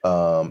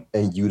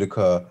 and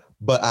Utica.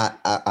 But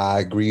I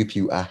agree with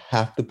you. I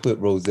have to put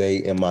Rose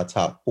in my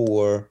top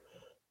 4.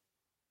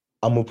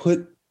 I'm gonna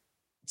put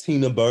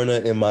Tina Burner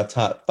in my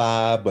top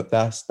 5, but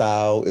that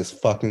style is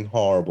fucking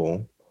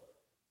horrible.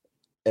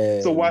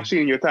 And so why is she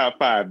in your top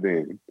 5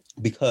 then?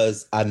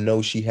 Because I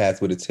know she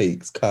has what it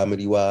takes,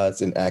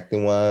 comedy-wise and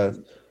acting-wise.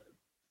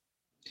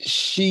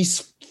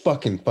 She's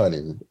fucking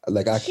funny.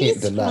 Like, I can't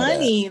deny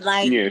funny. that.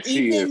 Like, yeah,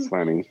 she is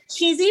funny.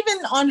 She's even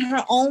on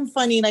her own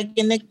funny. Like,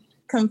 in the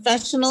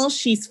confessional,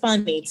 she's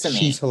funny to me.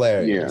 She's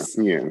hilarious.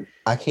 Yeah.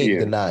 I can't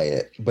deny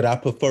it, but I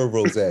prefer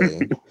Rose.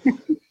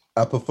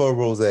 I prefer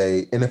Rose.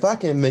 And if I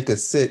can make a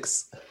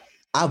 6,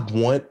 I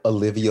want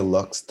Olivia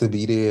Lux to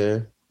be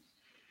there.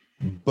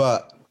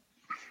 But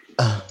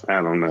I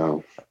don't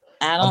know.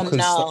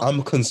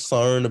 I'm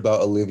concerned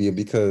about Olivia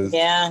because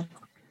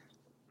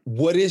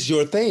what is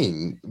your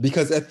thing?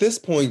 Because at this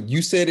point,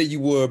 you said that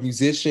you were a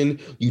musician.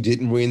 You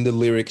didn't win the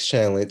lyrics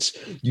challenge.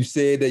 You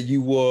said that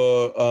you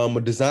were a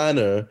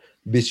designer.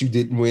 Bitch, you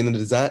didn't win the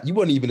design. You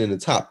weren't even in the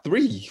top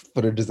 3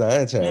 for the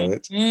design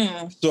challenge.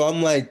 Mm-hmm. So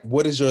I'm like,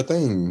 what is your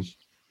thing?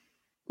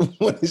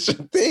 What is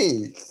your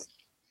thing?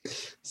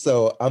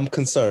 So I'm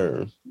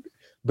concerned.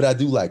 But I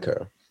do like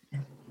her.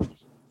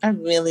 I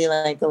really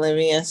like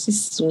Olivia.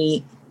 She's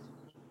sweet.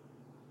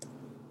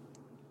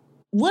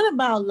 What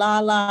about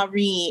Lala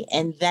Ree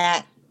and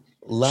that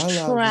Ree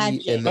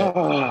and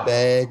that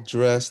bag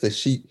dress that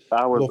she...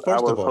 I was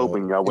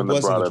hoping y'all wouldn't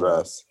have brought it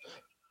up. Was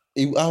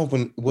it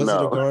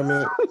a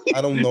garment?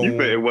 I don't know. You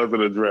said it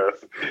wasn't a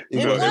dress.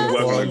 It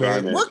wasn't a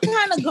garment. What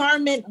kind of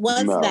garment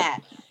was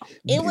that?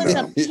 It was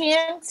a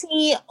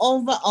panty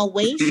over a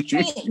waist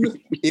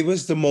train. It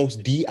was the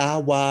most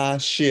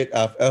DIY shit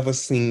I've ever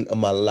seen in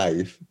my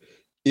life.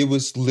 It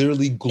was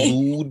literally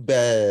glued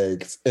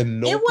bags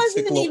and no. It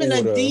wasn't even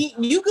order.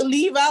 You could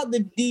leave out the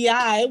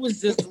DI. It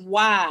was just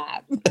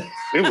wide.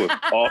 It was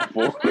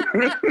awful.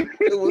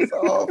 It was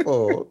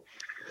awful.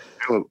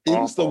 It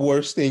was the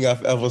worst thing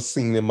I've ever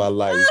seen in my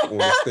life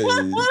on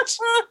stage.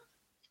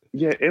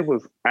 Yeah, it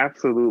was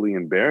absolutely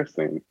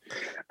embarrassing.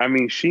 I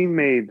mean, she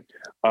made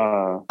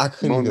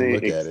Monet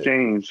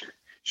Exchange.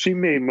 She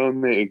made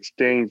Monet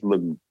Exchange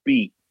look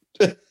beat.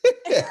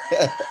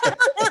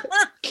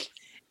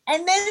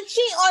 And then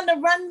she on the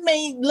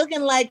runway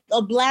looking like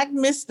a black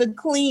Mr.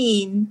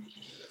 Clean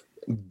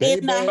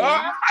in a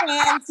half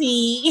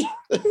panty.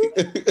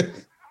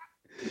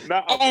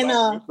 Not a and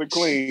black Mr.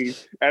 Clean.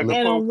 As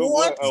and a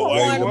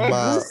war-torn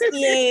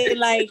bustier,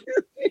 like.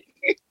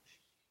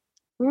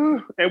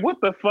 And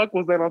what the fuck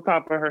was that on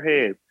top of her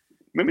head?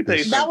 Let me tell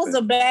you something. That was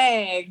a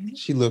bag.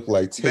 She looked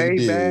like Tay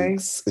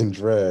Diggs in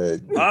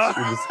drag.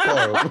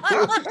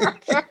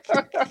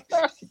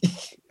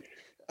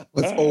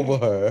 What's over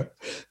her?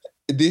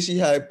 Then she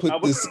had put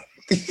this.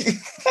 It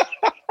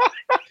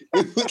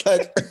was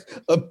like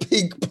a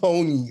pink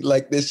pony,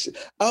 like this.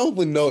 I don't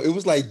even know. It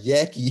was like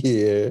yucky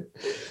hair.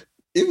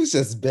 It was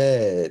just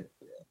bad.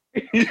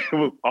 It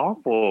was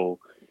awful.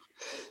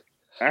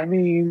 I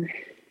mean,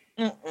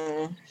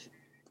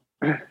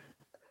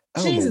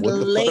 she's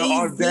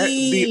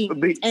lazy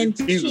and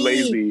she's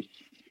lazy.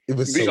 It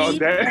was the so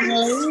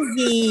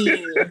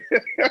lazy.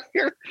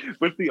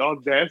 But the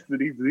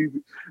audacity.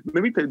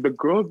 Let me tell you, the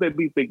girls that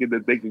be thinking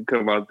that they can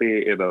come out there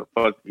in a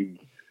fucking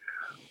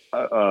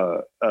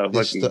panty.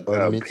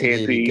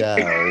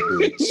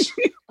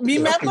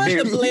 Remember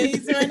the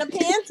blazer and a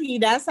panty?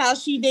 That's how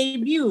she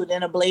debuted,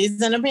 in a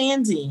blazer and a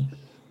panty.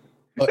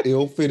 An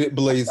ill-fitted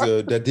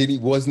blazer that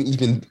wasn't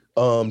even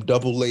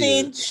double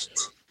layered.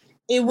 Cinched.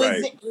 It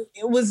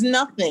was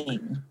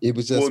nothing. It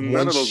was just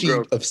one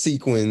sheet of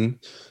sequin.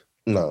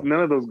 No. None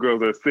of those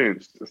girls are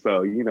cinched.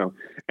 So,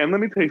 and let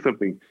me tell you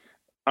something.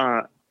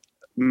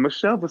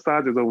 Michelle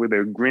Visage is over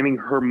there grinning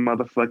her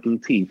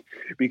motherfucking teeth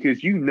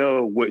because you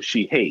know what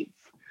she hates.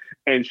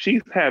 And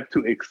she's had to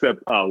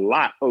accept a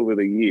lot over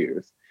the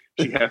years.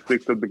 She has to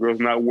accept the girls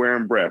not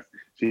wearing breasts.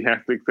 She has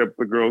to accept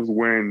the girls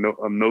wearing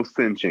no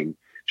cinching.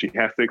 She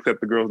has to accept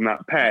the girls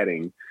not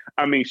padding.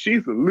 I mean,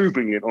 she's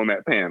losing it on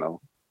that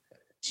panel.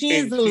 She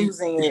is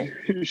losing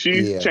it.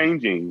 She's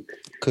changing.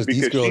 Because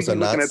these girls are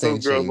not cinching.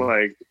 Those girls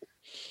like,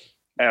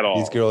 at all.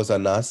 These girls are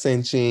not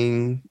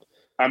cinching.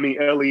 I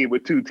mean, Elliot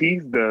with 2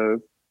 T's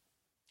does.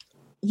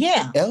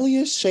 Yeah.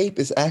 Elliot's shape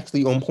is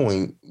actually on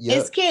point. Yep.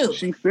 It's cute.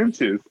 She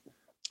cinches.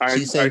 I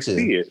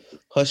see it.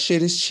 Her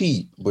shit is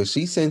cheap, but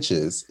she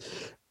cinches.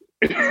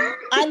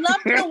 I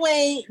love the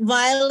way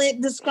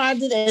Violet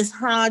described it as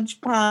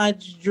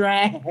hodgepodge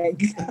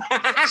drag.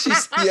 She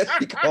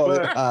called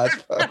it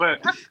hodgepodge.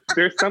 But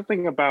there's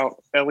something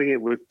about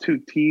Elliot with 2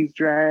 T's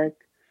drag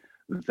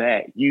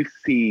that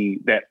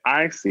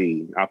I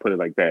see, I'll put it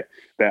like that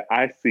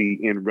I see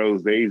in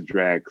Rosé's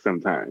drag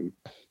sometimes.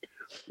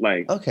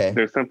 Like,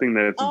 there's something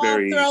that's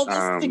very... throw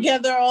this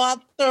together, or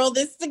I'll throw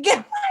this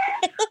together.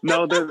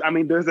 No, there's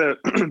a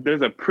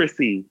there's a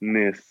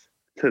prissiness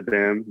to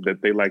them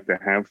that they like to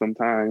have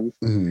sometimes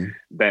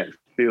that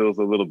feels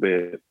a little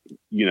bit,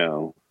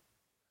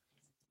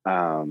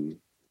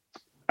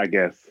 I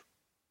guess,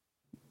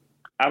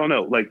 I don't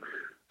know. Like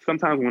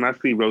sometimes when I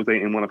see Rose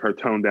in one of her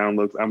toned down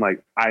looks, I'm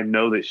like, I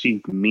know that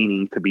she's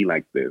meaning to be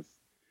like this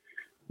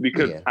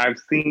because I've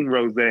seen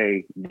Rose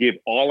give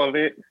all of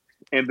it.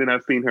 And then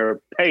I've seen her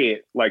pay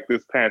it like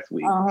this past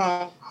week.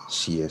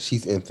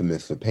 She's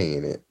infamous for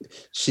paying it.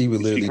 She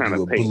would literally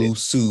do a blue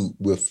suit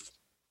with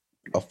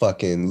a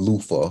fucking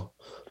loofah.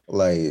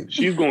 Like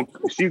she's gonna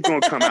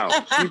come out.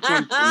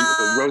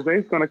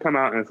 Rose's gonna come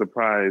out and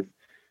surprise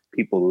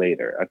people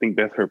later. I think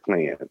that's her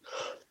plan.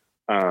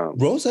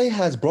 Rose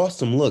has brought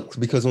some looks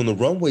because on the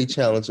runway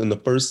challenge in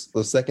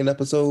the second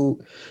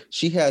episode,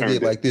 she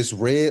had like this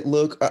red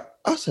look.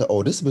 I said,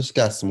 "Oh, this bitch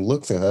got some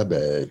looks in her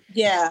bag."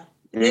 Yeah.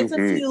 There's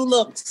a few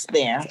looks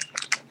there.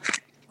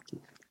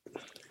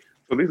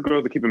 So these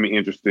girls are keeping me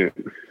interested.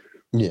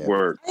 Yeah.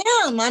 Word.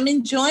 I am. I'm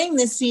enjoying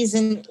this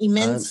season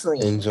immensely.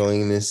 Yes. I am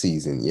enjoying this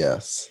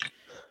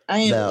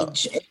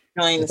season.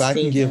 If I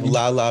can give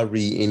LaLa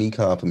Ri any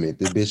compliment,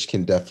 the bitch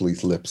can definitely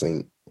lip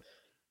sync.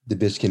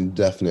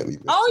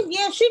 Oh,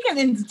 yeah, she can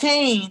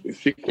entertain.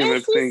 She can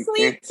lip sync. She's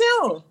sweet,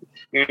 too.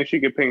 And she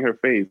can paint her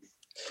face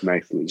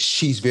nicely.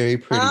 She's very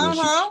pretty.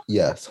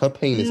 Yes, her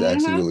paint is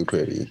actually really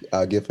pretty.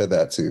 I'll give her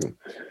that too.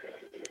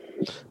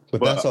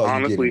 But that's all.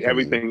 Honestly,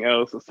 everything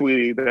else,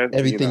 sweetie,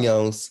 everything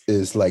else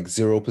is like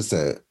 0%.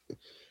 0%.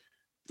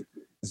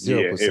 Yeah,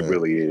 it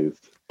really is.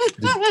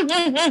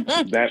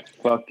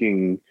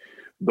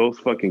 Those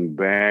fucking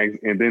bags,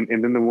 and then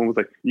the one was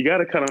like, "You got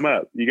to cut them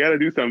up. You got to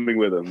do something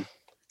with them."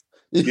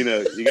 You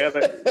gotta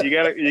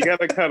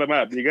cut them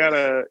up. You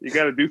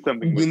gotta do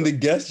something. When the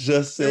guest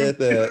just said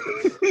that,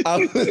 I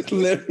was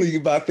literally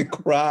about to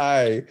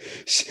cry.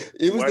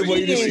 It was the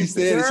way that she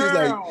said it. She was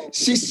like,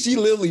 she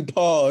literally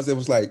paused. It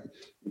was like,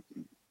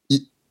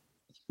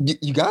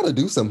 you gotta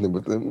do something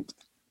with them.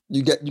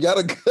 You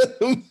gotta cut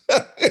them.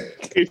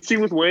 She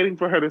was waiting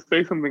for her to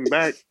say something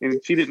back,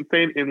 and she didn't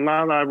say. And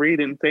LaLa Ri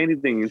didn't say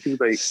anything, and she was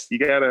like, You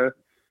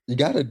gotta.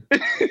 You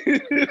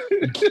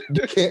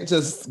can't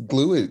just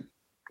glue it.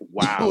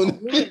 Wow.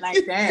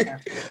 Like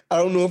that. I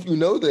don't know if you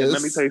know this. And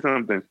let me tell you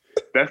something.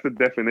 That's the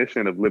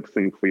definition of lip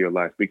sync for your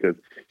life because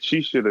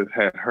she should have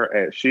had her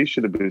ass. She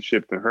should have been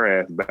shipping her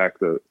ass back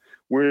to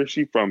where is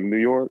she from? New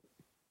York?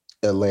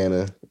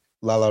 Atlanta.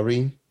 LaLa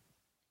Ri?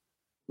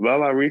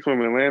 LaLa Ri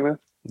from Atlanta?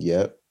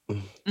 Yep.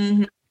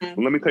 Mm-hmm.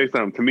 Well, let me tell you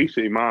something.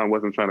 Tamisha Iman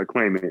wasn't trying to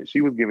claim it.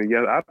 She was giving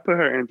yellow. I put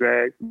her in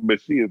drag,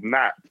 but she is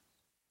not.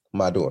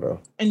 My daughter.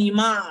 And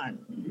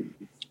Iman.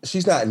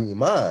 She's not in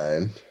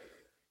Iman.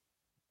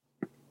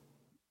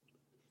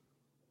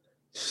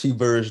 She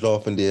verged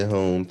off and did her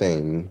own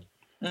thing.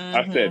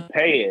 I said,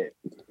 pay it.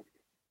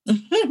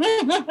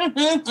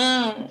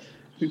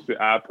 She said,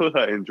 I put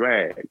her in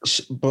drag.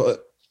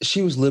 But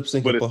she was lip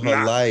syncing for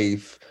her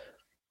life.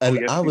 And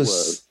yes, I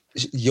was,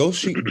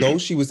 though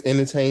she was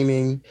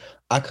entertaining,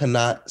 I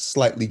cannot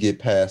slightly get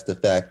past the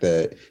fact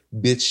that,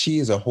 bitch, she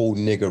is a whole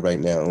nigga right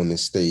now on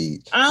this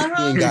stage. She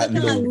ain't got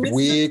no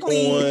wig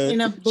on.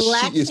 In a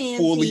black she is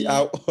fully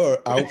out her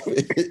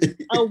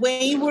outfit. A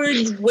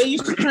wayward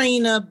waist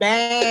trainer,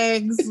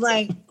 bags,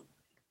 like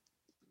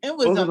it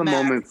was. Those are the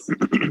moments.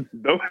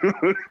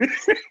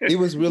 It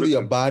was really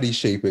a body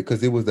shaper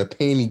because it was a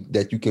panty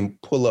that you can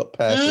pull up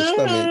past your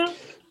stomach.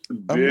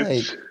 I'm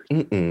like,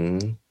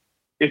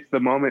 It's the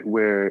moment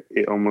where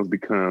it almost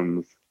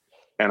becomes.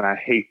 And I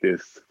hate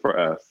this for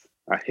us.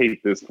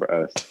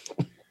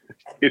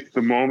 It's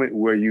the moment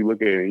where you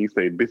look at it and you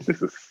say, bitch,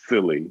 this is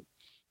silly.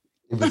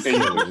 And you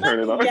just turn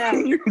it off. Yeah.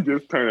 You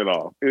just turn it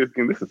off.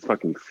 This is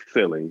fucking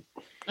silly.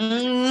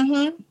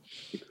 Mm-hmm.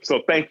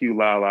 So thank you,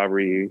 LaLa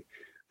Ri,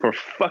 for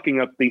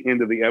fucking up the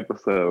end of the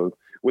episode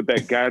with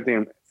that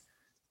goddamn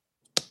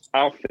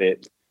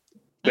outfit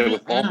that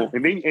was awful.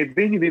 And then you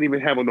didn't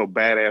even have no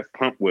badass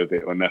pump with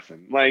it or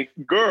nothing. Like,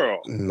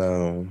 girl.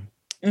 No.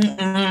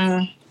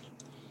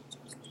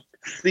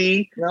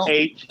 CHEAP.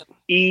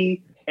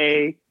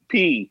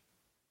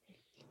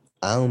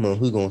 I don't know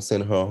who's gonna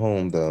send her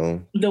home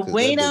though. The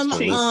way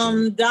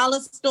them dollar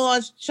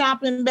store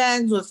shopping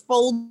bags was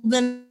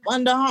folding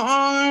under her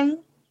arm.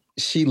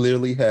 She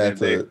literally had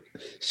to.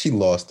 She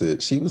lost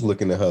it. She was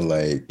looking at her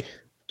like,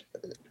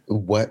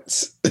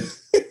 "What?"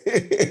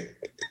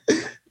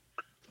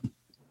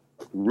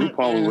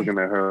 RuPaul was looking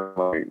at her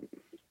like,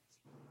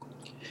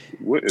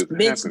 "What is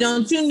bitch, happening?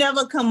 Don't you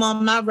never come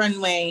on my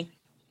runway."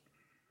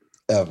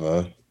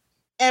 Ever.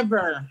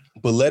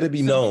 But let it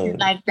be known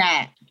like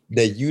that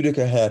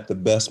Utica had the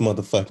best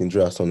motherfucking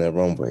dress on that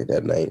runway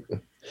that night.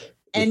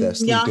 And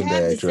y'all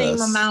had the same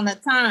amount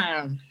of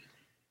time.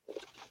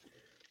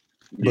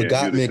 But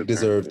Gottmik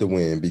deserved the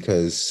win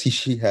because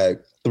she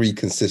had 3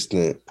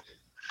 consistent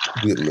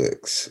good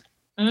looks.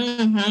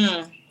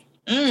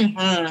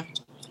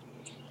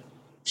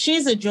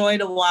 She's a joy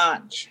to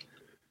watch.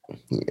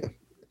 Yeah.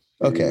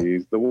 Okay.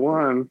 She's the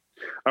one.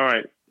 All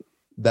right.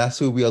 that's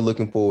who we are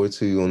looking forward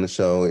to on the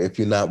show. If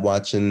you're not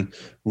watching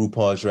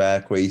RuPaul's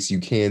Drag Race, you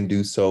can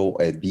do so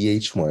at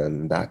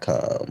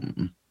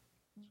vh1.com.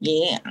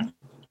 Yeah.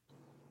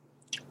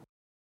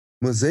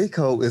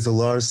 Mosaico is a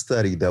large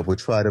study that will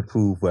try to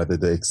prove whether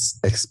the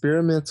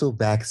experimental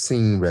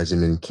vaccine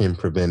regimen can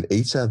prevent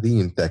HIV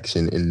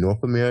infection in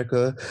North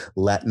America,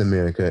 Latin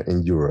America,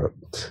 and Europe.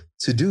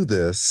 To do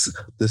this,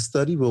 the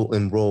study will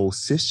enroll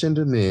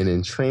cisgender men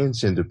and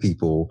transgender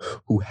people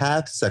who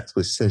have sex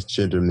with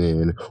cisgender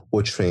men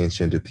or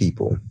transgender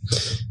people.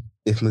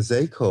 If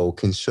Mosaico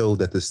can show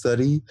that the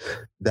study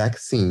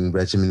vaccine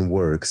regimen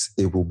works,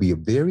 it will be a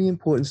very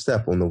important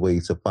step on the way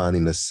to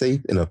finding a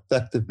safe and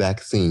effective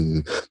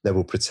vaccine that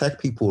will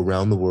protect people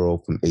around the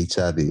world from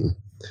HIV.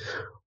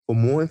 For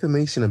more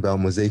information about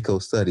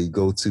Mosaico's study,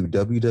 go to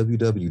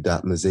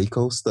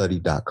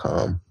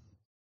www.mosaicostudy.com.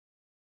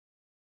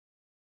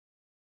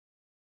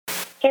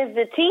 Is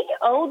the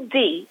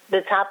TOD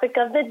the topic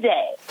of the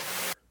day?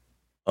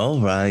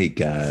 All right,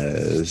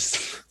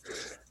 guys.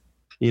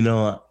 You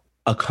know,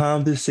 a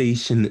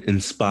conversation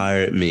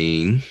inspired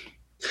me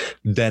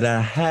that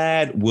I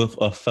had with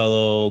a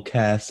fellow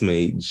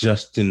castmate,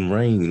 Justin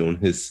Rain, on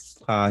his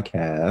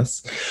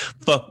podcast,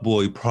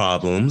 Fuckboy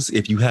Problems.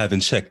 If you haven't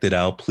checked it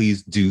out,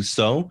 please do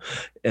so.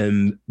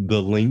 And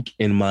the link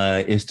in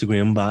my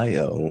Instagram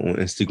bio on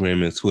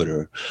Instagram and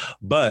Twitter.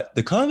 But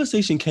the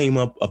conversation came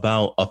up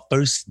about a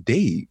first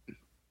date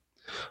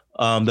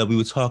that we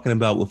were talking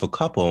about with a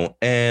couple.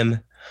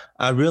 And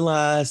I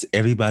realized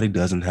everybody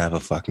doesn't have a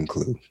fucking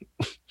clue.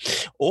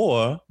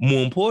 Or,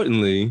 more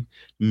importantly,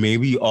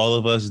 maybe all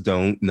of us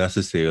don't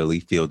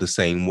necessarily feel the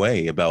same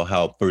way about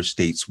how first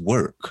dates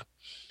work.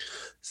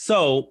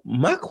 So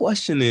my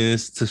question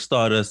is, to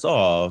start us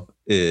off,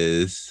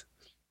 is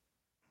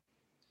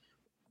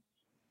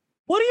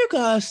what do you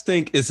guys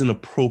think is an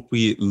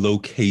appropriate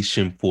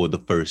location for the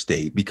first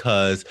date?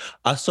 Because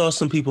I saw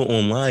some people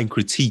online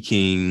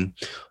critiquing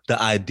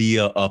the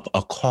idea of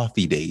a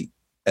coffee date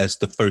as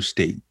the first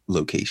date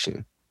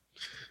location.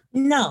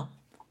 No.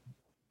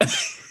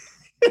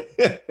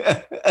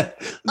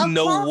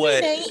 No coffee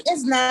way. Date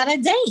is not a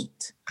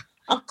date.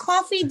 A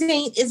coffee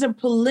date is a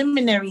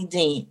preliminary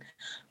date.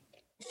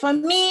 For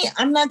me,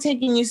 I'm not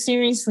taking you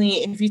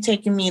seriously if you're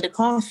taking me to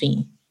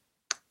coffee.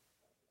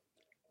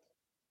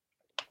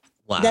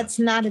 Wow. That's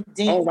not a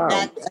date. Oh, wow.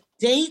 That a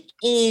date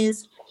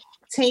is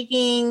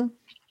taking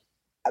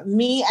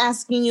me,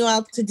 asking you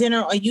out to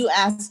dinner, or you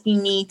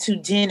asking me to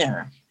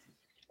dinner.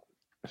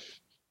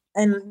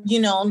 And, you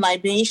know,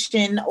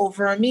 libation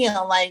over a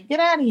meal. Like,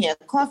 get out of here.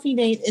 Coffee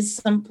date is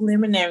some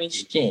preliminary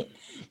shit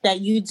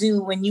that you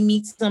do when you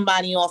meet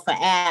somebody off an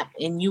app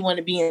and you want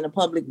to be in a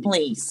public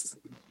place.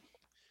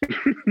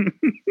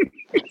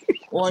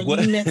 Or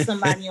you met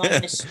somebody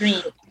on the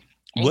street.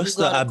 What's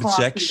the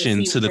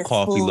objection to the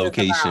coffee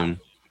location?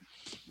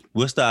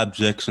 What's the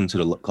objection to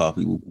the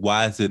coffee?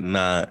 Why is it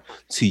not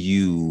to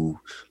you?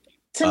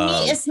 To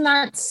me, it's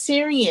not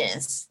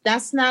serious.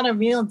 That's not a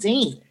real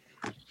date.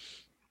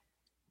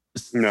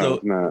 No, So,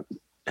 it's not.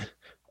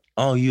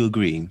 oh, you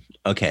agree?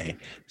 Okay.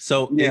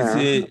 So Yeah,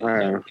 is it?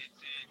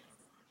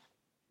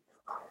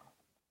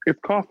 It's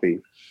coffee.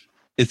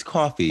 It's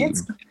coffee.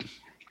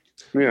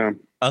 Yeah.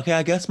 Okay,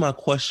 I guess my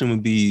question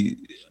would be,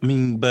 I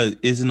mean, but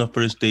isn't a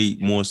first date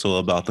more so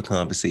about the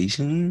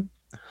conversation?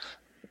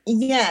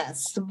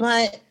 Yes,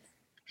 but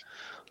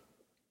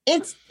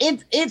it's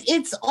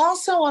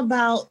also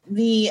about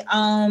the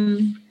I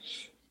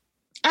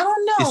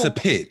don't know. It's a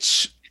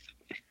pitch.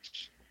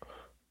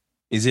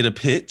 Is it a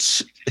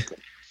pitch?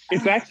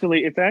 It's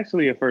actually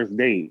a first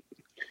date.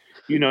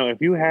 You know,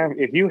 if you have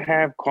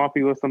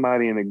coffee with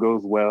somebody and it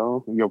goes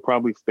well, you'll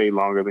probably stay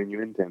longer than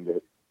you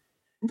intended.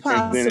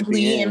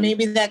 Possibly, and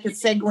maybe that could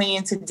segue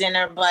into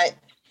dinner. But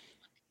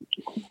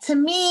to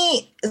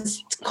me,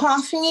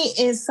 coffee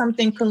is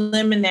something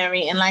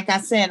preliminary. And like I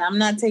said, I'm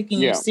not taking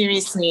you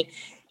seriously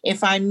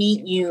if I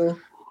meet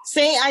you.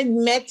 Say I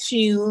met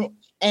you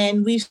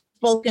and we've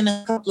spoken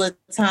a couple of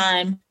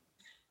times.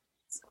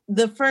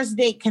 The first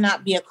date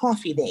cannot be a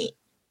coffee date.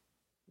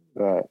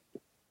 Right.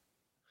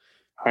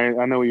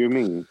 I know what you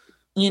mean.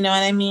 You know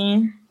what I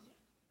mean?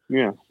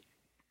 Yeah.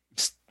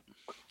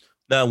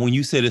 Now, when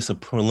you said it's a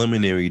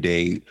preliminary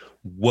date,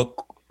 what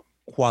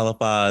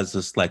qualifies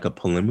as like a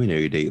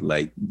preliminary date?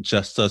 Like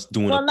just us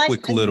doing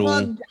quick little...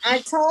 Well, I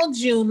told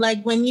you,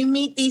 like when you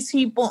meet these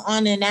people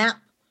on an app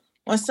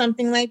or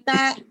something like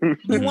that,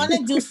 you want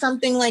to do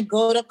something like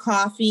go to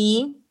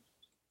coffee,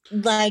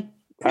 like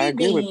I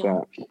agree with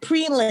that.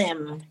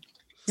 Prelim,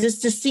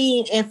 just to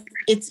see if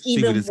it's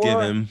even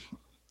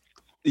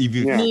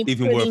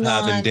worth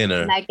having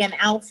dinner. Like an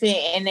outfit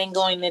and then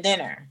going to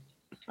dinner.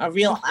 A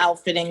real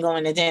outfit and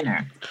going to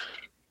dinner.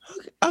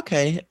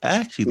 Okay, I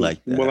actually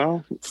like that.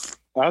 Well,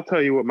 I'll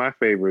tell you what my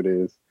favorite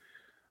is.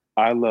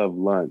 I love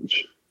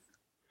lunch.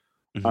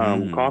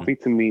 Coffee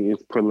to me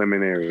is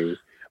preliminary,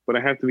 but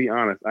I have to be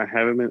honest. I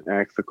haven't been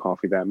asked to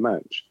coffee that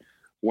much.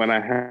 When I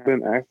have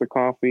been asked to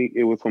coffee,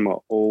 it was from an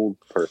old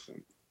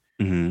person,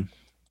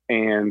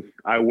 and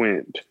I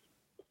went.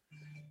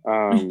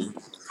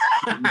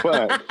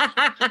 But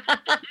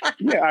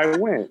yeah, I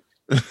went.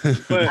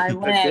 But I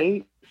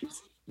went.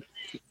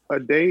 A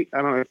date,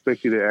 I don't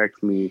expect you to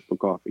ask me for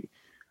coffee.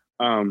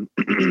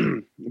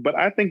 But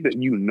I think that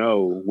you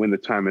know when the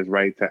time is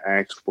right to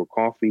ask for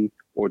coffee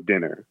or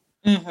dinner.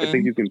 Mm-hmm. I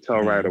think you can tell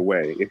right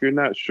away. If you're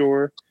not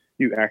sure,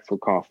 you ask for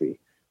coffee.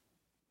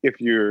 If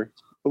you're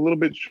a little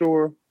bit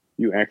sure,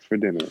 you ask for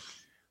dinner.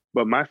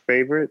 But my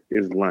favorite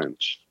is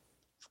lunch.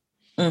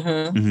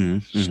 Mm-hmm.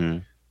 Mm-hmm. Mm-hmm.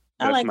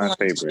 I like my lunch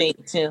favorite.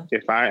 date too.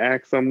 If I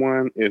ask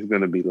someone, it's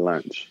gonna be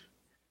lunch.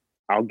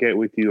 I'll get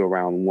with you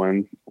around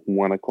 1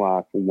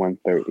 o'clock,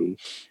 1:30,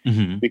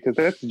 Mm-hmm. because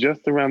that's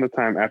just around the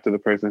time after the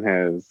person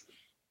has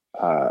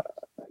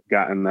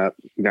gotten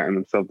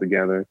themselves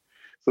together.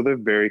 So they're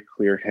very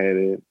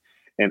clear-headed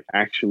and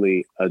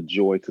actually a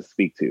joy to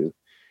speak to.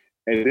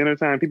 At dinner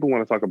time, people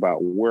want to talk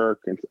about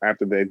work and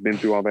after they've been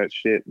through all that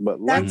shit. But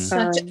That's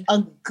lunchtime, such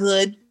a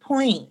good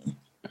point.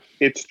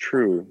 it's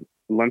true.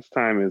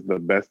 Lunchtime is the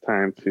best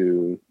time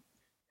to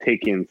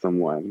take in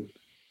someone.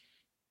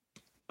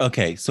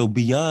 Okay, so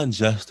beyond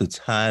just the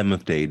time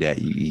of day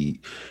that you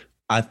eat,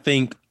 I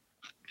think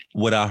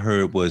what I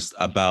heard was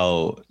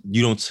about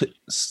you don't.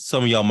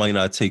 Some of y'all might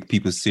not take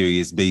people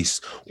serious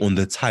based on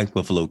the type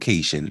of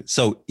location.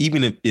 So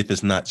even if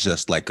it's not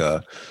just like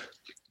a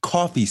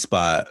coffee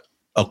spot,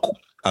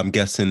 I'm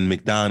guessing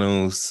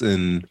McDonald's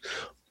and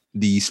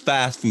these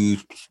fast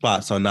food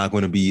spots are not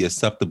going to be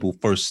acceptable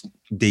first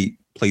date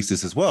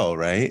places as well,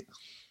 right?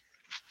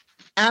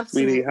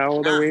 Absolutely. Sweetie, how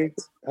old are we?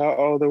 How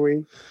old are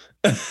we?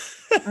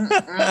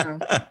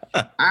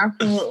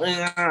 Absolutely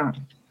not.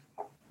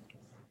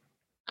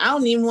 I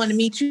don't even want to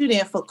meet you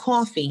there for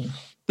coffee.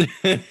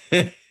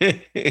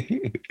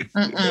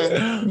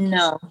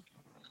 No.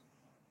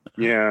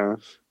 Yeah.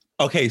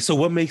 Okay, so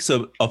what makes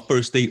a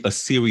first date a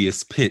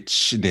serious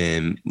pitch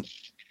then?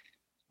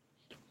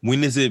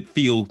 When does it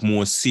feel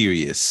more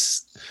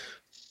serious?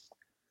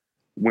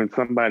 When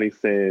somebody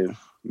says,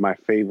 my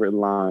favorite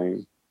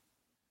line,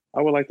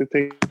 I would like to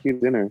take you to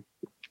dinner.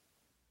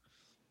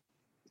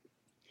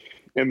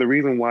 And the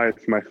reason why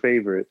it's my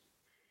favorite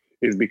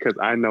is because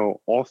I know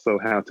also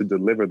how to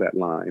deliver that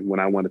line when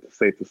I wanted to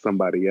say to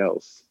somebody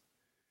else,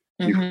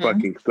 you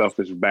fucking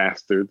selfish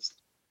bastards.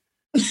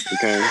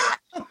 Okay?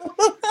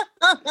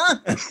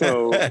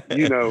 So,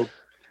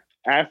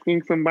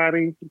 asking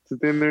somebody to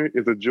dinner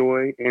is a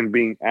joy, and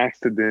being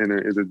asked to dinner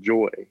is a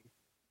joy.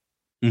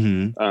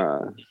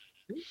 Mm-hmm.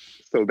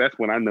 So that's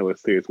when I know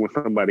it's serious. When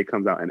somebody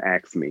comes out and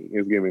asks me,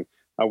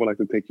 I would like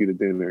to take you to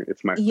dinner.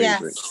 It's my favorite.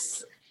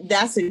 Yes,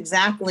 that's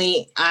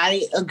exactly.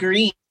 I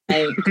agree.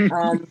 Like,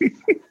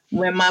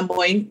 when my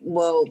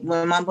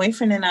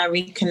boyfriend and I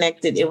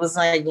reconnected, it was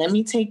like, let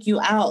me take you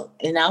out,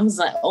 and I was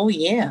like, oh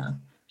yeah,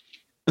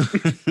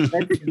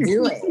 let's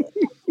do it.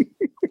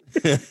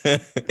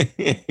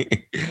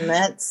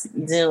 Let's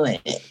do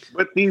it.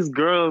 But these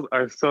girls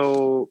are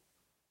so.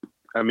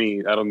 I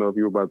mean, I don't know if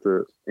you were about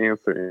to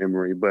answer,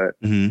 Emery, but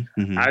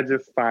I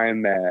just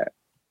find that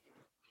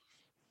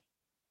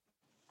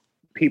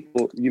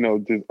people,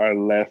 just are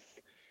less.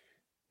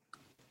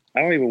 I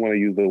don't even want to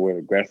use the word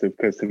aggressive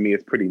because to me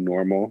it's pretty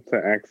normal to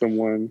ask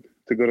someone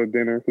to go to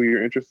dinner who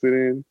you're interested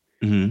in.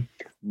 Mm-hmm.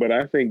 But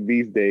I think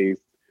these days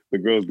the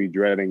girls be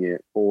dreading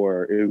it,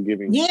 or is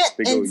giving they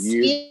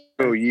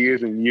go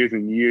years and years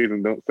and years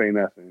and don't say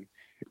nothing,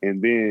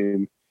 and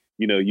then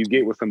you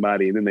get with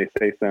somebody and then they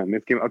say something.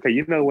 It's giving, okay,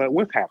 you know what?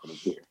 What's happening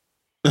here?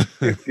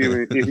 It's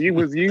giving, if you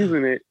was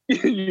using it,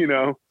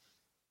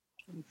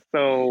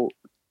 So,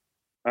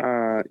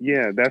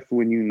 that's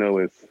when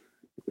it's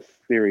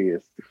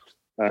serious.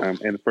 And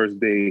the first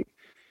date.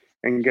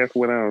 And guess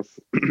what else?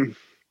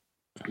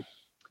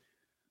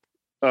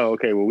 Oh,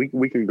 okay. Well,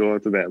 we can go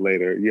into that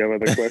later. You have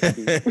other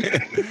questions?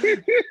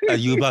 Are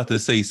you about to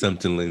say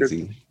something,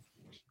 Lindsay?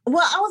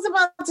 Well, I was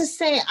about to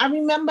say, I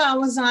remember I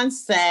was on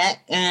set,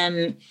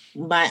 and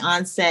by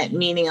on set,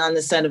 meaning on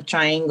the set of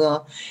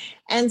Triangle,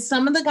 and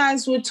some of the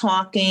guys were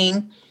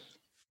talking,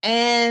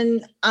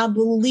 and I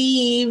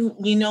believe,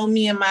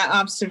 me and my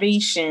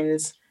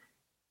observations,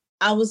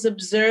 I was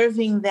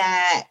observing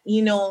that,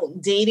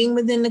 dating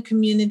within the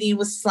community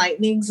was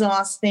slightly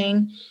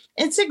exhausting.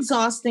 It's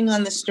exhausting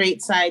on the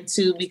straight side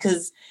too,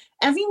 because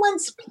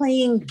everyone's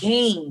playing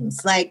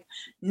games. Like,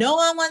 no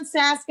one wants to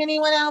ask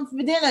anyone out for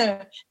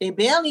dinner. They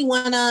barely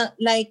want to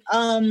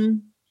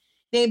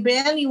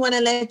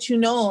let you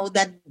know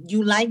that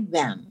you like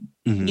them.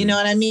 Mm-hmm. You know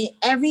what I mean?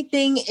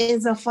 Everything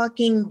is a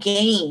fucking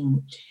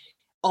game.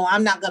 Oh,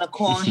 I'm not going to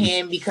call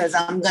him because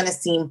I'm going to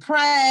seem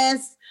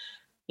pressed.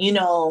 He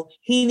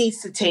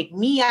needs to take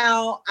me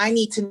out. I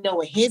need to know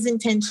what his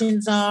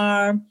intentions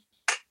are.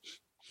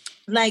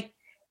 Like,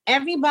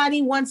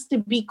 everybody wants to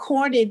be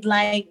courted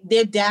like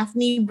they're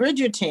Daphne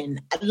Bridgerton.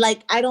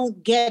 Like, I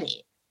don't get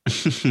it.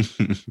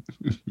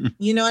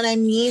 You know what I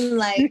mean?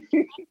 Like,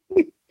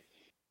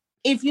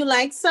 if you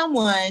like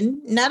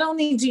someone, not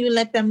only do you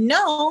let them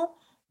know,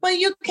 but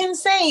you can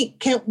say,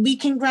 we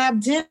can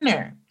grab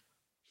dinner.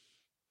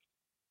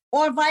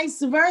 Or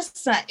vice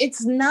versa.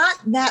 It's not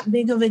that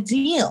big of a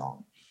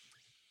deal.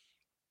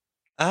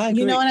 I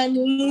agree. You know what I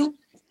mean?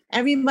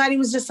 Everybody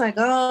was just like,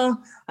 oh,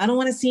 I don't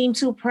want to seem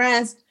too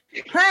pressed.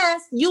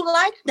 Pressed, you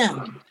like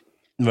them.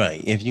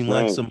 Right. If you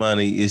like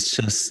somebody,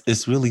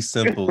 it's really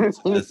simple.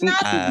 It's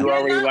not, you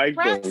already like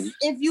them.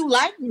 If you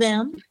like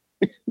them.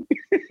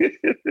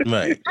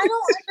 Right. I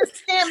don't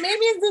understand. Maybe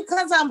it's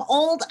because I'm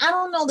old. I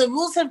don't know. The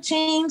rules have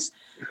changed.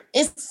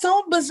 It's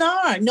so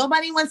bizarre.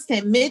 Nobody wants to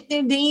admit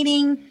they're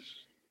dating.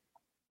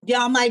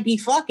 Y'all might be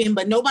fucking,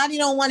 but nobody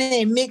don't want to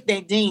admit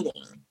they're dating.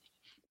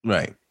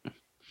 Right.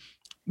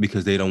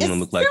 Because they don't want to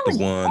look like the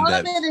one All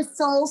of it is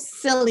so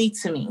silly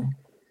to me.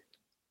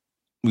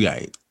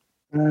 Right.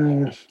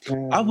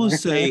 I would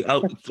say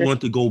I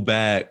want to go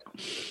back.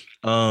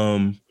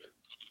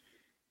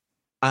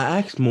 I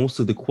asked most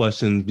of the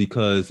questions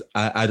because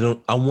I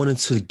wanted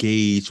to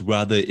gauge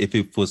rather if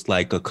it was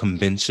like a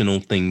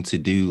conventional thing to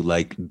do.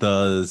 Like,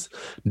 does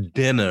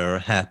dinner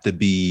have to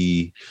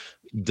be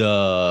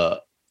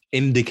the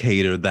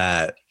indicator of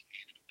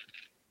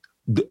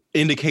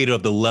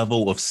the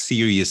level of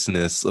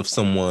seriousness of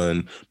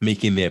someone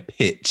making their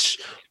pitch,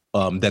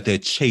 that they're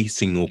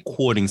chasing or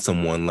courting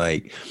someone?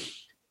 Like,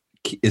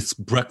 is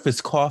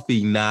breakfast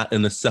coffee not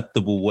an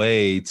acceptable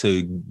way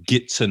to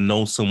get to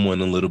know someone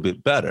a little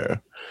bit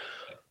better?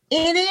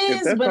 It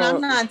is, but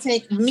I'm not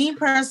me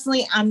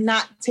personally, I'm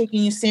not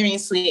taking you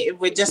seriously. If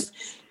we're just,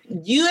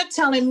 you're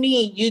telling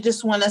me you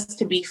just want us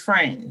to be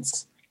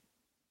friends.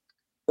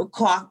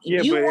 Coffee.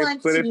 Yeah,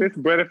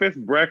 if it's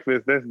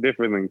breakfast, that's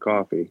different than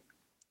coffee.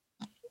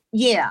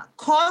 Yeah,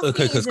 coffee.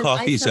 Okay, because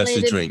coffee is just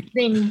a drink.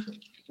 Thing.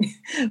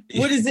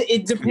 What is it?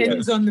 It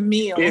depends on the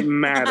meal. It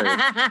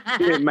matters.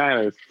 It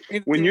matters.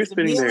 When you're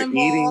sitting there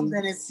eating,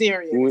 then it's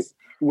serious.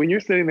 When you're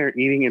sitting there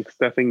eating and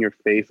stuffing your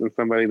face in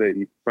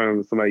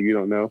from somebody you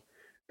don't know,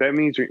 that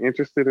means you're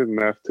interested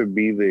enough to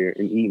be there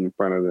and eat in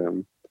front of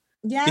them.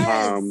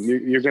 Yes.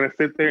 You're gonna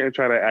sit there and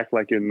try to act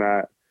like you're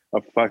not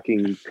a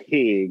fucking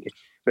pig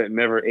that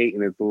never ate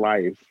in its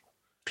life,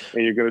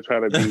 and you're gonna try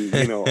to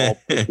be, all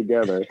put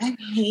together. I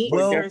hate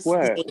guess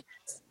what?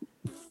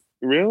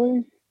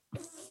 Really?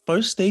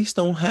 First dates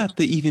don't have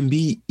to even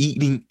be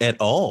eating at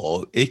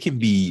all. It can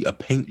be a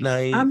paint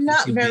night. I'm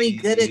not very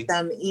good at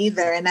them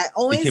either, and it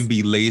can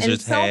be laser tag.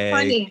 It's so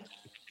funny.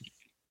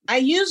 I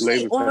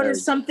usually order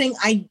something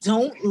I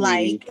don't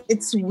like.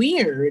 It's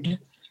weird.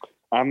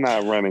 I'm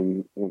not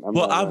running.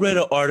 I read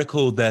an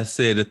article that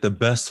said that the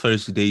best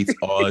first dates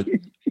are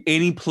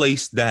any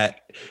place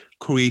that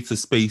creates a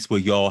space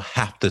where y'all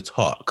have to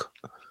talk.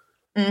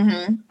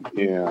 Mm-hmm.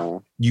 Yeah.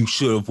 You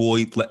should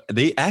avoid.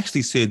 They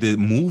actually said that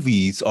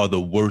movies are the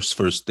worst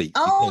first date.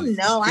 Oh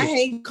no, I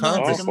hate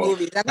going to the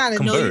movies. I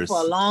gotta know you for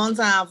a long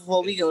time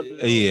before we go to the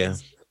movies. Yeah,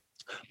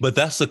 but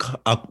that's a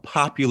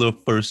popular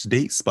first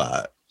date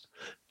spot,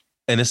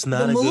 and it's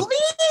not the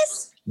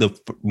movies. The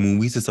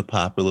movies is a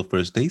popular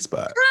first date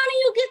spot. How do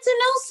you get to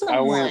know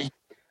someone?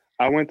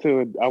 I went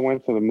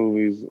to the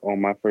movies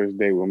on my first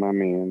date with my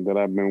man that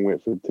I've been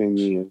with for 10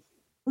 years.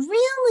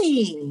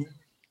 Really?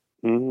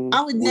 Mm-hmm.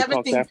 I would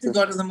never think to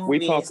go to the movies.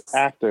 We talked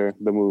after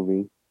the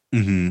movie.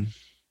 Mm-hmm.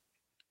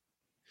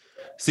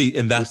 See,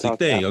 and that's the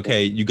thing.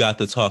 Okay, you got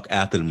to talk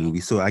after the movie,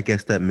 so I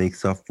guess that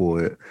makes up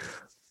for it.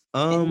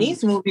 And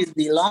these movies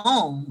be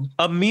long.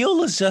 A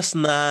meal is just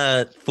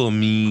not for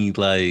me.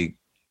 Like,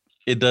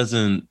 it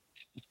doesn't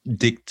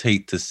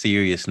dictate to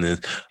seriousness.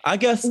 I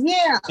guess.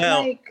 Yeah.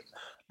 Now,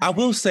 I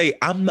will say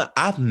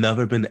I've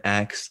never been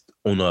asked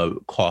on a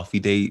coffee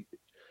date.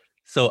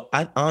 So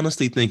I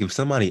honestly think if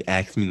somebody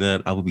asked me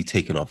that, I would be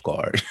taken off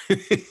guard.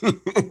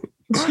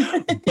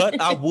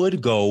 But I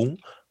would go.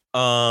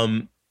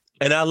 And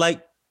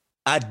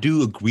I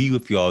do agree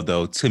with y'all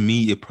though. To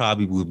me, it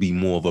probably would be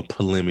more of a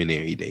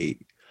preliminary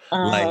date.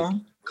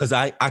 Because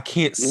I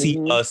can't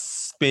see us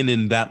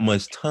spending that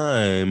much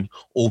time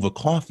over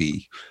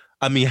coffee.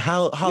 I mean,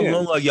 how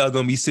long are y'all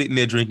gonna be sitting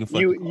there drinking?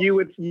 You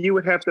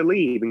would have to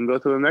leave and go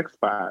to the next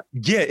spot.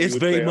 Yeah, it's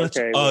very much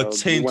 10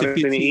 to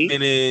 15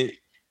 minute.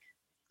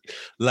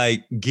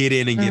 Like, get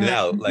in and get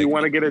out. Like, you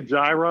want to get a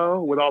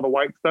gyro with all the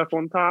white stuff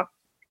on top?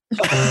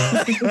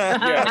 Yes,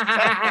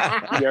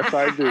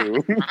 I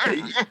do.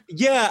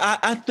 Yeah,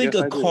 I think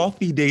a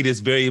coffee date is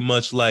very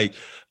much like,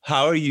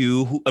 how are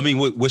you?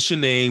 What's your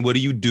name? What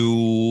do you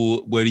do?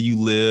 Where do you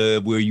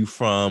live? Where are you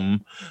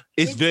from?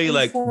 It's very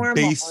informal, like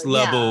base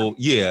level.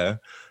 Yeah.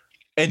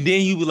 And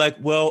then you be like,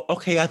 well,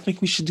 okay, I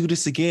think we should do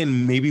this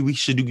again. Maybe we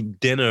should do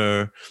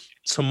dinner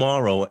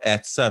tomorrow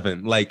at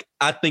 7. Like,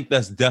 I think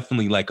that's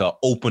definitely like a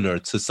opener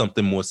to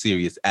something more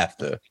serious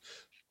after.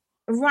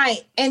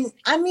 Right. And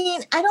I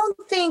mean, I don't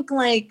think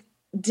like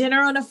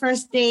dinner on a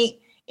first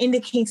date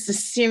indicates the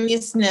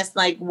seriousness,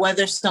 like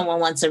whether someone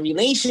wants a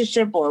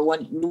relationship or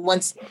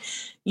wants,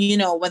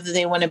 whether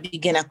they want to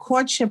begin a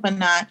courtship or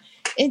not.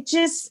 It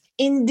just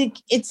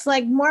it's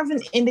like more of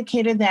an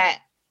indicator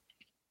that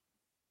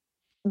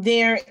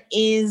there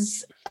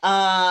is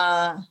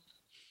a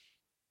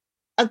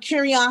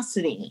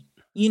curiosity,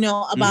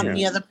 about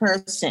the other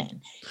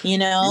person,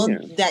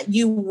 that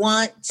you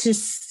want to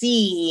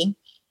see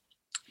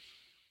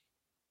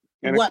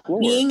what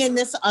being in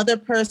this other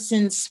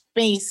person's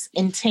space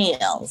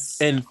entails.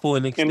 And for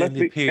an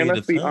extended period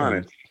of time.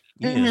 Honest.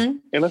 Yeah. Mm-hmm.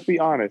 And let's be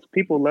honest.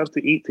 People love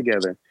to eat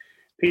together.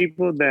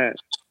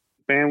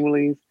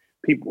 Families,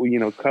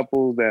 people,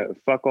 couples that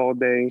fuck all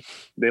day,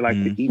 they like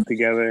to eat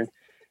together.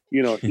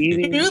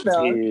 Eating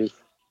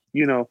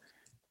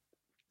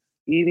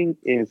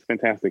is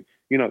fantastic.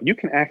 You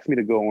can ask me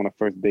to go on a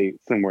first date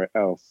somewhere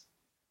else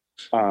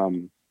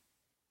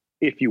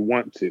if you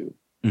want to.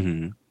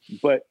 Mm-hmm.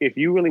 But if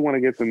you really want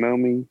to get to know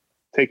me,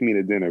 take me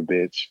to dinner,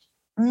 bitch.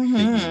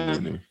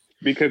 Mm-hmm.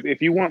 Because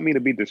if you want me to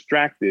be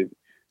distracted,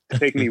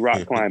 take me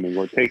rock climbing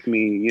or take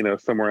me,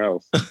 somewhere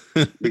else.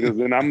 Because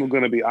then I'm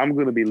gonna be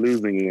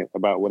losing it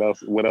about what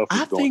else is going on.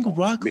 I think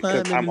rock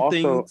climbing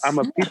because I'm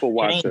a people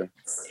watcher.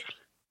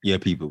 Yeah,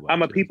 people watcher.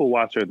 I'm a people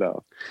watcher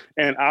though.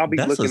 And I'll be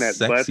looking at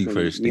butts and,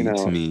 first date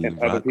to me, and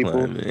other people.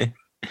 Climbing.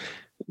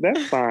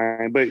 That's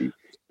fine. But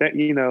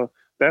that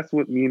that's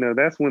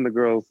when the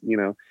girls,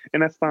 and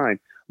that's fine.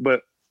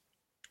 But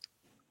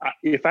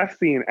if I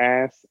see an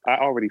ass, I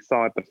already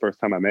saw it the first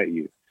time I met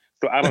you.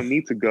 So I don't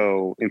need to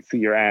go and see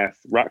your ass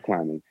rock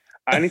climbing.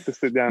 I need to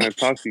sit down and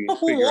talk to you and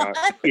figure out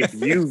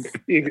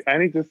I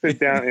need to sit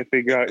down and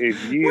figure out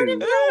if you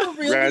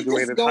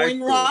graduated high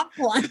school. Rock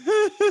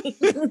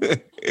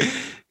climbing?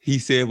 He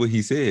said what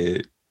he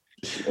said.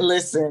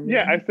 Listen.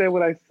 Yeah, I said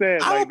what I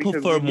said. I would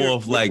prefer more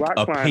of like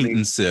a paint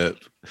and sip.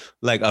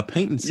 Like a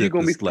paint and sip. You're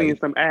gonna be seeing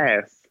some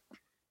ass.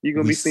 You're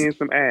gonna be seeing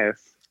some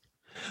ass.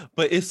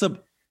 But it's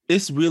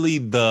really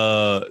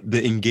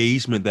the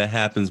engagement that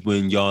happens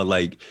when y'all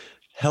like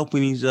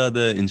helping each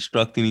other,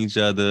 instructing each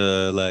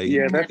other, like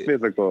that's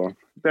physical.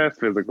 That's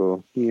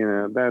physical.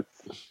 That's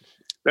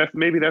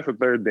maybe that's a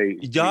third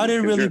date. Y'all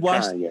didn't really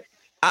watch.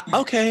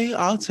 Okay,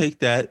 I'll take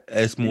that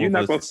as more. You're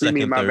not gonna see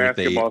me in my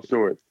basketball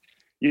shorts.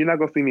 You're not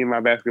gonna see me in my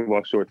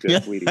basketball shorts,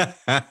 yet, sweetie.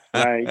 Like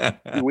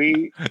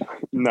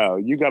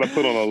you got to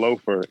put on a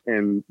loafer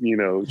and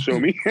show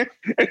me.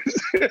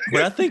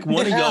 But I think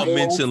one of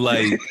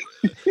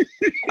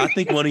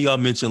y'all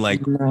mentioned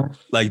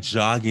like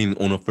jogging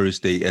on a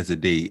first date as a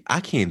date. I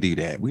can't do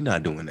that. We're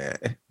not doing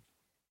that.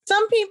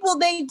 Some people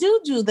they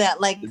do that,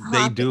 like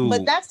they do,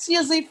 but that's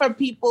usually for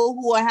people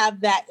who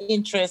have that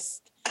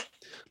interest,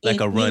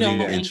 like a running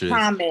interest. In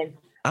common.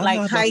 I'm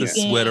like not hiking,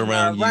 to sweat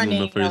around you on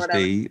the first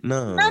date.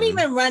 No, not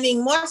even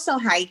running. More so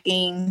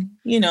hiking.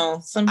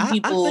 Some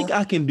people. I think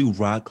I can do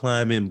rock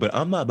climbing, but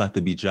I'm not about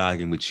to be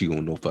jogging with you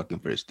on no fucking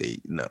first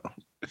date. No.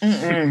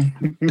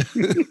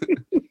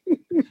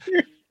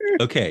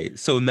 Okay,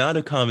 so now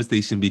the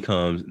conversation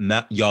becomes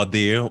not y'all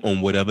there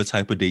on whatever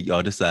type of date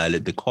y'all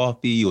decided, the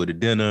coffee or the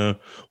dinner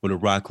or the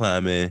rock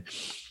climbing.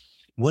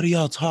 What do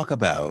y'all talk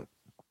about?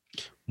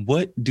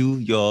 What do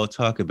y'all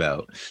talk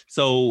about?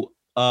 So,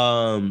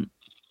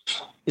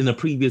 in a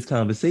previous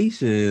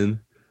conversation,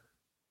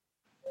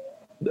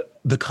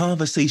 the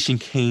conversation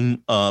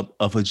came up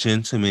of a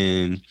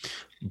gentleman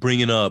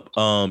bringing up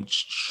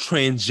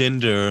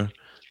transgender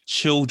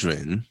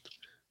children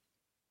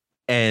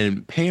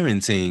and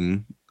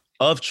parenting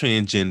of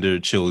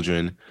transgender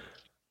children.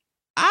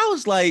 I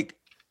was like,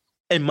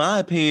 in my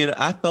opinion,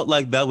 I felt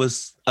like that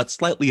was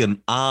slightly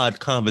an odd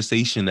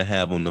conversation to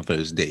have on the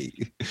first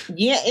date.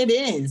 Yeah, it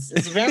is.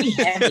 It's very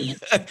heavy.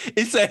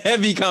 It's a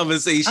heavy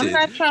conversation. I'm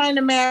not trying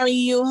to marry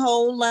you,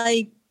 whole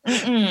like.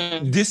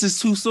 This is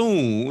too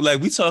soon.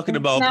 Like we talking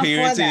about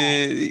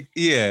parenting.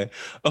 Yeah.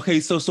 Okay.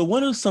 So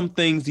what are some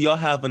things y'all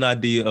have an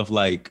idea of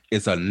like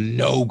it's a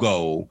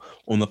no-go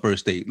on the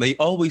first date? They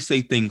always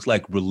say things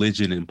like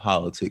religion and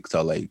politics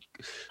are like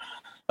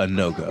a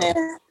no-go.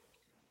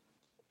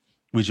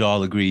 Would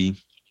y'all agree?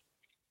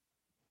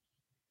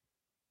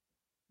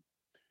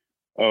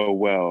 Oh,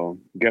 well,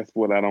 guess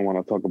what I don't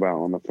want to talk about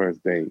on the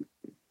first date?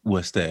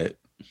 What's that?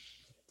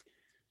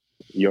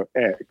 Your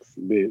ex,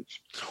 bitch.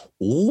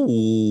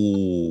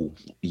 Ooh.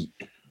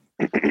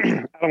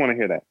 I don't want to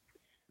hear that.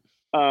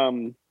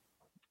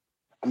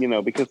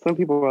 Because some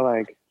people are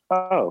like,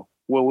 oh,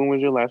 well, when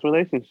was your last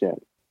relationship?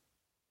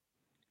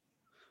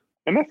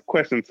 And that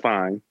question's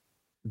fine.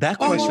 That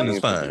question is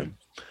fine.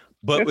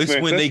 But it's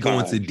when they go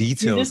into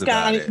details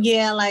about it.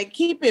 Yeah, like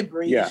keep it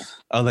brief. Yeah.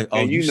 I'm like, oh,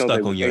 you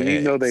stuck on your ex.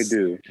 You know they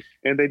do.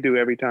 And they do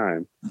every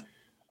time.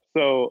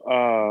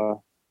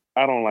 So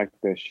I don't like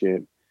that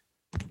shit.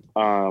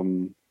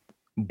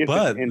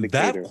 But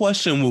that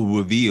question will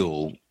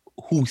reveal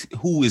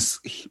who is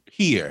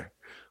here,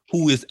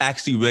 who is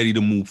actually ready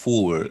to move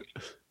forward.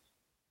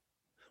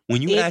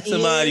 When you ask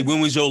somebody,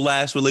 when was your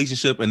last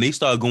relationship, and they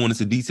start going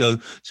into details,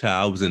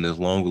 child, I was in this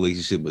long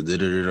relationship, but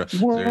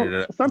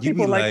some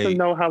people like to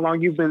know how long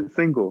you've been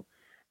single.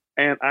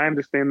 And I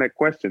understand that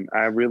question.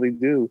 I really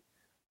do.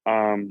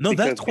 No,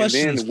 that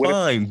question is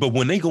fine. But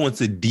when they go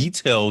into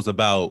details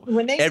about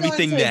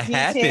everything that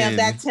happened,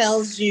 that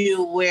tells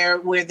you where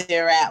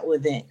they're at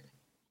with it.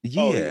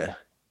 Yeah. Oh, yeah.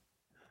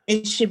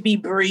 It should be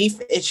brief.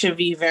 It should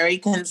be very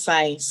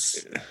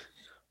concise.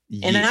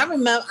 Yeah. And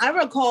I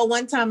recall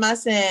one time I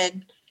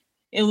said,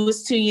 it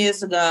was 2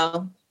 years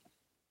ago.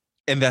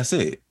 And that's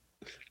it.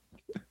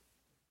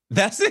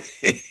 That's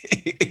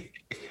it.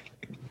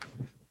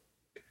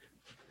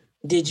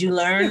 Did you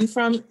learn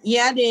from?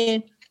 Yeah, I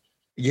did.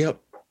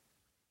 Yep.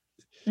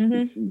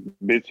 Mm-hmm.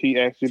 Bitch, he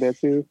asked you that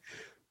too?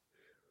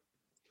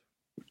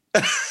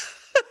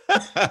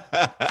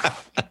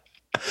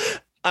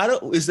 I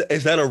don't. Is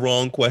that a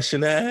wrong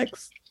question to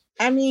ask?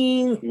 I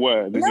mean,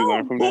 what did you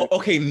learn from that?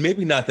 Okay,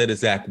 maybe not that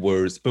exact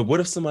words, but what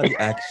if somebody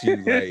asks you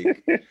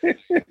like,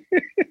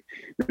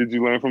 "Did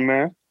you learn from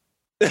that?"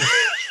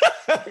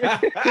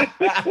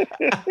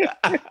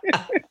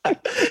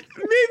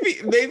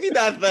 maybe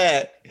not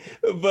that,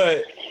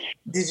 but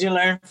did you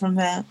learn from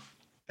that?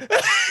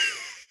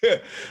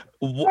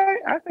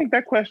 I think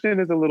that question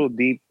is a little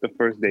deep. The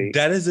first date.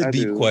 That is a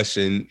deep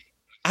question.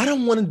 I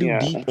don't want to do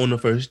deep on the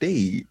first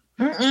date.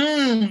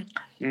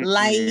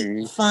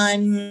 Light,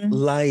 fun,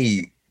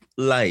 light,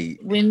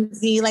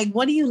 whimsy. Like,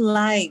 what do you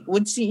like?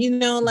 What's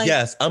like?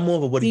 Yes, I'm more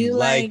of a what do you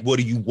like? What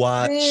do you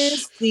watch?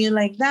 This? Do you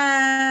like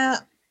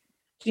that?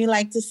 Do you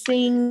like to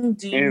sing?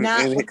 Do you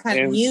not? What kind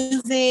of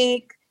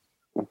music?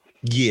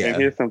 Yeah. And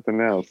here's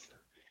something else.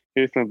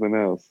 Here's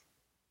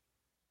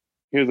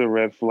a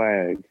red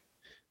flag.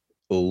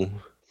 Oh,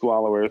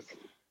 swallowers.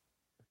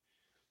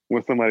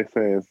 When somebody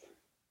says,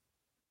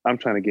 "I'm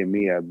trying to get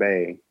me a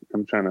bae,"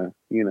 I'm trying to,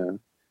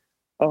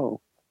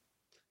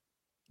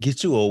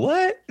 get you a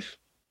what?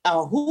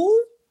 A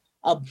who?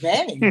 A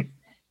bae.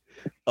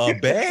 A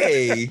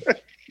bae.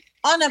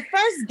 On a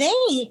first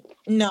date?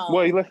 No.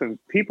 Well, listen,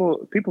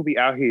 people be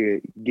out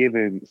here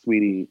giving,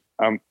 sweetie,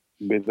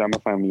 bitch, I'm gonna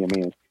find me a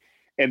man.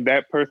 And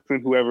that person,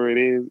 whoever it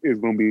is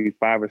gonna be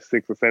 5 or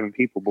 6 or 7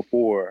 people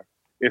before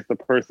it's the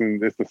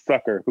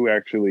sucker who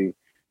actually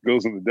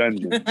goes in the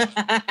dungeon.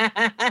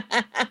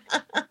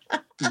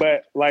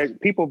 But like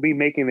people be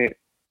making it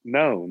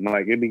known.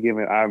 Like it be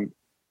given, I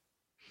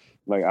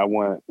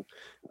want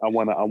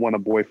a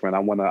boyfriend. I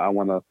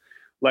wanna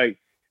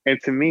like,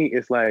 and to me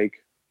it's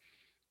like,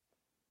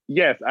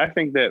 yes, I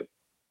think that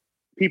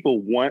people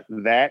want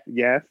that,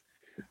 yes.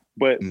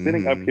 But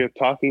sitting up here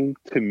talking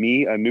to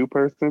me, a new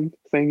person,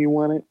 saying you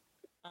want it,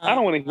 I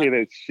don't want to hear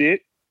that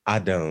shit. I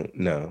don't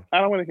know.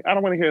 I don't want to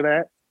hear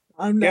that.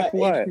 I'm not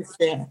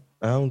interested.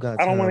 I don't got.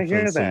 I don't want to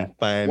hear that.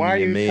 Why are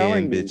you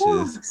telling me?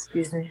 Bitches.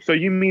 Excuse me. So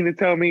you mean to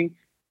tell me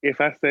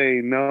if I say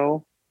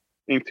no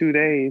in 2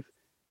 days,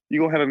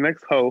 you gonna have the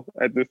next hoe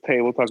at this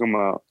table talking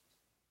about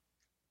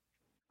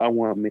I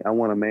want a man.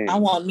 I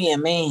want me a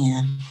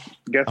man.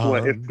 Guess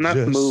what? It's not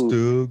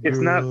smooth. It's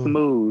not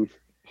smooth.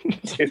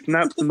 It's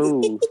not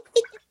smooth.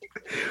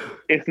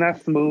 It's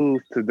not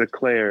smooth to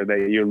declare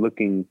that you're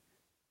looking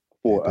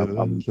for a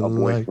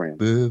boyfriend.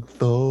 The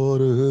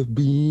thought of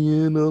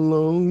being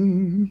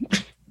alone.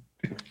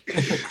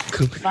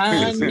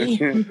 Find me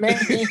a man.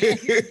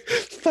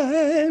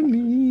 Find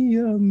me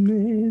a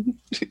man.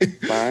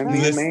 Find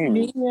me a man.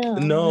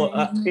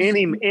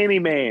 Any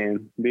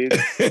man, bitch.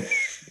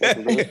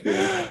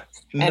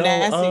 And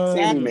that's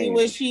exactly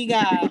what she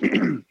got.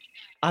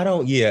 I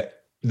don't. Yeah,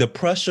 the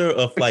pressure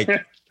of like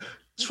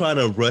trying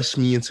to rush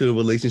me into a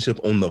relationship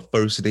on the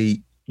first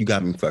date. You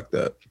got me fucked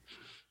up.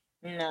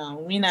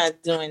 No, we're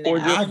not doing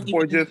that.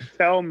 Or just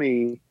tell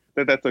me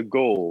that that's a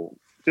goal.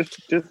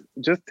 Just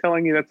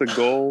telling you that's a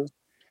goal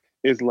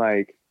is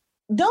like.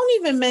 Don't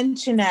even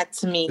mention that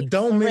to me.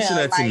 Don't mention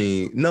that to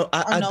me. No,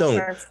 I don't.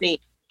 First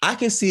date. I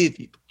can see if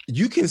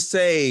you can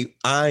say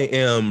I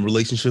am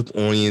relationship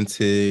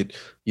oriented.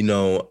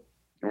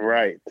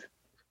 Right.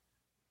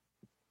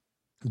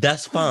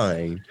 That's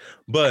fine,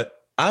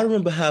 but I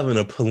remember having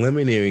a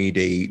preliminary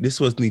date. This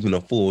wasn't even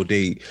a full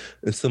date,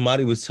 and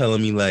somebody was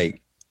telling me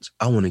like,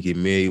 I want to get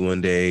married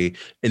one day.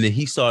 And then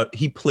he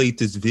played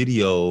this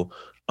video.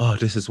 Oh,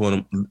 this is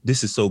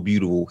so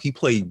beautiful. He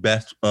played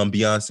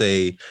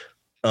Beyonce,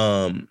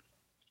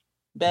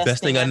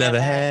 Best Thing I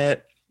Never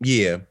Had.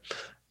 Yeah.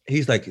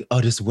 He's like,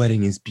 oh, this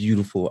wedding is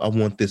beautiful. I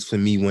want this for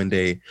me one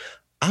day.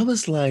 I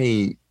was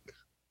like,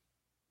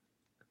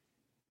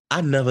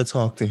 I never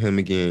talked to him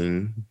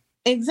again.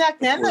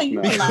 Exactly. I know you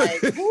were like,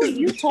 who are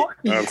you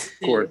talking to? Of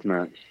course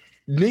not.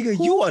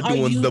 Nigga, you are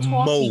doing the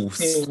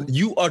most.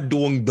 You are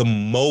doing the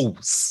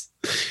most.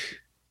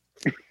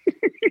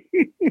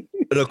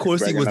 And of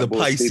course, he was a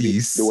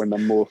Pisces. Doing the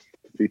most.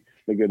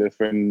 Look at his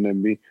friend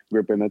and me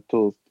gripping a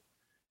toast.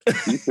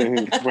 You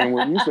said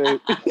when you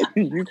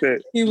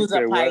said he was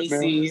a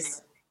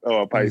Pisces.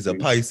 Oh, a Pisces. He's a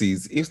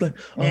Pisces. He's like,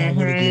 oh, I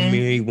want to get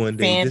married one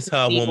day. Fantasy this is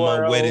how I want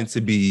my wedding to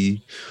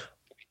be.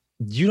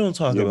 You don't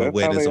talk about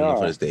weddings on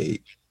the first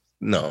date.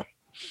 No.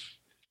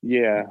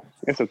 Yeah,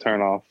 it's a turn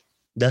off.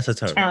 That's a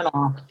turn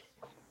off.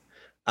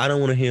 I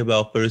don't want to hear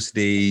about first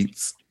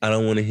dates. I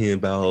don't want to hear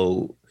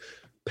about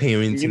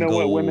parenting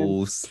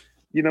goals.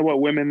 You know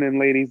what, women and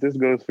ladies, this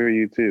goes for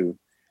you too.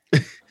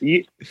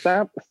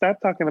 Stop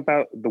talking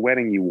about the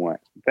wedding you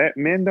want. That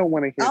men don't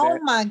want to hear that. Oh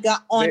my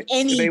God!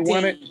 Any date.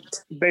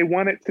 They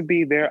want it to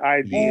be their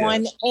idea.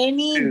 On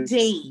any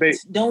date,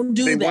 don't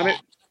do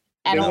that.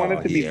 They want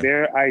it to be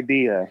their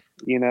idea.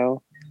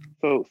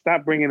 So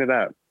stop bringing it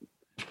up.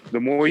 The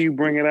more you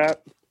bring it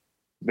up,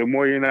 the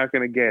more you're not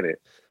going to get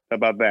it. How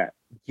about that?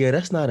 Yeah,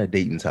 that's not a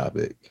dating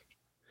topic.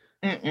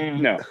 Mm-mm.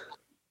 No.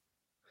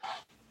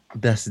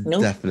 That's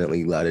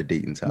definitely a lot of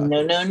dating topics.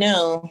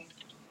 No.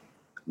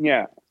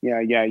 Yeah.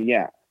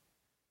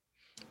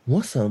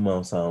 What's something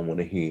else I don't want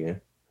to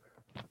hear?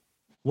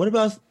 What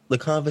about the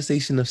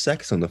conversation of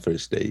sex on the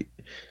first date?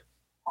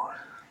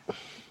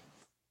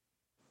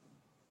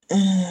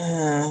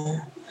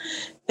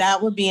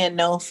 That would be a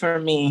no for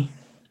me.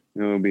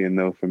 It would be a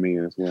no for me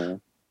as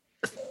well.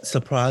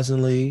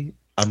 Surprisingly,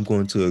 I'm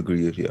going to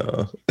agree with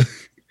y'all.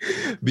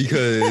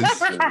 Because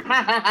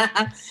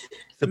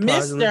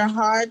Mr.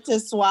 Hard to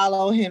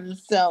Swallow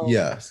himself.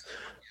 Yes.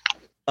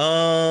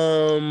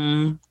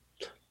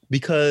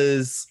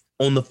 Because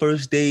on the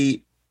first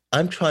date,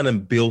 I'm trying to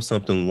build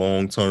something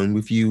long term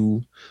with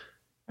you.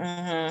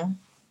 Mm-hmm.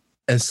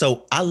 And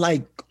so I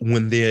like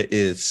when there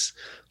is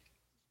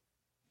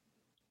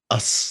a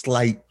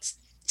slight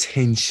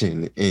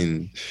tension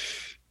and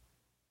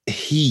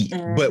heat,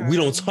 but we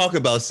don't talk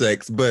about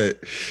sex, but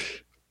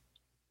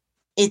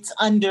it's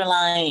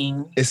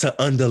underlying. It's an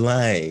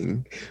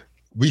underlying.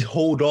 We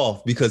hold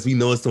off because we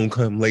know it's gonna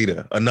come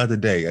later, another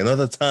day,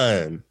 another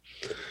time.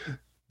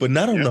 But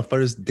not on the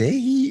first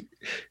date.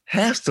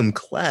 Have some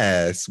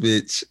class,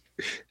 bitch.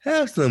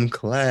 Have some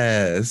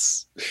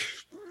class.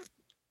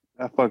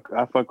 I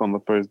fuck on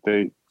the first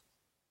date.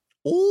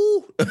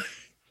 Ooh.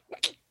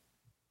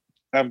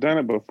 I've done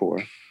it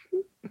before.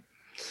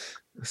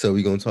 So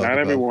we're gonna talk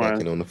about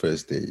fucking on the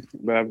first date.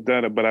 But I've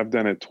done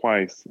it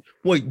twice.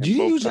 Wait, do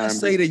you just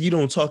say that you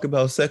don't talk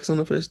about sex on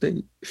the first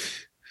date?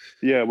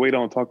 Yeah, we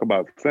don't talk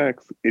about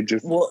sex. It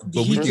just but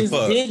we can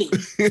fuck. Did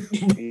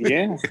it.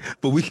 Yeah.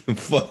 But we can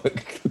fuck.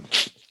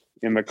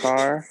 In the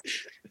car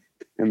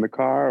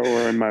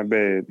or in my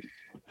bed.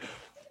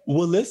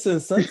 Well, listen,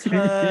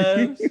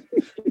 sometimes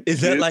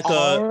is that like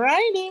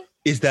Alrighty.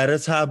 Is that a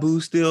taboo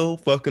still,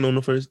 fucking on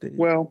the first date?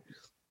 Well,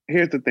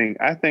 here's the thing.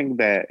 I think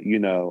that,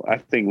 I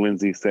think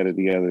Lindsay said it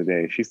the other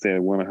day. She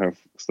said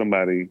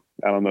somebody,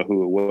 I don't know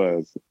who it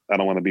was. I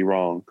don't want to be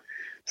wrong.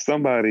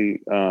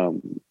 Somebody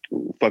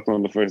fucked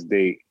on the first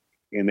date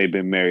and they've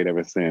been married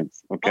ever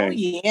since. Okay. Oh,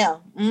 yeah.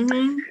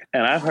 Mm-hmm.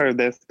 And I've heard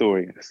that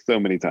story so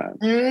many times.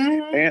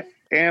 Mm-hmm.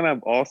 And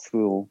I've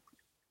also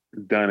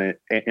done it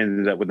and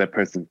ended up with that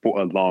person for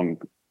a long,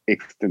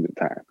 extended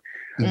time.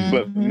 Mm-hmm.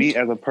 But me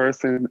as a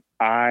person,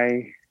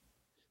 I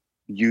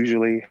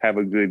usually have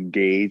a good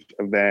gauge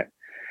of that.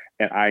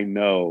 And I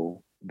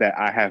know that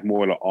I have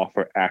more to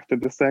offer after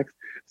the sex.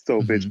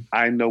 So, bitch,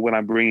 I know what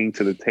I'm bringing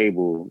to the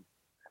table.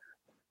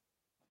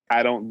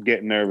 I don't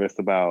get nervous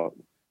about,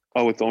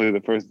 it's only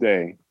the first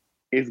day.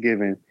 It's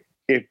given.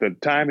 If the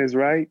time is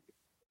right,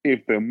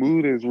 if the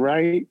mood is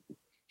right,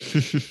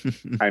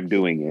 I'm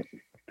doing it.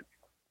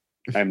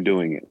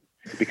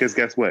 Because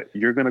guess what?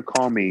 You're going to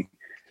call me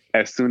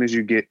as soon as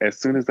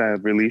I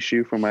release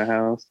you from my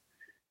house.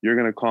 You're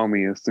going to call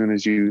me as soon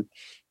as you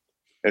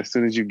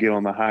get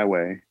on the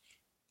highway.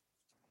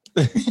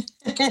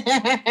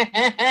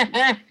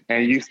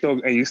 and you still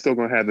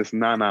going to have this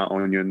nana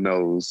on your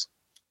nose.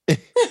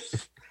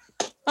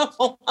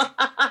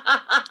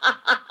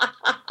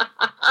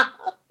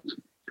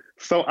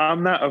 So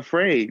I'm not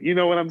afraid. You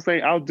know what I'm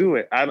saying? I'll do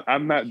it.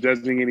 I'm not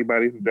judging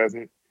anybody who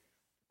doesn't.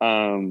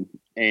 And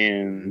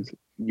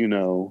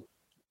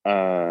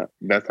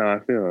that's how I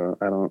feel.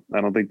 I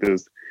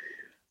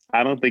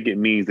don't think it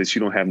means that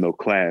you don't have no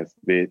class,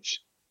 bitch.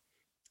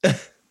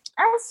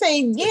 I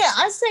say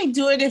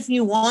do it if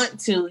you want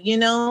to,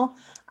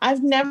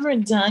 I've never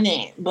done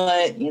it,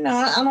 but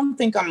I don't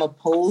think I'm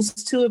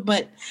opposed to it,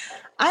 but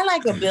I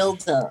like a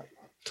build up.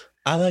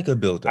 I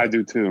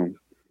do too.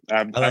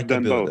 I've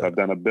done both. I've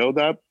done a build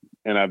up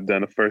and I've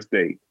done a first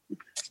date.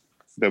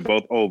 They're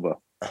both over.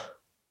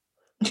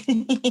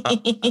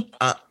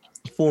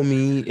 For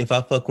me, if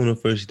I fuck on a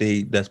first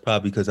date, that's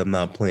probably because I'm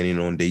not planning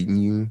on dating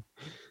you.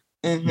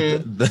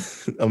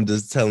 Mm-hmm. I'm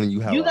just telling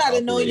you how you got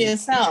to know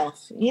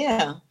yourself.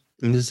 Yeah.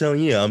 I'm just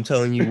telling you. I'm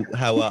telling you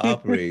how I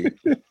operate.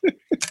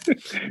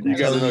 You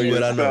got to know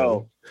what I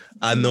know.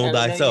 I know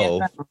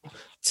thyself.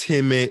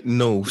 Timid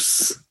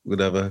nose,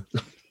 whatever.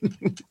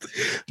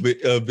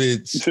 But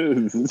bitch.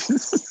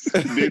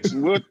 Bitch,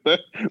 what the?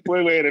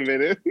 Wait a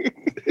minute.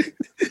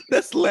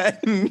 That's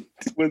Latin.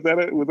 Was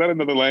that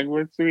another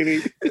language,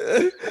 sweetie?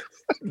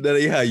 That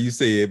ain't how you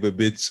say it, but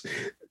bitch,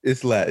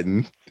 it's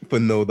Latin for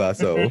know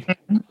thyself.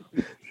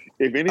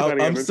 If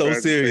anybody I'm so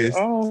serious.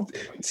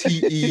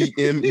 TEMETNOSCE.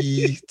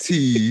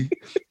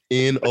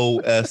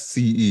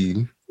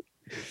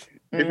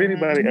 If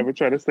anybody ever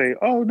try to say,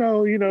 "Oh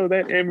no,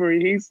 that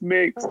Emery, he's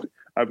mixed,"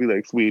 I'd be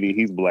like, "Sweetie,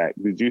 he's black.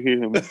 Did you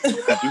hear him? Did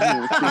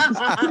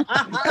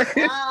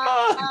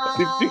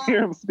you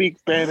hear him speak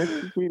Spanish,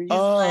 sweetie?" His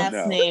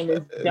last name is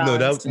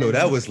Johnson. No,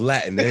 that was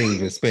Latin. That ain't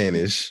even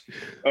Spanish.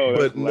 Oh,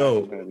 but no,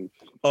 Latin,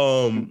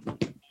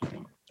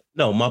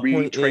 no. My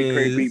point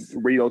is,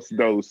 Rios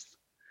dos.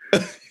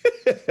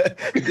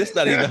 That's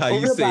not even how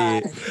you say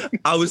it.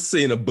 I was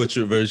saying a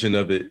butchered version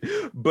of it,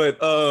 but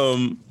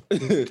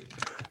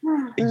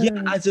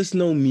yeah, I just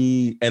know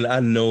me, and I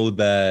know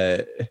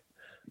that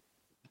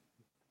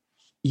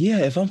Yeah,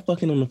 if I'm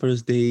fucking on the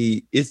first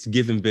date, it's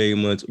given very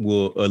much.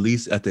 Well, at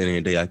least at the end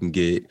of the day, I can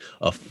get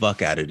a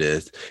fuck out of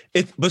this.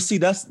 But see,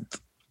 that's.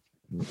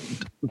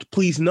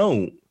 Please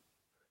note,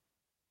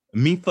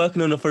 me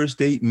fucking on the first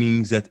date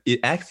means that it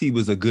actually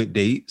was a good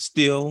date.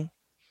 Still,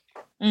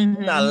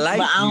 I like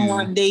but I don't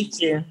want to date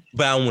you.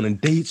 But I want to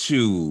date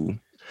you.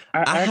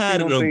 I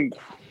had a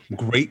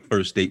great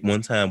first date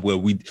one time where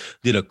we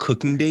did a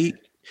cooking date.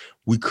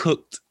 We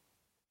cooked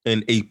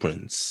in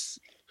aprons.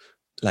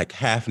 Like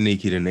half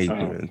naked in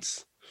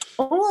aprons.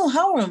 Oh,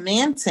 how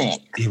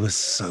romantic. It was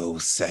so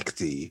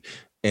sexy.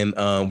 And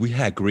we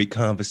had great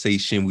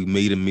conversation. We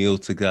made a meal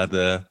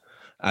together.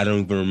 I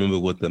don't even remember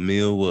what the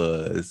meal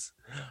was.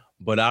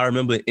 But I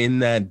remember in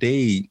that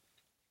date,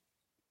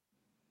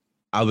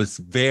 I was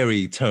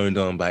very turned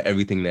on by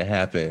everything that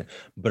happened.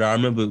 But I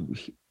remember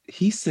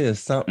he said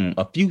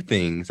a few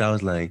things. I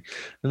was like,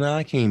 no,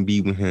 I can't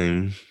be with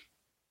him.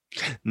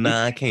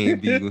 Nah, I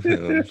can't be with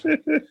him.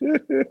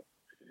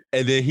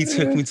 And then he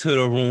took me to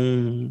the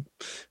room.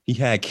 He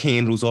had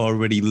candles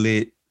already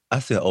lit. I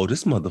said, oh,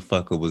 this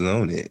motherfucker was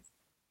on it.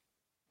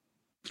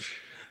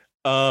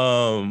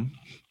 And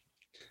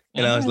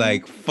I was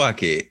like,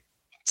 fuck it.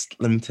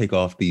 Let me take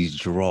off these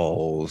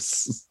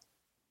drawers.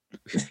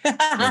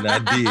 And I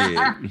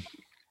did.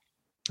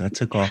 I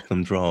took off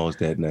them drawers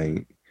that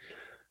night.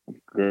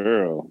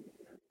 Girl.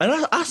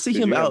 And I see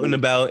him out and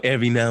about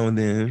every now and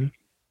then.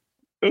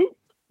 Ooh.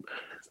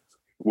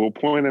 We'll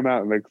point him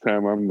out next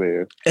time I'm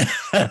there.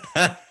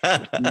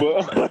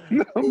 But,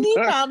 he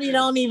probably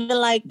don't even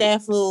like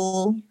that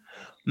fool.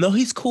 No,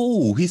 he's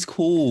cool. He's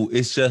cool.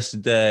 It's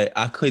just that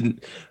I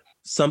couldn't.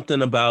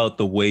 Something about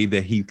the way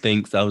that he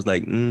thinks. I was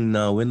like,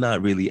 no, we're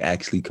not really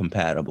actually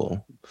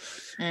compatible.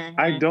 Mm-hmm.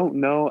 I don't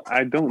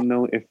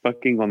know if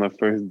fucking on the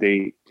first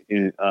date,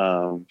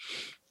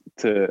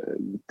 to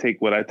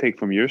take what I take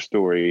from your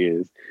story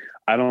is,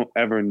 I don't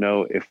ever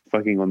know if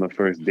fucking on the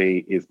first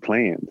date is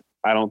planned.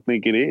 I don't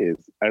think it is.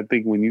 I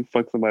think when you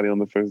fuck somebody on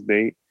the first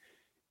date,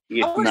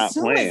 it's not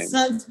planned.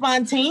 It's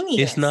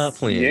spontaneous. It's not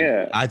planned.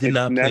 Yeah, I did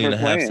not plan to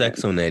have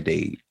sex on that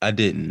date. I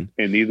didn't,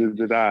 and neither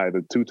did I.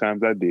 The 2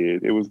 times I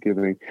did, it was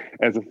giving.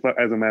 As a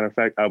matter of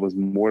fact, I was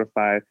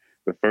mortified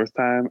the first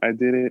time I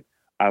did it.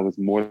 I was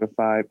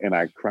mortified, and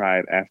I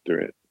cried after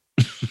it.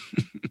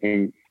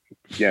 And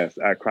yes,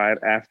 I cried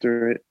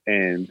after it,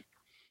 and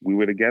we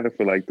were together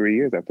for like 3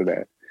 years after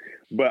that.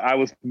 But I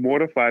was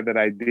mortified that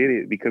I did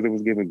it because it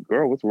was giving,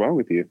 girl, what's wrong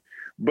with you?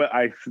 But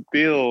I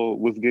still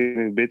was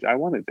giving, bitch, I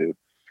wanted to.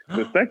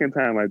 The second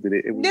time I did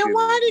it, it was then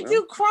why did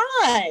you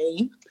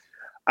cry?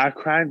 I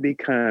cried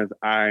because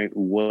I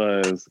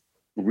was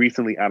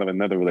recently out of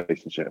another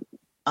relationship.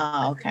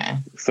 Oh, okay.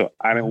 So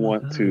I didn't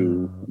want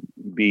to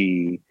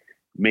be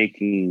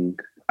making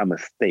a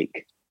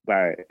mistake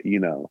by,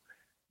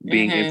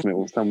 being intimate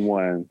with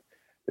someone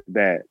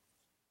that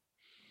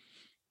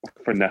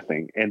for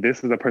nothing. And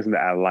this is a person that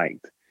I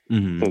liked.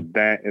 Mm-hmm. So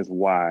that is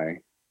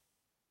why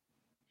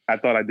I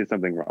thought I did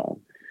something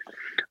wrong.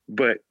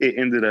 But it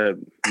ended up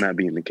not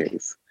being the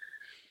case.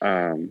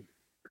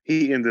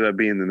 He ended up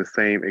being in the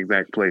same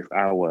exact place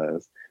I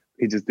was.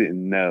 He just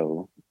didn't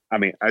know. I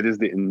mean, I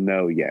just didn't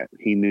know yet.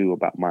 He knew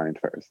about mine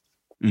first.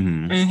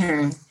 Mm-hmm.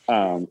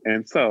 Mm-hmm.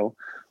 And so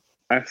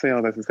I say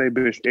all that to say,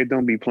 bitch, it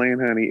don't be playing,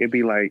 honey. It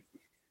be like,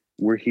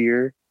 we're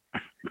here.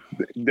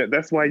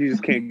 That's why you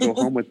just can't go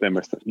home with them.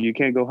 Or you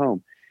can't go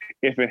home.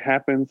 If it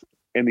happens,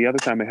 and the other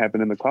time it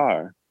happened in the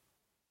car.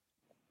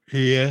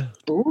 Yeah.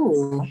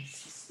 Ooh.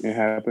 It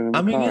happened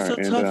in the car.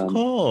 It's a tough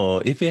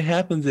call. If it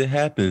happens, it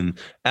happened.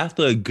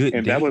 After a good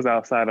and date. That was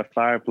outside a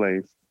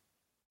fireplace.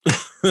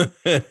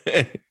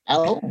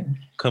 Oh.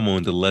 Come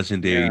on, the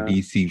legendary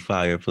DC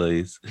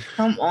fireplace.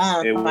 Come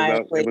on, it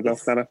was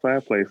outside a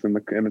fireplace in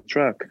the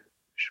truck.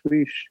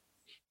 Sheesh.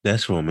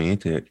 That's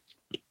romantic.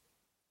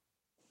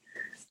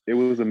 It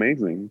was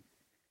amazing.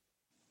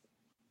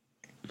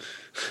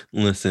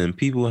 Listen,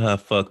 people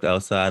have fucked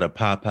outside of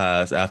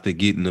Popeyes after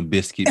getting a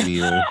biscuit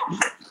meal.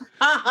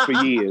 For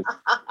years.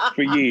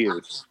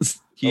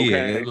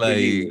 Yeah,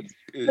 okay?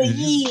 For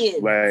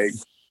years. Like,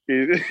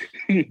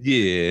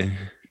 yeah.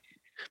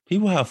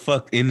 People have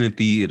fucked in the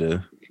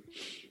theater.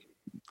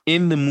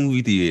 In the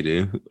movie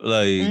theater.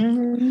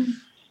 Like,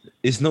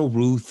 it's no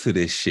rules to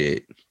this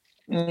shit.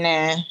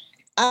 Nah.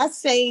 I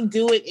say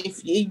do it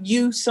if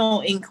you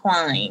so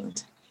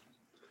inclined.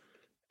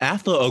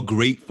 After a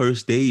great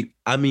first date,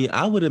 I mean,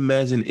 I would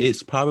imagine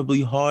it's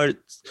probably hard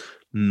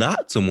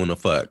not to want to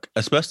fuck,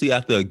 especially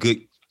after a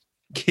good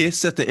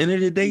kiss at the end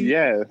of the day.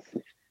 Yes.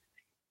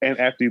 And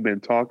after you've been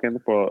talking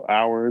for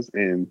hours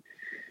and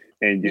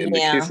the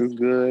kiss is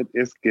good,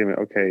 it's given.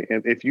 Okay.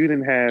 And if you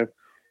didn't have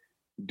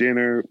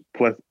dinner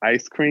plus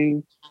ice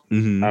cream,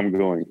 I'm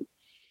going.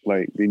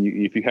 Like, then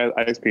if you had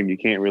ice cream, you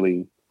can't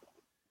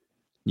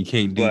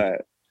do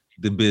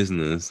the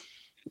business.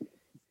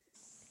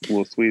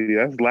 Well, sweetie,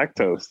 that's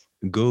lactose.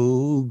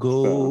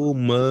 Go,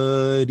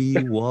 muddy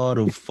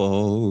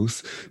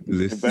waterfalls.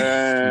 Listen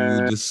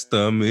to the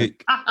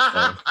stomach.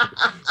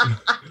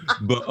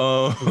 But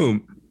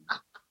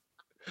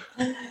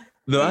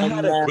No, I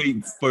had a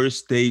great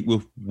first date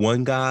with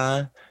one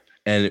guy,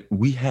 and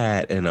we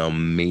had an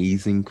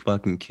amazing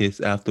fucking kiss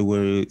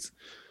afterwards.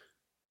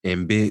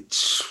 And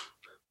bitch,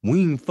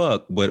 we ain't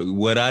fuck. But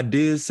what I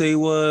did say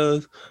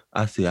was,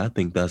 I said, I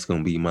think that's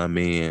gonna be my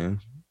man.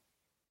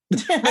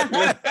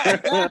 I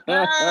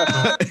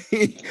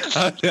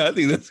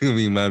think that's gonna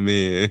be my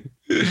man.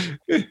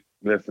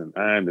 Listen,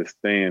 I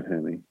understand,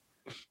 honey.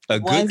 A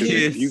good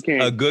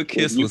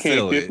kiss will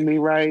sell it. Kiss me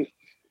right.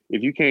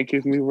 If you can't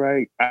kiss me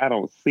right, I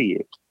don't see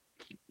it.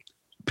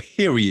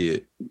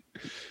 Period.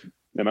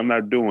 And I'm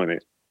not doing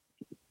it.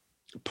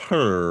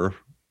 Purred.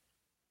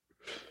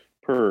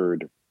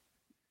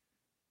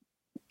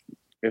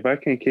 If I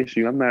can't kiss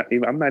you, I'm not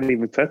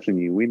even touching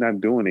you. We're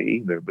not doing it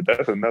either. But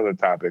that's another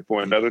topic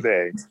for another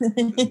day.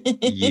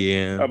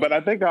 Yeah. But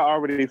I think I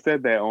already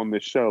said that on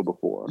this show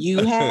before.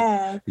 You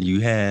have.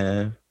 You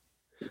have.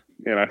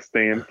 And I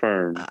stand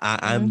firm.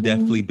 I'm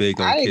definitely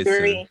big on kissing.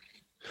 Agree.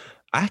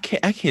 I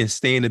can't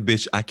stand a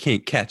bitch I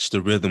can't catch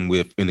the rhythm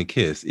with in a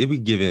kiss. It be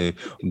giving,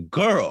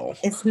 girl.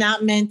 It's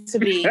not meant to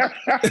be.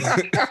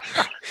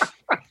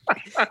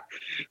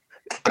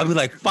 I'll be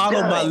like, follow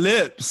my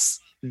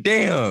lips.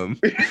 Damn.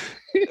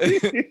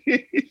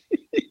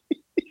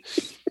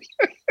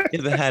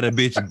 Ever had a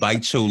bitch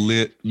bite your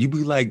lip? You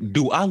be like,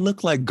 do I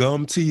look like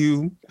gum to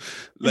you?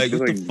 Like,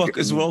 what the fuck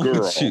is wrong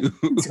with you?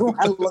 Do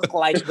I look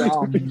like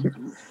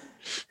gum?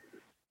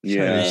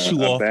 Yeah.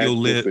 Chew off your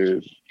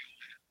lip.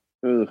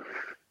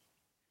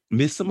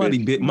 Miss,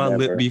 somebody bit my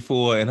lip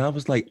before, and I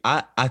was like,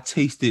 I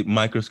tasted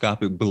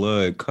microscopic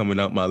blood coming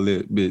out my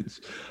lip, bitch.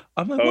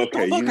 I'm like, what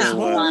the fuck is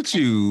wrong with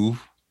you?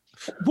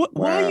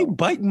 Why are you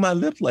biting my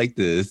lip like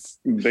this?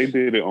 They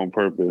did it on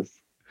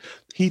purpose.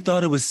 He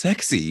thought it was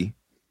sexy.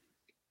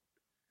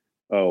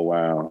 Oh,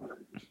 wow.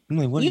 I'm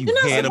like, what you're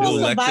are you, Hannibal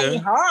Lecter? Bite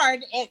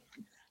hard.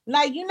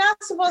 Like, you're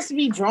not supposed to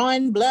be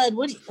drawing blood.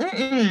 What?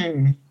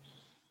 I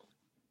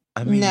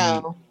mean,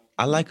 no.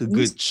 I like a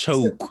good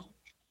choke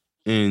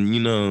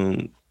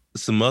and,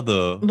 some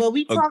other. But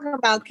we talking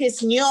about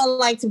kissing. You don't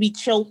like to be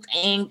choked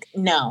and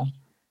no.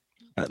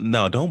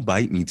 No, don't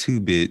bite me too,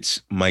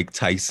 bitch. Mike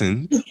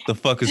Tyson. The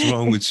fuck is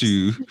wrong with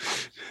you?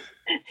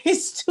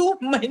 It's too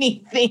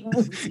many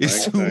things.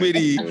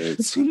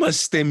 It's too much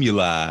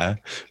stimuli.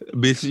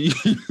 Bitch, you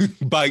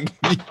bite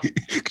me,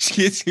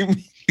 kissing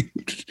me.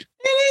 It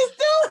is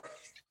too.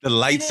 The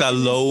lights are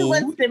low. Too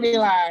much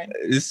stimuli.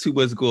 It's too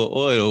much good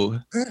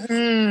oil.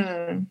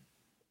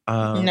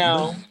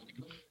 No.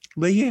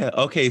 But yeah,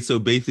 okay. So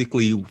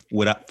basically,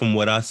 from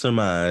what I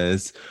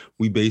surmise,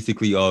 we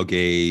basically all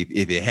gave,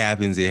 if it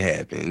happens, it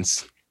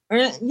happens.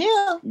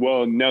 Yeah.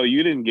 Well, no,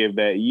 you didn't give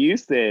that. You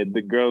said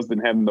the girls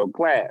didn't have no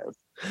class.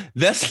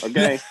 That's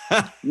okay.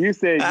 You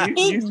said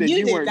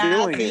you weren't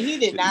doing it. He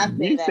did not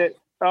say that.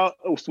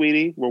 Oh,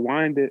 sweetie,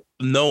 rewind it.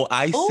 No,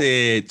 I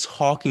said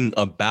talking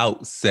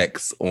about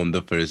sex on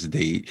the first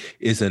date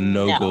is a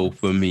no-go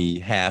for me.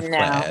 Half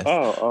class.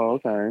 Oh,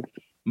 okay.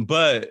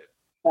 But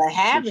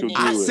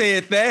I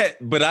said that,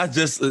 but I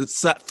just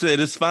said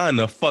it's fine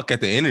to fuck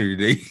at the end of the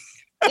day.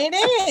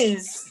 It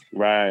is.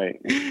 Right.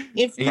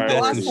 If you're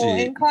also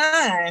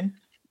inclined.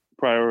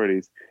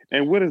 Priorities.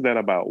 And what is that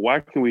about?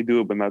 Why can we do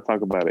it but not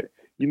talk about it?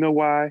 You know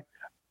why?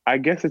 I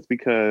guess it's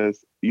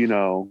because,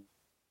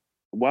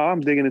 while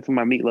I'm digging into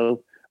my meatloaf,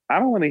 I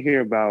don't want to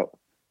hear about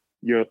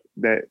it's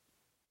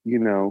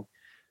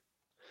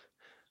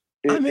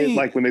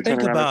like when they turn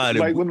around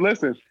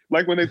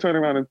when they turn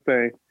around and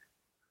say,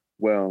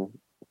 well,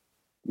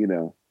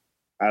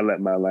 I let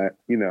my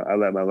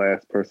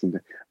last person.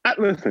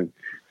 Listen,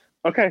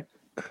 okay,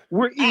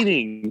 we're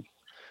eating.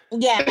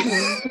 Yeah,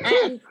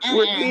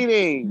 we're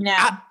eating. No,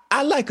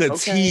 I like a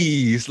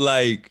tease,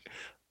 like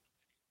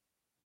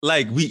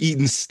we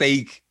eating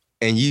steak,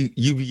 and you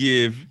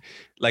give,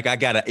 like, I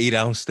got an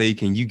 8-ounce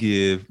steak, and you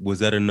give, was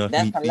that enough meat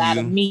for you? That's a lot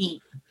of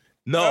meat.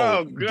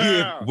 No,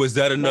 was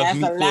that enough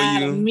meat for you? That's a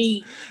lot of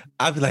meat.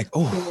 I'd be like,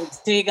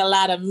 take a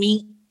lot of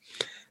meat.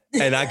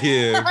 And I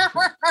give,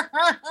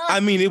 I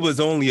mean, it was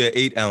only an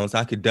 8-ounce.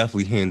 I could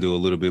definitely handle a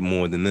little bit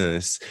more than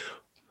this.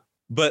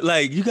 But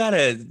like, you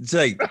gotta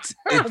like,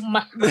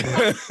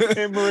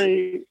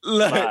 Emery, you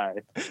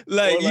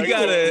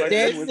gotta.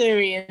 They're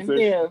serious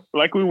too.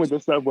 Like we went to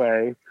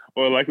Subway,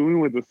 and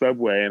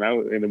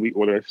we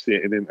ordered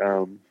shit, and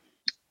then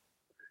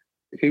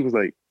he was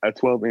like a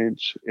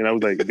 12-inch, and I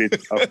was like,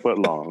 bitch, a foot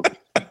long.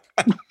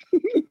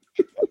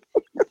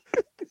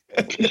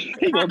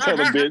 He gonna tell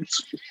the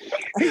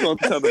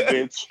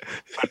bitch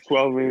a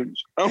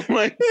 12-inch. I'm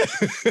like,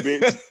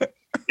 bitch,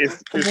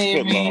 it's foot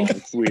long,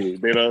 sweetie.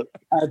 They don't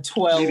a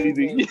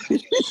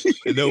 12-inch.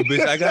 No,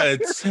 bitch, I gotta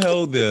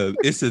tell them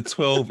it's a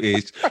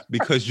 12-inch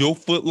because your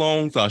foot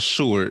longs are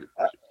short.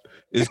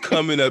 It's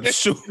coming up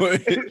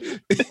short.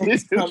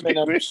 It's coming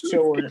up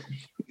short.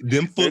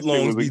 Them foot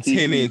longs be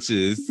 10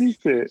 inches. He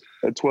said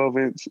a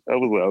 12-inch. I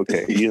was like,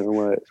 okay, you know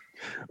what?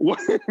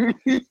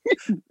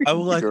 I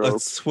would like a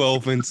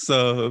 12-inch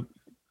sub,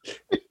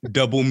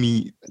 double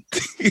meat.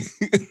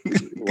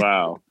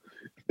 Wow.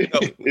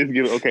 It's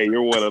good. Okay,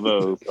 you're one of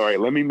those. All right,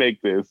 let me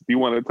make this. Do you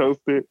want to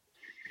toast it?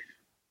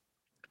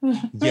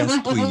 Yes,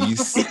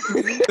 please.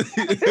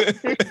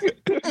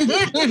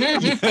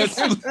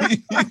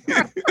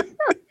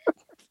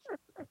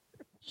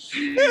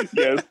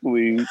 Yes,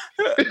 please.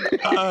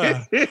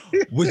 Yes, please.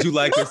 Would you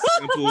like a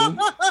sample?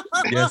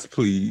 Yes,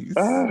 please.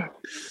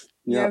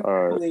 Yeah,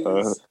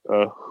 please.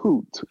 A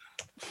hoot.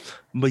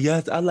 But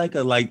yes, I like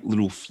a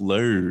little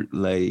flirt.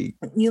 Like,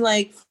 you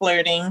like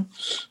flirting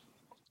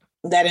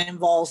that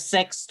involves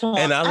sex talk.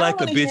 And I like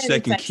a bitch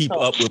that can keep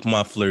up with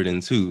my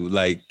flirting too.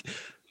 Like,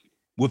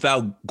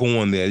 without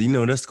going there,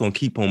 that's gonna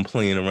keep on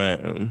playing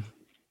around.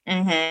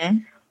 Mm-hmm.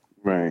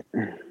 Right.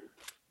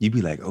 You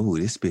be like, oh,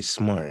 this bitch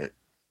smart.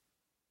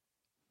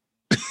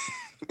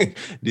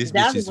 This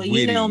that's bitch is what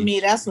witty. You know me.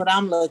 That's what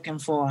I'm looking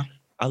for.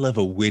 I love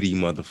a witty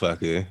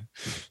motherfucker.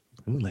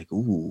 I'm like,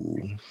 ooh.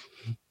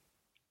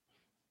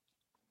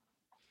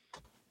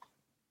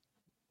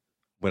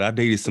 But I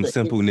dated some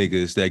simple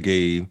niggas that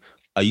gave.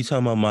 Are you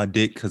talking about my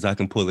dick? Because I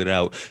can pull it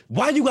out.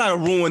 Why you gotta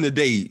ruin the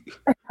date?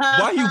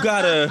 Why you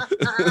gotta?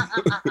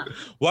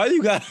 Why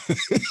you got?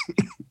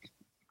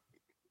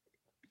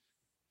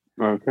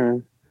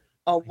 Okay.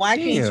 Oh, why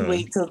can't you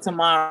wait till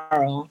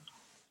tomorrow?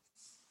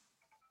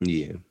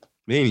 Yeah.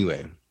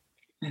 Anyway,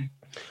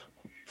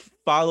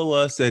 follow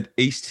us at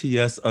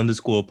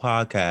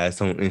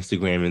HTS_podcast on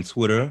Instagram and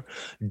Twitter.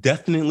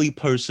 Definitely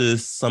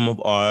purchase some of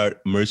our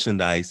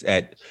merchandise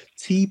at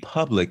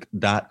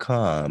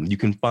tpublic.com. You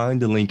can find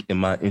the link in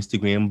my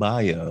Instagram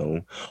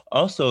bio.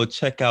 Also,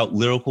 check out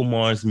Lyrical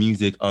Mars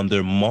music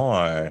under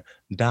Mar.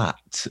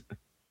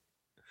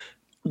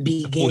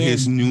 Begin. For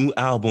his new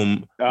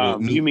album,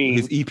 you mean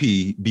his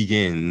EP,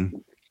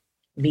 Begin.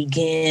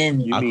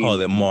 Begin. I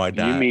call it Mar.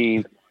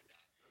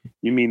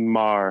 You mean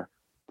Mar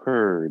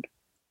Purd.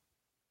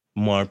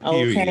 Mar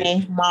period.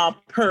 Okay, Mar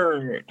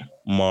Purd.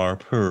 Mar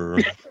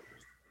Purd.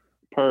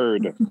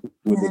 Purd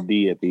with a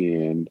D at the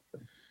end.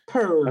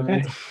 Purd.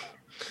 Okay.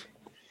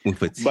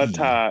 With a T. But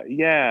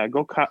yeah,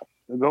 go cop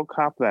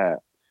that.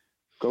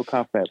 Go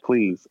cop that,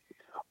 please.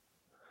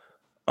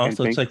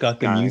 Also, check out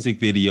the music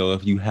video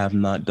if you have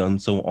not done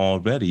so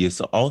already. It's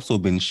also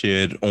been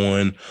shared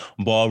on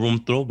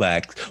Ballroom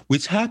Throwbacks,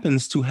 which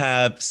happens to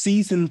have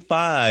season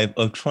 5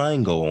 of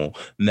Triangle.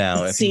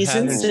 Now, if you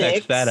haven't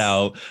checked that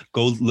out,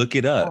 go look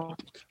it up.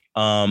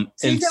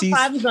 Season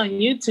 5 is on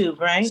YouTube,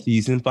 right?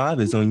 Season 5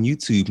 is on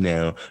YouTube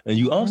now. And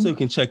you also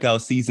can check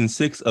out season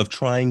 6 of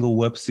Triangle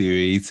web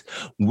series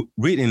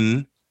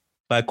written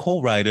by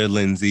co-writer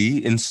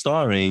Lindsay and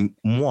starring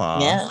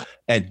moi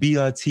at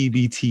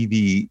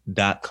brtvtv.com.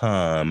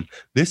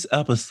 This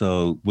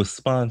episode was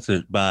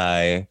sponsored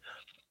by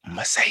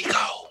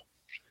Mosaico,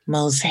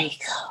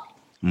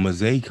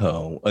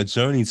 a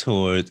journey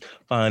towards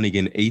finding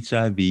an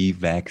HIV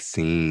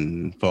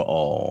vaccine for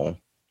all.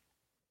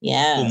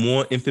 Yeah. For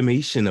more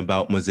information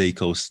about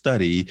Mosaico's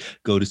study,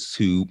 go to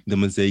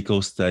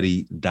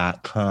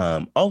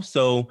themosaicostudy.com.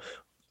 Also,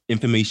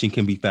 information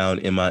can be found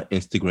in my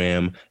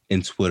Instagram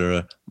and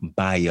Twitter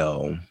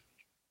bio.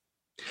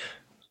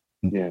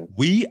 Yeah.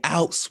 We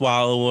out,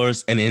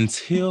 swallowers, and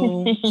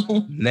until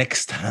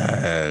next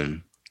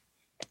time.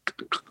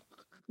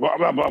 That's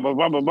the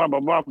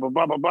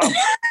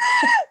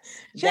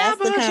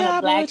kind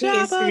of Black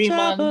History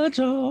Month.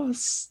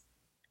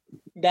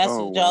 That's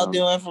what y'all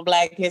doing for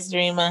Black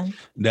History Month?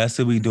 That's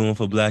what we doing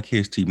for Black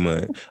History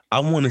Month. I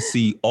want to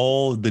see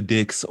all the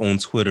dicks on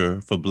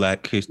Twitter for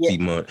Black History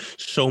Month.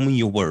 Show me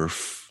your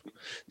worth.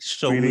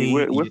 Show me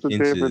what's the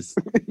inches.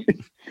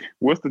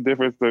 What's the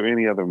difference of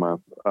any other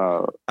month?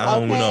 I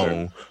don't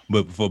know.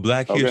 But for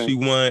Black History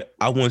Month,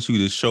 I want you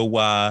to show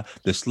why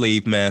the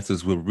slave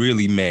masters were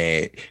really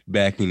mad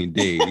back in the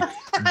day.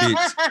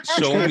 Bitch,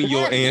 show me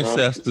your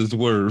ancestors'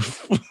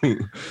 worth.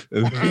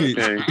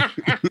 Okay.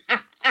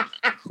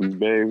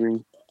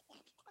 Baby.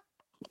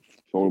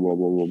 And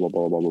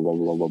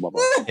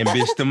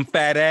bitch, them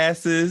fat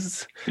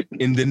asses,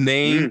 in the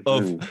name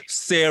of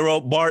Sarah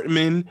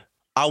Bartman,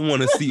 I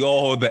want to see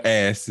all the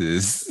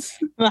asses.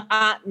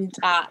 Hot and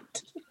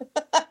tot.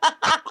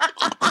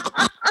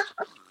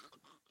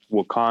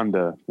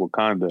 Wakanda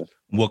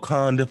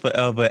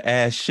forever,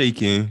 ass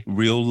shaking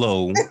real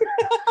low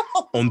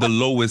on the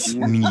lowest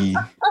knee.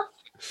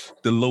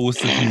 The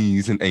lowest of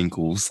knees and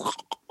ankles.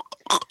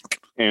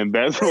 And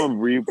that's on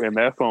Ray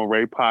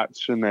Potts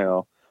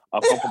Chanel.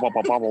 Ray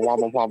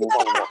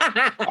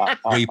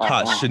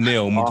Potts,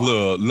 Chanel,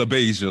 McClure,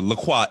 LaBeija,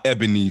 LaCroix,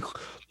 Ebony.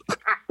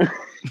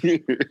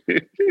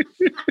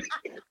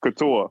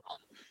 Couture.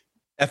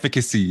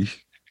 Efficacy.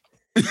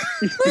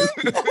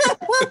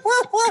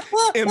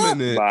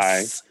 Eminence.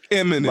 Bye.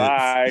 Eminence.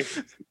 Bye.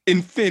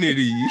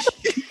 Infinity.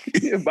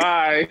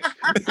 Bye.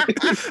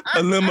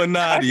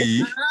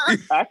 Illuminati.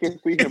 I can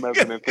see him as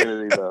an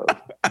infinity, though.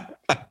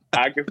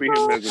 I can see him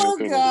as an infinity. Oh,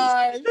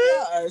 God.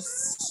 You're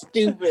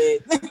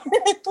stupid.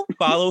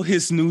 Follow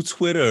his new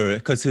Twitter,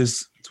 because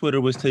his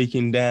Twitter was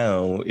taken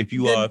down. If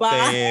you are a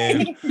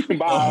fan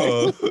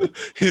of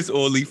his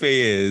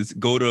OnlyFans,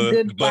 go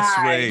to Bus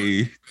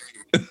Ray.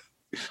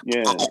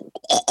 Yeah.